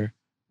partner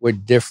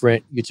with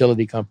different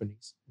utility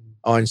companies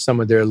on some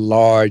of their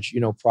large,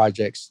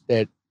 projects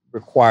that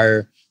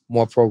require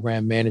more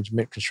program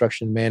management,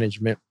 construction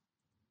management,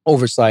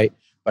 oversight,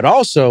 but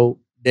also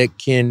that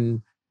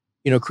can,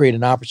 create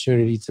an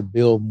opportunity to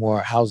build more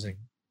housing,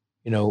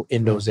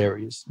 in those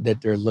areas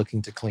that they're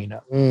looking to clean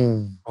up.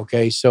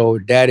 Okay, so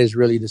that is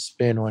really the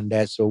spin on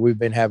that. So we've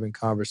been having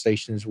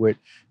conversations with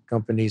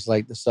companies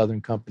like the Southern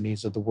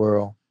companies of the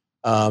world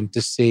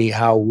to see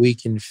how we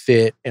can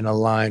fit and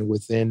align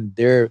within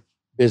their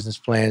business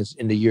plans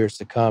in the years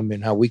to come,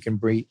 and how we can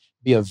be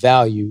of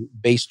value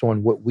based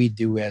on what we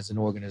do as an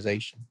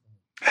organization.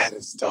 That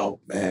is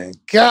dope, man.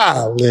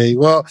 Golly.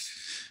 Well,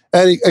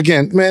 Eddy,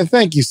 again, man,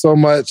 thank you so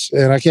much.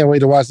 And I can't wait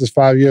to watch this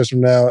 5 years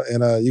from now.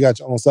 And you got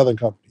your own Southern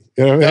company.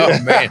 You know what I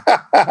mean?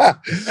 Oh,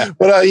 man.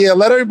 But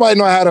let everybody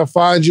know how to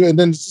find you. And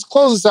then just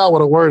close us out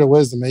with a word of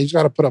wisdom, man. You just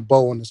got to put a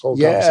bow on this whole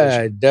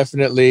conversation. Yeah,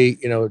 definitely.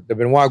 The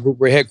Benoit Group,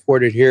 we're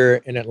headquartered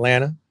here in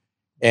Atlanta.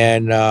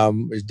 And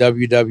it's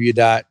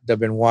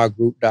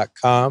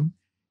www.thebenoitgroup.com.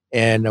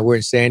 And we're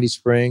in Sandy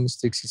Springs,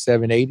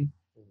 6780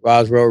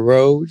 Roswell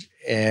Road.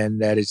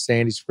 And that is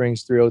Sandy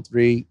Springs,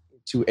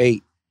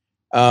 30328.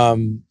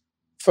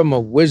 From a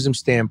wisdom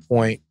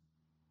standpoint,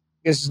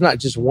 I guess it's not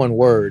just one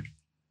word.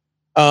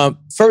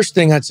 First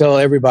thing I tell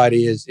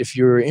everybody is, if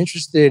you're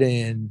interested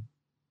in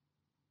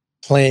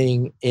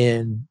playing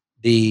in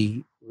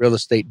the real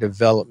estate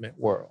development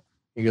world,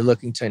 and you're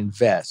looking to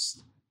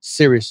invest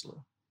seriously,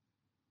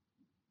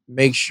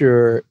 make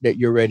sure that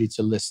you're ready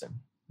to listen.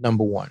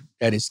 Number one,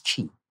 that is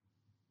key.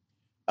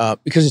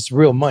 Because it's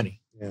real money.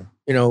 Yeah.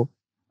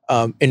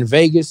 In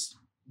Vegas,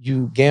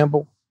 you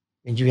gamble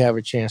and you have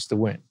a chance to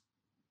win.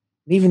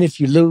 And even if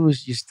you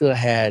lose, you still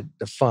had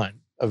the fun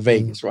of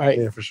Vegas, right?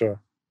 Yeah, for sure.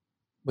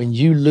 When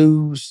you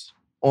lose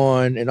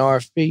on an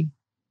RFP,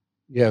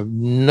 you have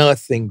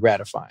nothing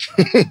gratifying.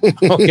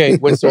 Okay,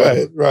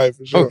 whatsoever. Right,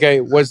 for sure. Okay,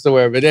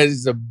 whatsoever. That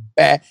is a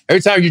bad...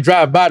 Every time you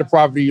drive by the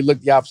property, you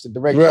look the opposite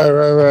direction.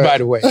 Right. By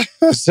the way.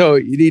 So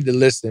you need to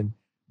listen,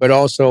 but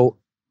also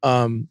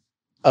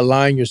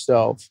align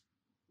yourself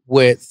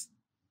with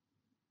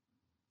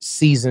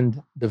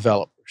seasoned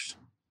developers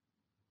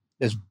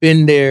that's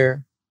been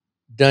there,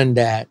 done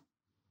that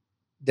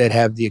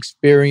have the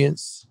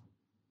experience,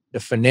 the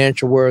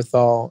financial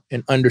wherewithal,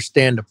 and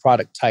understand the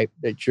product type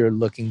that you're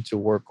looking to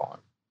work on.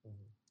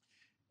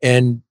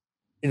 And,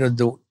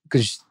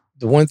 because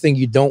the one thing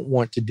you don't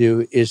want to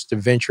do is to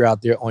venture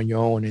out there on your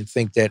own and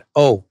think that,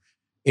 I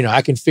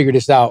can figure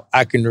this out.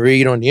 I can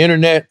read on the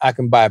internet. I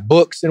can buy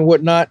books and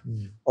whatnot.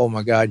 Oh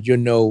my God, you'll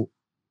know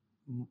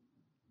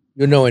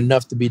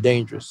enough to be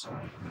dangerous,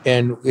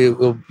 and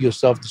you'll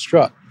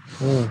self-destruct.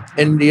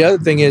 And the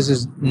other thing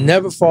is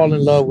never fall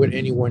in love with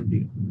any one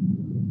deal.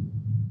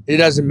 It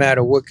doesn't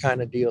matter what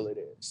kind of deal it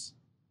is.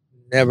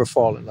 Never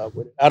fall in love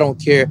with it. I don't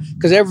care,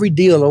 because every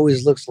deal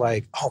always looks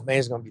like, oh man,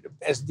 it's going to be the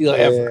best deal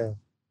ever. Yeah.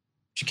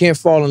 But you can't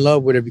fall in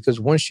love with it, because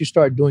once you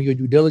start doing your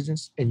due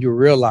diligence and you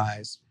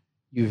realize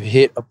you've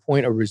hit a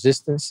point of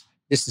resistance,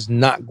 this is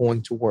not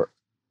going to work.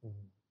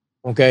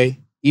 Okay?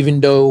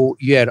 Even though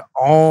you had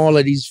all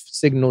of these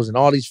signals and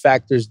all these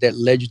factors that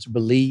led you to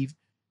believe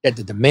that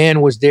the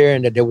demand was there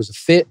and that there was a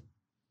fit,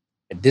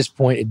 at this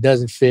point, it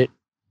doesn't fit.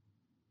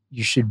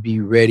 You should be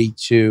ready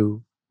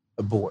to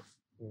abort.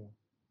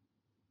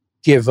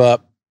 Give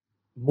up,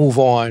 move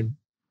on,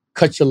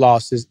 cut your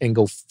losses, and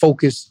go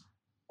focus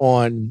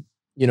on,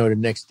 the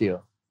next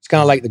deal. It's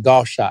kind of like the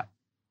golf shot.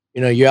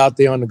 You're out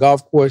there on the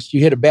golf course, you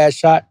hit a bad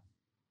shot,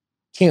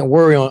 can't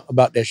worry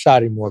about that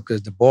shot anymore,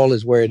 because the ball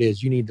is where it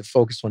is. You need to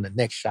focus on the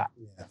next shot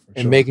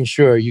and making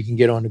sure you can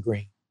get on the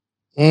green.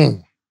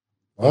 Well,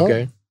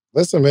 okay.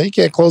 Listen, man, you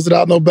can't close it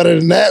out no better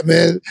than that,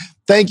 man.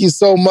 Thank you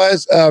so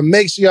much.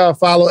 Make sure y'all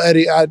follow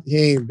Eddy.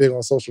 He ain't big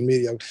on social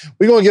media.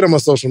 We're going to get him on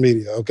social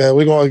media, okay?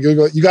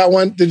 You got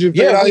one? Did you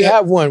figure it out we yet?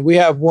 have one. We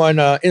have one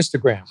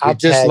Instagram. We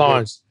just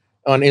launched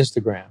on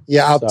Instagram.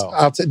 Yeah,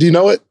 do you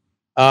know it?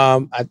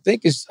 I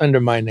think it's under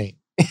my name.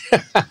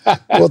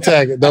 We'll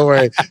tag it. Don't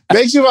worry.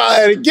 Make sure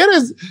Eddy get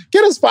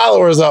his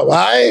followers up. All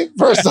right.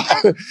 First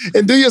off,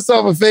 and do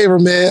yourself a favor,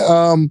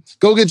 man.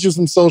 Go get you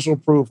some social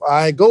proof. All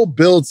right. Go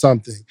build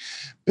something.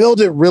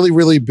 Build it really,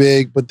 really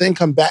big, but then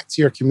come back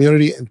to your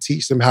community and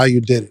teach them how you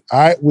did it. All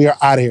right. We are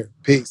out of here.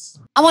 Peace.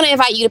 I want to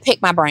invite you to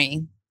pick my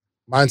brain.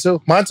 Mine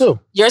too. Mine too.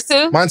 Yours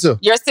too? Mine too.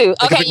 Yours too.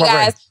 Okay, you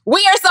guys. We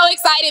are so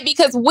excited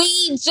because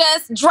we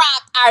just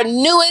dropped our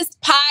newest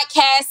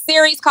podcast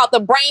series called the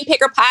Brain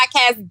Picker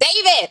Podcast.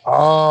 David.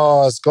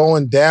 Oh, it's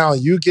going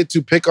down. You get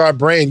to pick our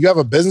brain. You have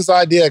a business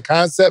idea, a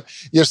concept.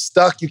 You're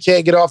stuck. You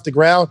can't get off the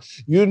ground.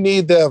 You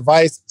need the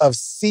advice of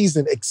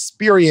seasoned,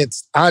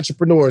 experienced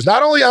entrepreneurs.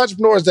 Not only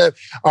entrepreneurs that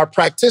are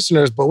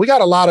practitioners, but we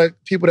got a lot of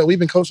people that we've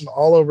been coaching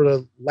all over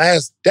the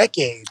last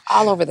decade.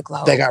 All over the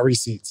globe. They got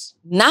receipts.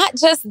 Not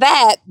just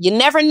that, you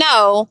never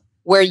know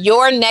where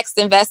your next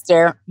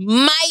investor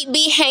might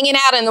be hanging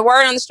out. And the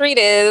word on the street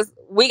is,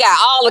 we got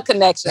all the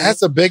connections.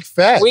 That's a big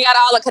fact. We got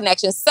all the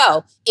connections.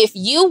 So if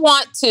you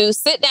want to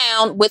sit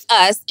down with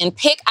us and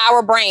pick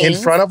our brains.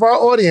 In front of our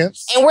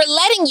audience. And we're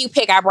letting you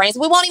pick our brains.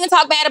 We won't even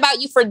talk bad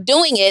about you for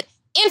doing it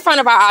in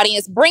front of our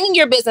audience, bringing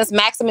your business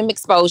maximum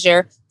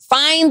exposure.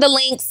 Find the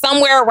link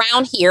somewhere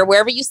around here,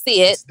 wherever you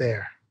see it. It's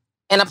there.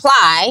 And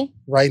apply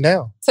right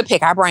now to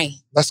pick our brain.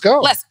 Let's go.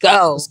 Let's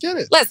go. Let's get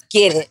it. Let's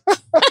get it.